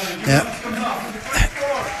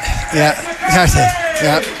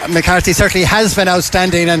 McCarthy certainly has been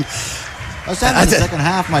outstanding and outstanding in the second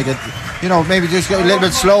half, Mike. Maybe just got a little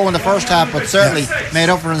bit slow in the first half, but certainly made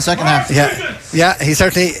up for in the second half. Yeah, he's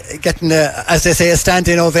certainly getting, as they say, a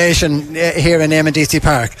standing ovation here in AMDC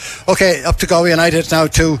Park. Okay, up to Galway United now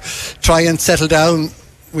to try and settle down.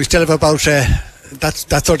 We still have about that's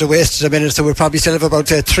sort of wasted a minute, so we'll probably still have about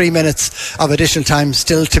 3 minutes of additional time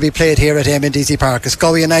still to be played here at AMDC Park. It's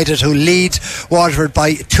Galway United who lead Waterford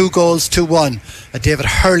by 2-1. A David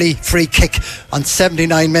Hurley free kick on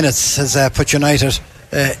 79 minutes has put United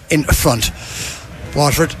in front.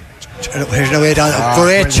 Waterford, here's no way down. Great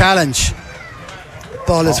brilliant challenge.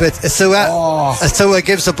 Ball is with Asua. Asua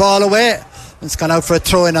gives the ball away. It's gone out for a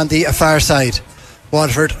throw-in on the far side.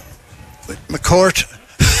 Waterford with McCourt.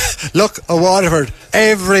 Look at Waterford,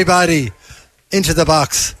 everybody into the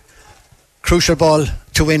box. Crucial ball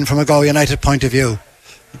to win from a Galway United point of view.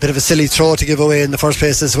 A bit of a silly throw to give away in the first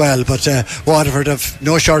place as well, but Waterford have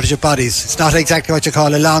no shortage of bodies. It's not exactly what you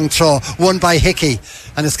call a long throw, won by Hickey,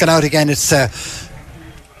 and it's gone out again. It's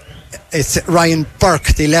Ryan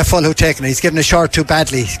Burke, the left full, who taken it. He's given a short too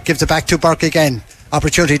badly, gives it back to Burke again.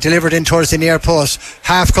 Opportunity delivered in towards the near post,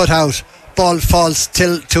 half cut out, ball falls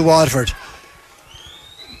still to Waterford.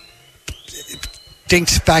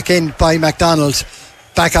 Dinked back in by MacDonald,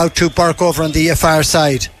 back out to Burke over on the far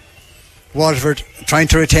side. Waterford trying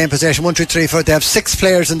to retain possession. 1, 2, 3, 4. They have 6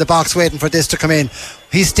 players in the box waiting for this to come in.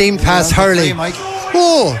 He's steamed past Hurley.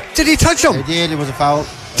 Oh, did he touch him? He did. It was a foul.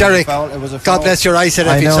 Derek, it was a foul. God bless your eyesight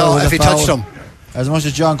if he touched him. As much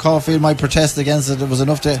as John Caulfield might protest against it, it was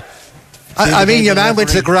enough to. I mean, your man went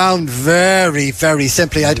to the ground very, very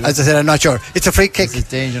simply. As I said, I'm not sure. It's a free kick. It's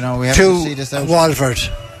danger now. We have to see this out. Waterford.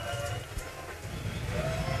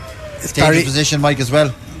 It's danger position, Mike, as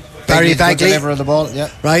well. Barry Bagley deliver the ball. Yeah.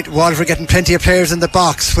 Right, Waterford getting plenty of players in the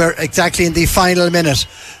box. We're exactly in the final minute.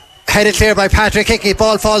 Headed clear by Patrick Hickey.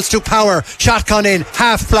 Ball falls to Power. Shot gone in,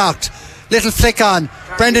 half blocked. Little flick on.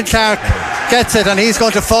 Brendan Clark gets it, and he's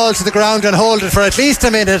going to fall to the ground and hold it for at least a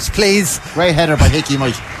minute, please. Great header by Hickey,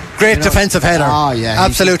 Mike. Great defensive header. Oh yeah,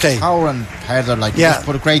 absolutely. Power and header, just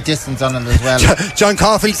put a great distance on it as well. John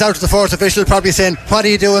Caulfield's out to the fourth official, probably saying, "What are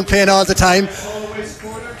you doing, playing all the time?"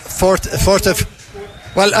 Fourth of.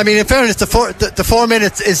 Well, I mean, in fairness, the 4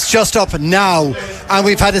 minutes is just up now, and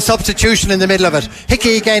we've had a substitution in the middle of it.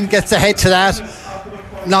 Hickey again gets ahead to that,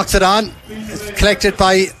 knocks it on. It's collected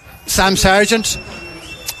by Sam Sargent,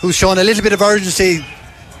 who's shown a little bit of urgency,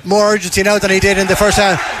 more urgency now than he did in the first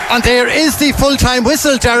half. And there is the full-time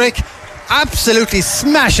whistle, Derek. Absolutely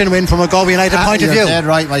smashing win from a Galway United point of view. You're dead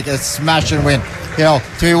right, Mike. A smashing win. To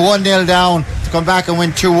be 1-0 down, to come back and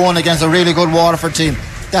win 2-1 against a really good Waterford team.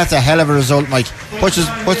 That's a hell of a result, Mike. Puts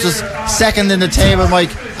us second in the table,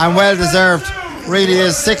 Mike, and well deserved. Really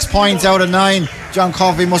is. 6 points out of 9. John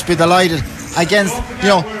Coffey must be delighted. Against,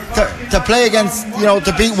 to play against,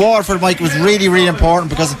 to beat Waterford, Mike, was really, really important,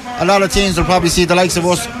 because a lot of teams will probably see the likes of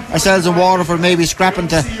us, ourselves in Waterford, maybe scrapping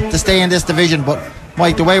to stay in this division. But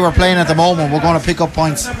Mike, the way we're playing at the moment, we're going to pick up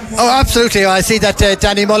points. Oh, absolutely. I see that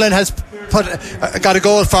Danny Mullen has got a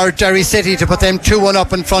goal for Derry City to put them 2-1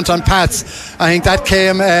 up in front on Pats. I think that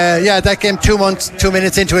came 2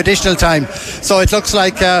 minutes into additional time. So it looks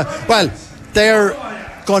like they're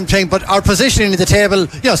going playing, but our positioning in the table,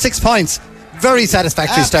 6 points, very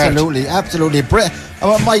satisfactory start. Absolutely.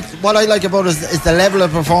 Mike, what I like about it is the level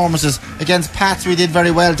of performances. Against Pats we did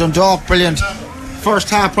very well. Dundalk, brilliant. First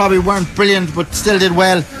half probably weren't brilliant, but still did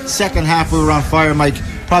well. Second half we were on fire, Mike.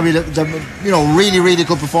 Probably the really, really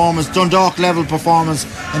good performance. Dundalk level performance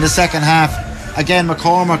in the second half. Again,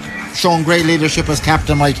 McCormack showing great leadership as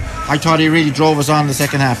captain, Mike. I thought he really drove us on in the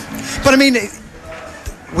second half. But I mean,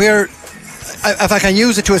 we're, if I can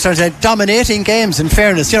use it to a certain extent, dominating games, in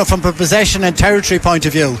fairness, from a possession and territory point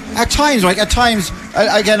of view. At times, Mike.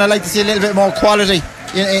 Again, I like to see a little bit more quality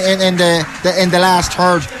in the last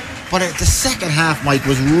third. But the second half, Mike,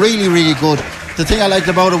 was really, really good. The thing I liked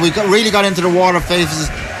about it, we really got into the water faces,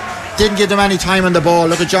 didn't give them any time on the ball.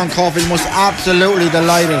 Look at John Caulfield, was absolutely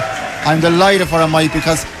delighted. I'm delighted for him, Mike,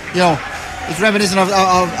 because it's reminiscent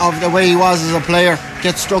of the way he was as a player.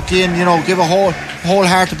 Get stuck in, give a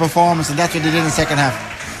wholehearted performance, and that's what they did in the second half.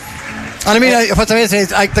 And I mean, what's amazing is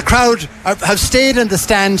the crowd have stayed in the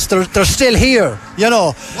stands. They're still here,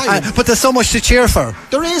 but there's so much to cheer for.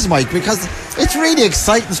 There is, Mike, because it's really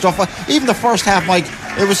exciting stuff. Even the first half, Mike,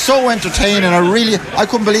 it was so entertaining. I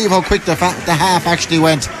couldn't believe how quick the half actually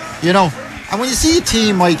went. And when you see a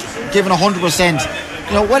team, Mike, giving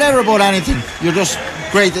 100%, whatever about anything, you're just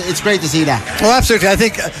great. It's great to see that. Oh, absolutely. I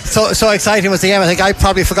think so exciting was the game. I think I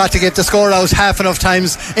probably forgot to get the score out half enough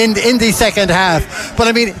times in the second half. But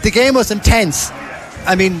I mean, the game was intense.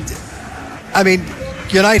 I mean,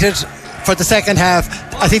 United for the second half,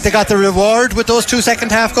 I think they got the reward with those 2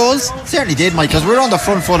 second half goals. Certainly did, Mike, because we're on the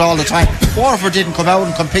front foot all the time. Waterford didn't come out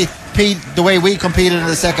and compete the way we competed in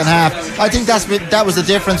the second half. I think that was the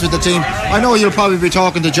difference with the team. I know you'll probably be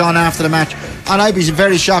talking to John after the match, and I'd be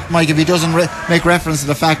very shocked, Mike, if he doesn't make reference to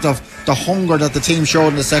the fact of the hunger that the team showed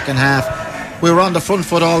in the second half. We were on the front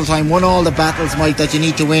foot all the time, won all the battles, Mike, that you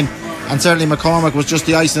need to win, and certainly McCormack was just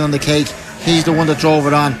the icing on the cake. He's the one that drove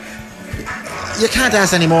it on. You can't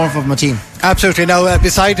ask any more from a team. Absolutely. Now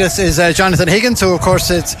beside us is Jonathan Higgins, who of course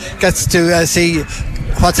gets to see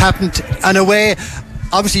what's happened in a way.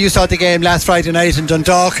 Obviously you saw the game last Friday night in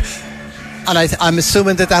Dundalk, and I'm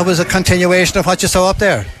assuming that was a continuation of what you saw up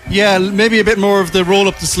there. Yeah, maybe a bit more of the roll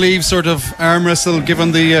up the sleeve sort of arm wrestle,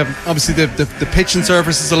 given the obviously the pitch and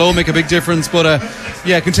surfaces alone make a big difference, but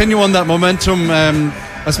continue on that momentum.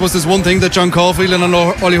 I suppose there's one thing that John Caulfield and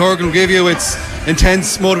Ollie Horgan will give you. It's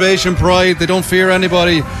intense motivation, pride. They don't fear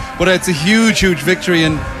anybody, but it's a huge victory.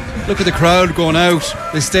 And look at the crowd going out.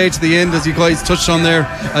 They stayed to the end, as you guys touched on there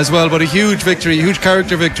as well. But a huge victory, a huge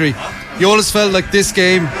character victory. You always felt like this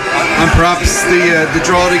game, and perhaps the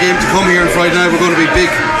draw of the game to come here on Friday night, were going to be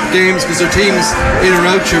big games because their teams in and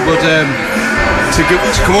out you. But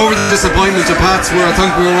to come over the disappointment of Pats, where I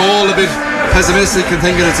think we were all a bit pessimistic and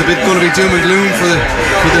thinking it's a bit going to be doom and gloom for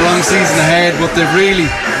the long season ahead, but they've really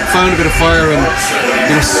found a bit of fire, and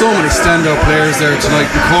there were so many standout players there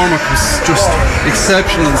tonight. McCormack was just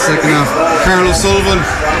exceptional in the second half. Carl O'Sullivan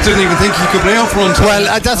didn't even think he could play up front. Well,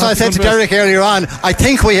 that's what I said to Derek earlier on. I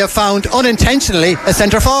think we have found unintentionally a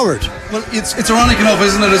centre forward. Well, it's ironic enough,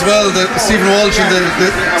 isn't it, as well, that Stephen Walsh and the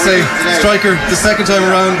striker the second time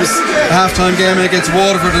around was a half-time game against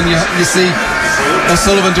Waterford, and you see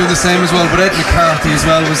O'Sullivan doing the same as well, but Ed McCarthy as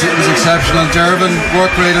well was exceptional. Dervin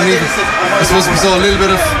worked great, and even I suppose we saw a little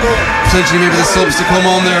bit of potentially maybe the subs to come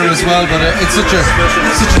on there as well, but it's such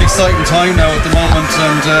an exciting time now at the moment,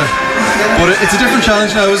 and but it's a different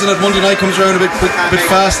challenge now, isn't it? Monday night comes around a bit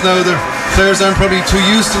fast now. The players aren't probably too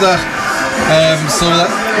used to that. So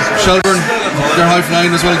Shelburne, they're high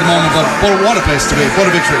flying as well at the moment, but what a place to be, what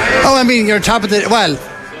a victory. Oh, I mean, you're top of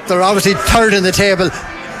they're obviously third in the table.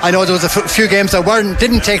 I know there was a few games that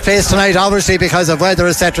didn't take place tonight, obviously because of weather,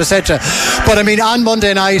 etc. But I mean, on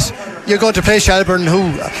Monday night you're going to play Shelburne, who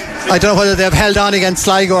I don't know whether they've held on against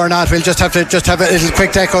Sligo or not. We'll just have a little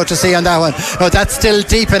quick deco to see on that one. No, that's still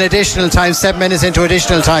deep in additional time, 7 minutes into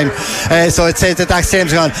additional time, so it says that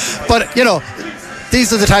game's gone. But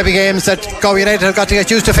these are the type of games that Galway United have got to get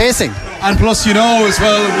used to facing. And plus, as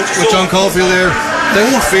well, with John Caulfield there, they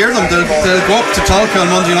won't fear them. They'll go up to Talca on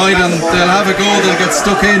Monday night and they'll have a go. They'll get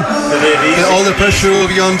stuck in. All the pressure will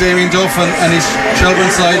be on Damien Duff and his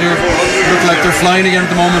Shelburne side, who look like they're flying again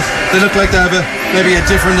at the moment. They look like they have maybe a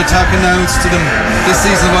different attack announced to them this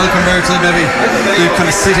season, well, compared to maybe they kind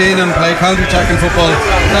of sit in and play counter-attacking football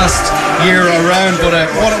last year around. But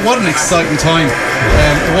what an exciting time.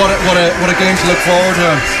 What a game to look forward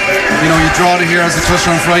to. You draw to here as a touch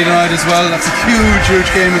on Friday night as well. That's a huge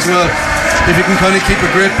game as well, if you can kind of keep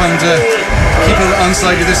a grip and keep it on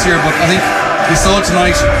side of this year. But I think we saw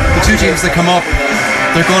tonight the two teams that come up,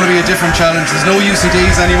 they're going to be a different challenge. There's no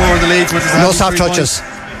UCDs anymore in the league, no soft touches.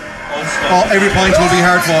 Every point will be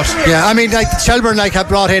hard fought. Yeah, I mean, Shelburne have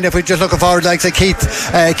brought in, if we're just looking forward, say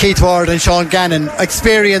Keith Ward and Sean Gannon,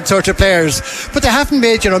 experienced sort of players, but they haven't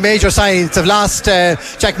made major signings. They've lost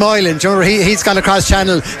Jack Moylan. Do you remember he's gone across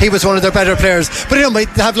channel? He was one of their better players. But they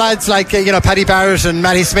have lads like Paddy Barrett and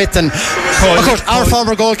Matty Smith, and Coyle, of course our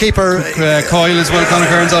former goalkeeper Coyle as well. Conor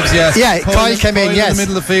Kearns, obviously. Coyle came in. Yes, in the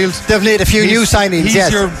middle of the field. They've made a few new signings.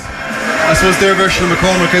 Yes. I suppose their version of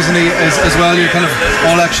McCormack, isn't he, as well? You're kind of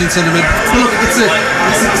all action centre mid. Look, it's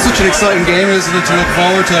such an exciting game, isn't it, to look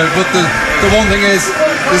forward to? But the one thing is,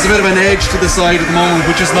 there's a bit of an edge to the side at the moment,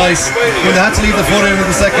 which is nice. When they had to leave the foot in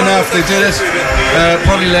the second half, they did it.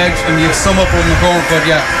 Probably legged, and you'd sum up with McCormack. But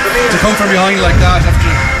to come from behind like that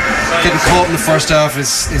after getting caught in the first half is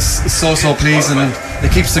so pleasing, and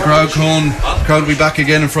it keeps the crowd going. The crowd will be back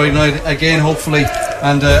again on Friday night again, hopefully,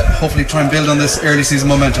 and hopefully try and build on this early season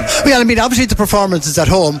momentum. Well, I mean, obviously the performances at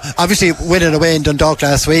home, obviously winning away in Dundalk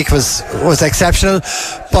last week was exceptional,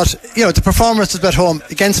 but you know, the performances at home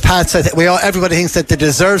against Pats, I think everybody thinks that they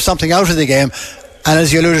deserve something out of the game, and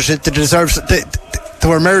as you alluded to, they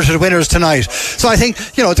were merited winners tonight. So I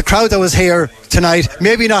think, you know, the crowd that was here tonight,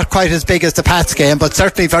 maybe not quite as big as the Pats game, but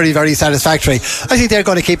certainly very, very satisfactory. I think they're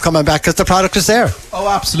going to keep coming back because the product is there. Oh,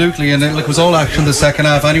 absolutely, and it was all action the second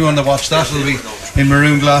half. Anyone that watched that will be in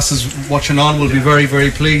maroon glasses watching on will be very, very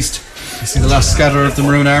pleased. You see the last scatter of the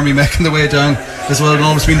Maroon Army making their way down as well, and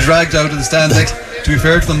almost being dragged out of the stand. To be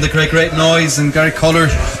fair to them, they create great noise, and Gary Culler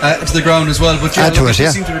to the ground as well. But yeah, they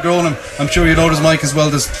seem to be growing. I'm sure you notice, Mike, as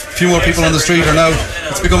well. There's a few more people on the street are now.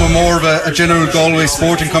 It's becoming more of a general Galway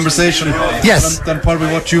sporting conversation. Yes, than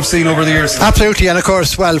probably what you've seen over the years. Absolutely, and of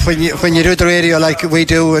course, well, when you do the radio like we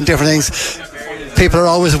do and different things, people are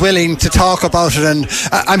always willing to talk about it. And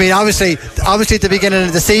I mean, obviously, the beginning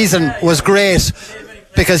of the season was great,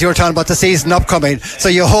 because you were talking about the season upcoming. So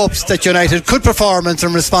you hoped that United could perform and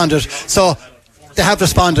responded. So they have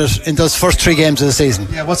responded in those first 3 games of the season.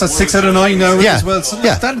 Yeah, what's that, 6 out of 9 now as well? So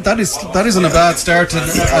yeah. That isn't a bad start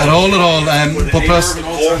at all. But plus,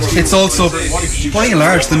 it's also, by and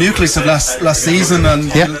large, the nucleus of last season, and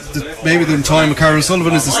maybe the time Carol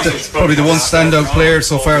Sullivan is probably the one standout player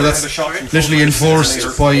so far. That's literally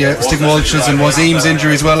enforced by Stig Walsh's and Wasim's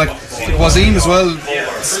injury as well. Like Wasim as well,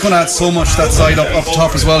 it's going to add so much that side up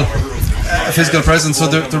top as well. A physical presence, so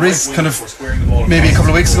there is kind of, maybe a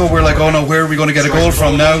couple of weeks ago we're like, oh no, where are we going to get a goal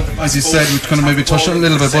from now? As you said, we kind of maybe touched it a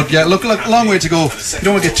little bit, but yeah, look, a long way to go. You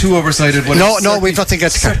don't want to get too overexcited, but no, we've nothing to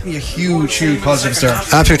get. Certainly a huge positive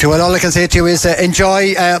start. Absolutely. Well, all I can say to you is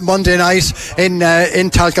enjoy Monday night in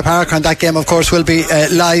Talca Park, and that game of course will be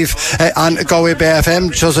live on Galway Bay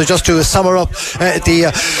FM. So just to sum up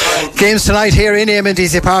the games tonight here in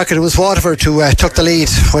AMDC Park, it was Waterford who took the lead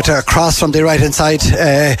with a cross from the right hand side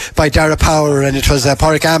by Dara Power, and it was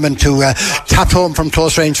Pádraig Amon who tapped home from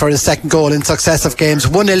close range for his second goal in successive games.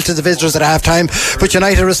 1-0 to the visitors at half time, but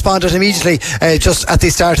United responded immediately just at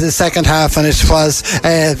the start of the second half, and it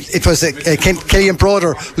was Killian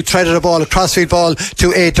Broder who threaded a ball, a crossfield ball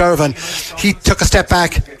to A. Dervin. He took a step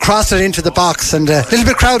back, crossed it into the box, and a little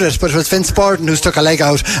bit crowded, but it was Vince Borden who stuck a leg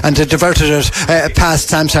out and diverted it past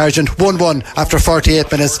Sam Sargent. 1-1 after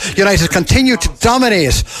 48 minutes. United continued to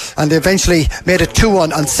dominate, and they eventually made it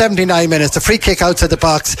 2-1 on 79 minutes. The free kick outside the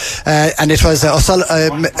box, and it was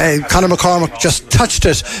Conor McCormack just touched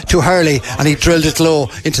it to Hurley, and he drilled it low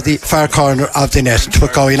into the far corner of the net to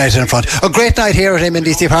put Galway United in front. A great night here at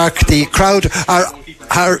AMDC Park. The crowd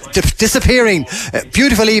are disappearing.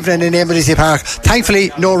 Beautiful evening in AMDC Park.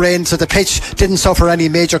 Thankfully no rain, so the pitch didn't suffer any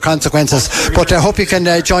major consequences, but I hope you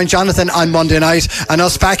can join Jonathan on Monday night and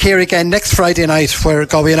us back here again next Friday night, where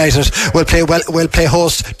Galway United will play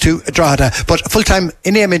host to Drogheda. But full time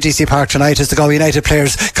in AMDC Park tonight as the Galway United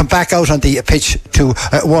players come back out on the pitch to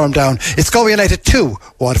warm down. It's Galway United 2,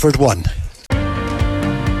 Waterford 1.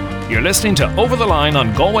 You're listening to Over the Line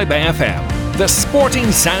on Galway Bay FM, the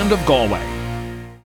sporting sound of Galway.